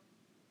stuff.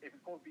 If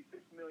it's supposed to be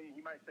 6 million, he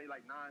might say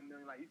like 9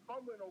 million. Like he's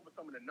fumbling over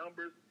some of the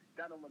numbers.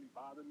 That don't really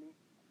bother me.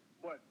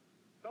 But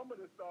some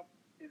of the stuff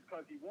is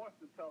because he wants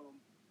to tell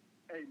them,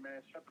 "Hey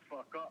man, shut the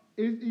fuck up."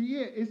 It's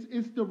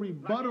the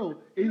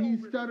rebuttal. Like,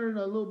 He's stuttering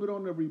a little bit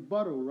on the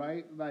rebuttal,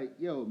 right? Like,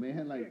 yo,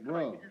 man, like,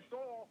 bro. Like, you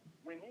saw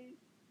when he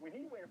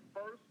went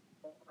first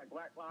on like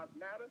Black Lives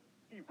Matter,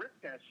 he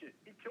ripped that shit.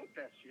 He killed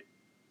that shit.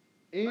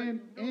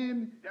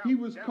 And he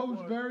was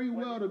coached very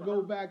well to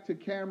go back to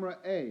camera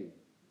A.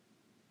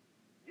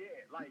 Yeah,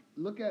 like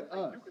look at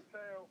us. You could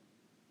tell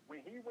when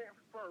he went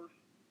first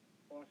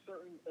on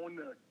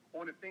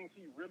the things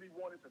he really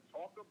wanted to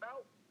talk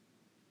about.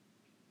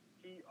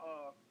 He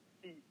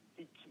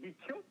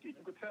killed it.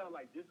 You could tell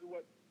like this is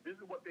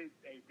what they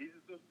say. This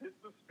is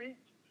the speech.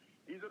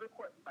 These are the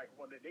questions. Like,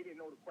 well, they didn't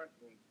know the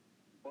questions,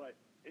 but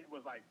it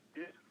was like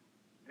this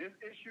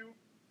issue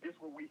this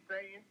what we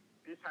saying,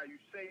 this how you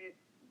say it,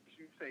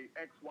 you say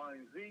X, Y,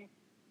 and Z,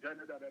 da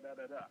da da da da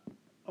da da.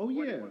 Oh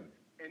yeah.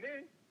 And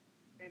then,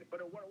 but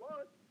what it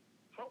was,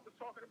 Trump was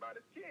talking about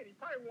his kid. He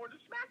probably wanted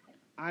to smack him.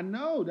 I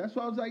know. That's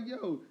why I was like,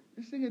 yo,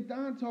 this nigga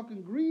Don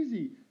talking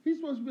greasy. He's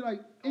supposed to be like,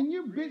 and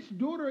your bitch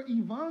daughter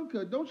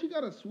Ivanka, don't she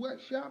got a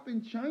sweatshop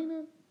in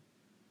China?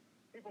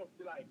 He's supposed to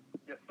be like,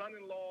 your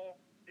son-in-law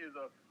is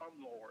a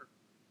slumlord,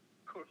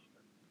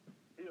 Kushner.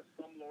 He's a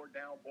slumlord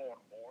down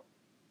Baltimore.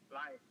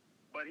 Like,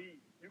 but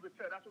you could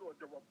tell that's what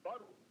the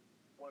rebuttal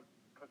was,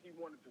 because he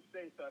wanted to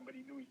say something, but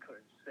he knew he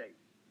couldn't say.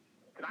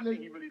 Because I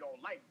think he really don't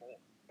like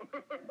Baltimore.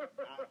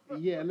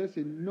 Yeah,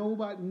 listen,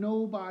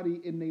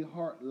 nobody in their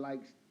heart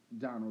likes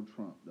Donald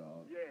Trump,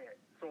 dog. Yeah,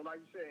 so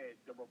like you said,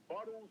 the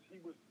rebuttals,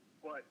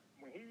 but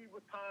when he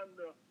was time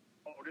to,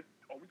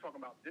 we talking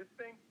about this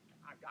thing?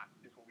 I got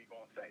this, what we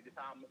gonna say. This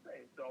how I'm gonna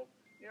say it. So,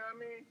 you know what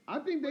I mean? I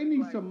think they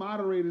need some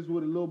moderators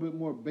with a little bit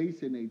more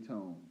bass in their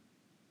tone.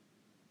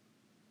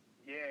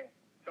 Yeah,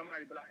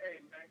 somebody be like,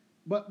 hey, man.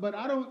 But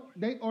I don't,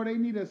 they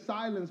need a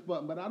silence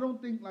button, but I don't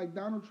think like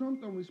Donald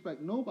Trump don't respect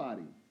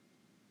nobody.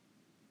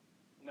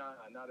 Nah,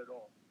 not at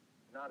all.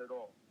 Not at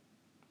all.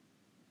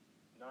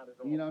 Not at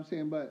all. You know what I'm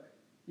saying? But,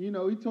 you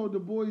know, he told the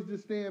boys to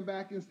stand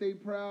back and stay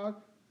proud.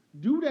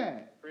 Do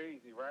that.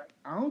 Crazy, right?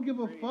 I don't give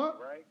a fuck.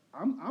 Right?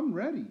 I'm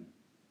ready.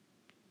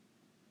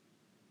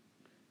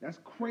 That's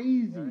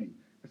crazy. Right?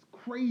 That's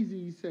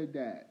crazy he said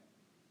that.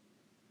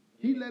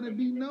 He let it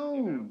be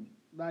known.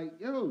 Like,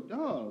 yo,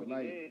 dog.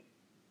 Like,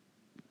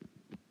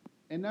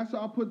 and that's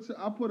why I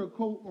put a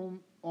quote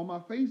on my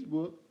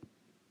Facebook.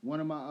 One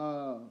of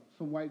my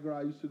some white girl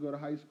I used to go to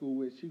high school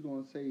with, she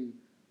gonna say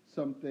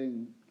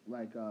something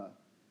like,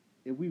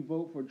 if we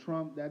vote for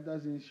Trump, that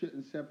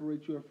shouldn't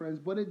separate your friends,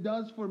 but it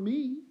does for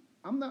me.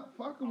 I'm not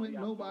fucking with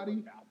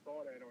nobody. I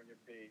saw that on your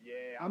page.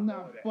 Yeah, I'm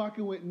not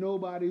fucking with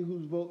nobody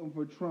who's voting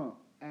for Trump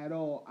at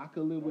all. I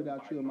could live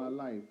without you in my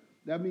life.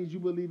 That means you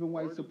believe in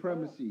white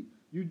supremacy.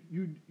 You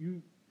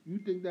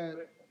think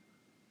that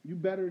you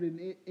better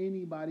than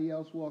anybody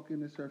else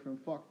walking this earth, and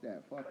fuck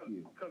that. Fuck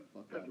you.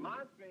 Because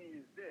my thing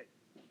is this.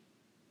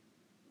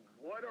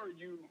 What are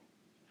you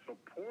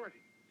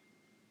supporting?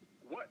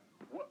 What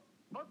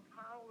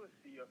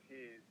policy of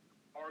his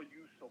are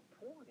you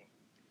supporting?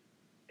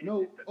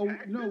 No.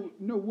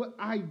 What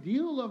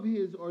ideal of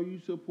his are you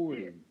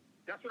supporting?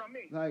 Yeah, that's what I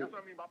mean. Like, that's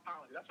what I mean by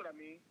policy. That's what I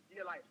mean.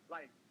 Yeah,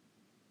 like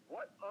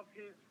what of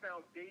his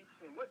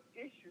foundation? What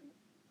issue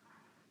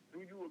do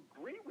you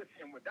agree with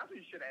him with? That's what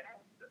you should have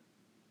asked us.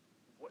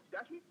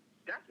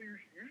 That's what you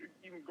should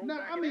even go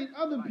back. I mean,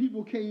 other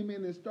people came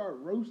in and start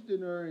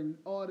roasting her and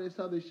all this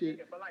other shit.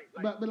 Yeah, but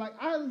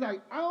I was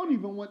like, I don't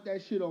even want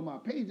that shit on my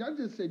page. I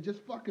just said,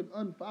 just fucking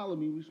unfollow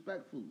me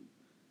respectfully.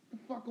 The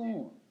fuck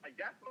on. Like,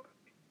 that's what,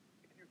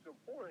 if you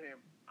support him,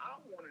 I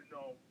want to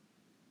know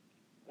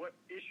what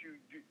issue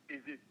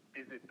is it?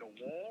 Is it the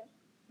wall?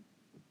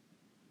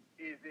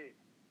 Is it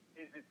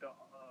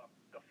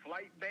the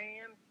flight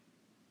ban?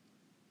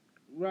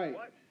 Right.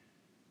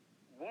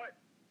 What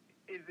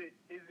is it?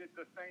 Is it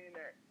the saying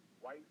that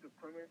white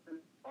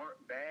supremacists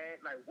aren't bad?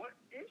 Like, what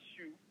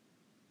issue?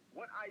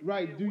 What idea?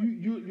 Right. Do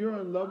you're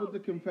in love with the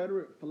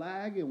Confederate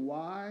flag, and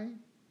why?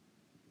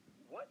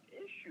 What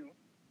issue?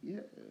 Yeah.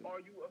 Are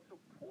you a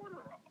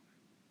supporter of?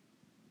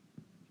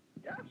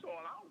 That's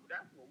all.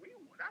 That's what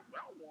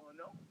I want to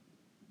know.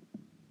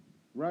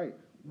 Right.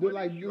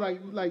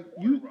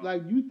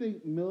 You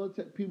think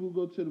military people who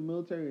go to the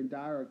military and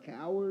die are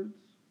cowards?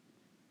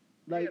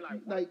 Like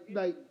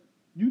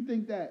you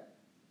think that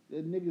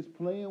nigga's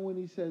playing when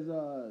he says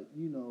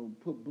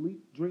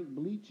drink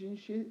bleach and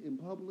shit in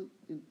public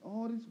and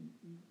all this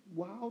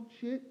wild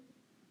shit?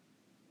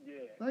 Yeah.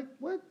 Like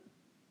what?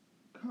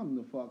 Come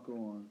the fuck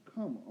on.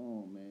 Come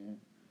on, man.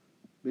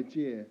 But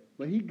yeah,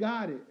 but he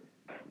got it.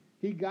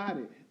 He got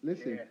it.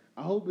 Listen, yeah.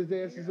 I hope his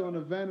ass is on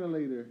a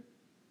ventilator.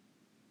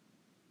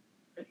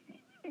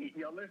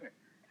 Yo, listen.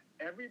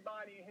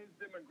 Everybody in his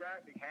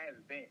demographic has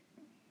been.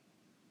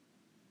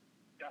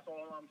 That's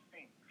all I'm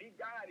saying. He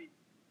got it.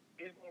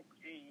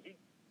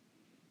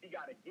 He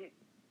got to get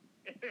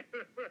it.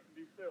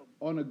 You feel me?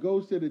 On the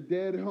Ghost of the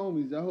Dead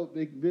Homies, I hope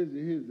they can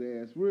visit his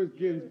ass. Where's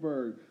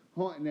Ginsburg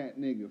haunting that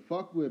nigga?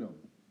 Fuck with him.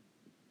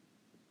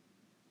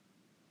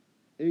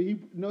 He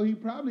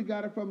probably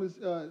got it from his.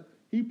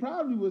 He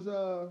probably was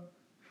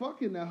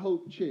fucking that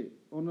Hope chick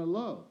on the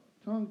low,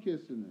 tongue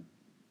kissing her.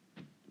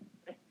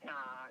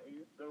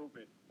 You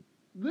stupid.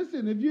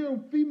 Listen, if you're a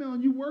female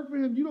and you work for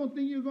him, you don't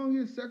think you're gonna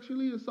get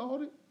sexually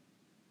assaulted?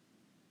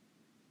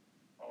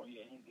 Oh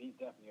yeah, he's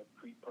definitely a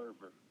creep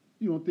pervert.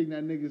 You don't think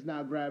that nigga's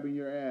not grabbing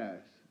your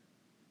ass?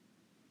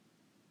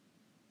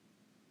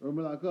 Or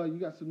be like, oh, you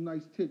got some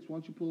nice tits. Why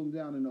don't you pull them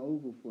down in the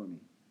oval for me?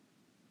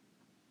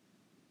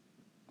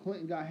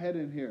 Clinton got head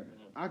in here.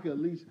 I could at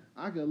least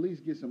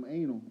get some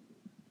anal.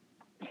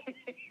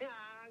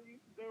 You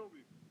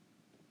stupid.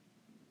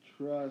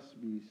 Trust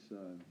me,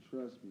 son.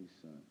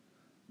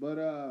 But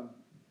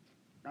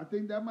I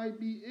think that might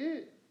be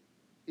it.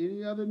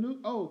 Any other news?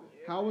 Oh,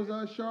 yeah, how was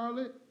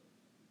Charlotte?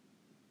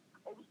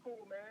 Oh, it was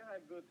cool, man. I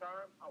had a good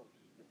time. I was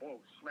boy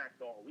was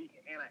smacked all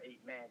weekend, and I ate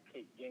mad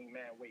cake, gained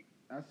mad weight.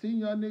 I seen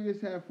y'all niggas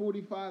have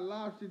 45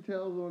 lobster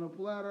tails on a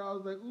platter. I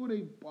was like, ooh,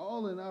 they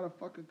balling out of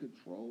fucking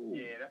control.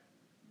 Yeah,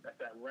 that's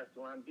that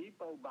Restaurant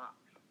Depot box.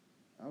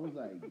 I was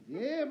like,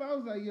 damn. I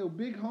was like, yo,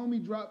 big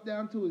homie dropped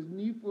down to his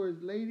knee for his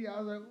lady.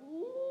 I was like,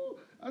 ooh.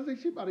 I was like,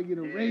 she about to get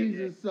a raise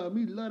or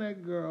something. He love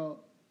that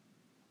girl.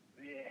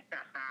 Yeah,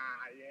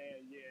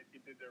 yeah. She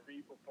did the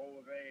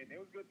re-propose, man. It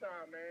was a good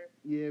time, man.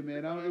 Yeah,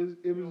 man.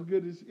 It was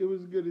good. It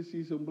was good to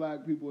see some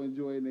black people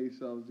enjoying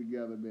themselves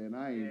together, man.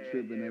 I ain't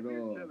tripping at we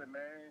all. was chilling,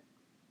 man.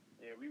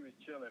 Yeah, we was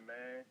chilling,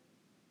 man.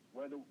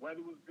 Weather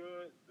was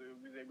good. So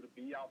we was able to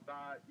be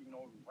outside, even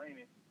though it was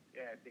raining.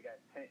 Yeah, they got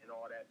tent and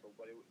all that, so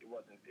but it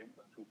wasn't too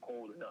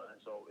cold or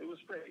nothing. So it was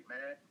straight,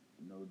 man.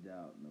 No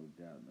doubt.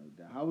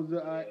 How was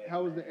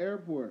the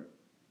airport?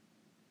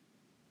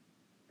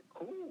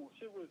 Cool.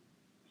 Shit was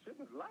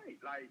light.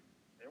 Like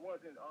it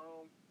wasn't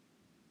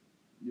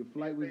Your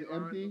flight was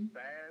empty? Was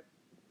fast.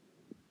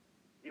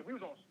 Yeah, we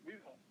was on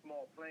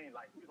small planes.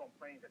 Like we was on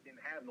planes that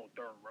didn't have no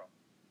third row.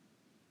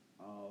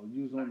 Oh,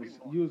 you was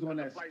on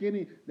that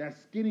skinny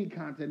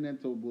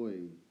Continental,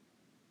 boy.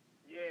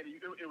 Yeah,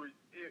 it was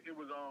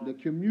the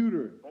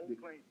commuter. Both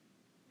planes.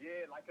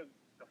 Yeah, like the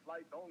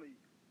flight's only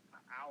an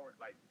hour,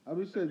 like. I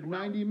would say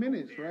 90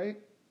 minutes, right?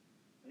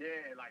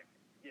 Yeah,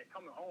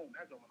 coming home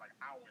that's only like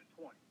an hour and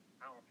 20,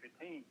 hour and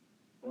 15.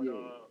 But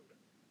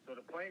so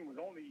the plane was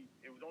only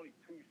 2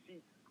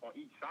 seats on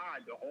each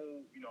side. The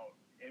whole, and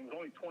it was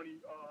only 23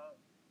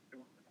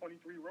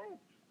 rows.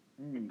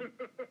 Mm.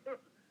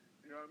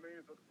 You know what I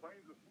mean? So the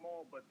planes are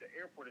small, but the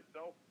airport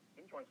itself,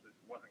 them joints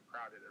wasn't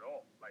crowded at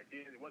all. Like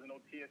there wasn't no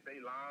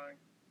TSA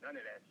line, none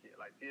of that shit.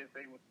 Like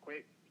TSA was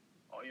quick.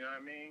 Oh, you know what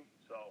I mean?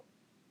 So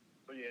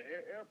yeah,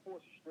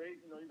 airport's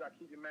straight. You gotta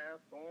keep your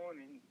mask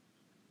on, and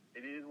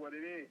it is what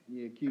it is.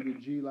 Yeah, keep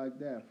it G like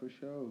that for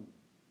sure.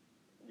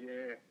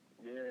 Yeah.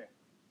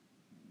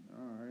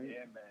 All right.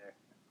 Yeah,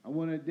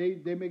 man.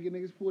 They making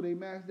niggas pull their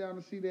mask down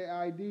to see their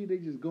ID. They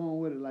just going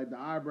with it like the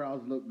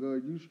eyebrows look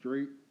good. You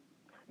straight?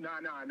 Nah.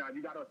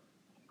 You gotta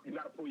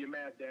pull your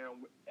mask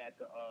down at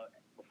the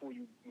when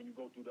you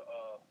go through the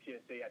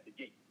TSA at the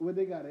gate. Well,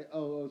 they got it.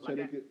 So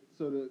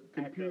the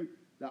computer,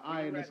 the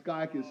eye in the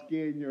sky can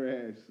scan your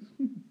ass.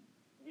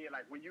 Yeah,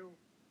 like when you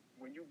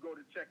go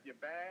to check your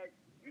bag,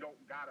 you don't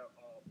gotta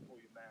pull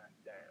your mask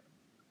down.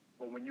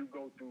 But when you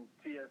go through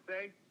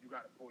TSA, you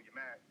gotta pull your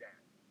mask down.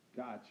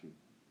 Got you.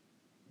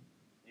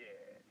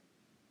 Yeah.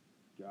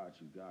 Got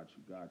you.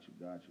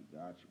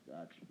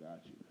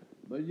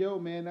 But yo,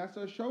 man, that's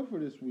our show for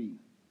this week.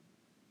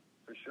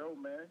 For sure,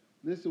 man.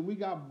 Listen, we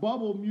got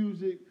bubble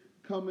music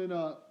coming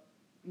up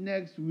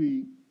next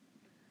week.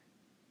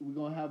 We're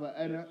gonna have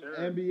an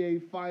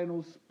NBA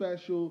Finals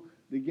special.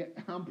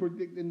 I'm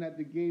predicting that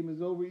the game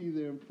is over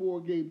either in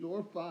 4 games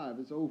or 5.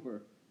 It's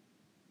over.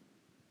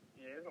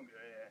 Yeah, it's gonna be.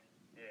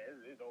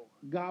 It's over.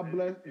 God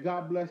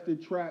bless the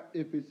trap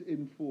if it's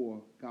in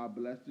 4. God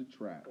bless the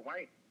trap.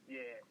 Dwight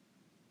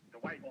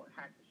gonna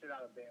hack the shit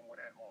out of Ben with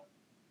that on.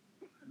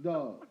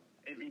 Dog.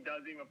 If he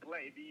doesn't even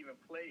play, if he even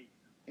plays.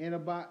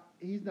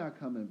 He's not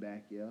coming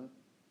back, yo.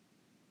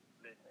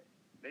 Listen,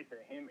 they said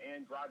him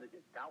and Dragic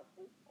is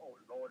doubtful. Oh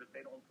Lord, if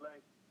they don't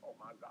play, oh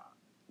my God.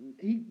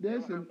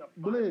 Listen,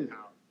 Blizz,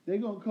 they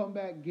gonna come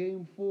back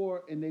game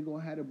 4 and they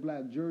gonna have the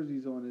black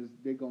jerseys on us.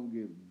 They gonna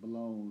get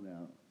blown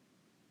out.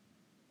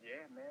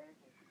 Yeah, man.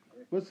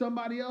 But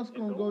somebody else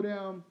gonna go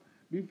down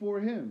before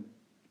him.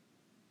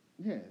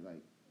 Yeah,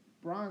 like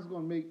Bron's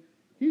gonna make.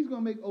 He's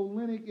gonna make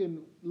Olynyk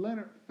and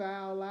Leonard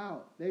foul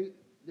out. They're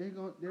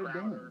done.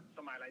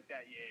 Somebody like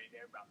that, yeah,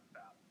 they're about to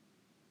foul.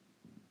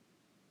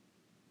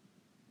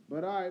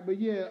 But all right,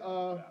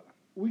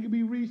 we can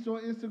be reached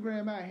on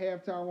Instagram at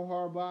Halftime with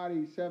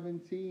Hardbody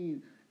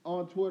 17,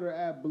 on Twitter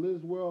at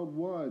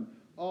BlizzWorld1.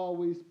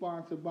 Always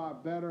sponsored by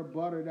Better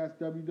Butter. That's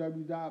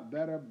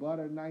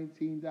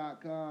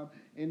www.betterbutter19.com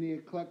and the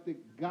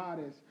Eclectic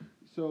Goddess.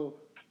 So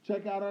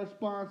check out our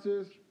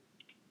sponsors.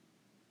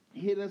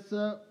 Hit us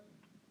up.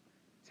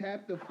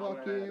 Tap the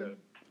fuck in.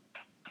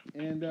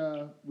 And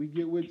we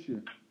get with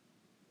you.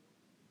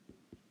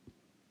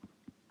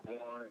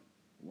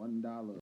 $1.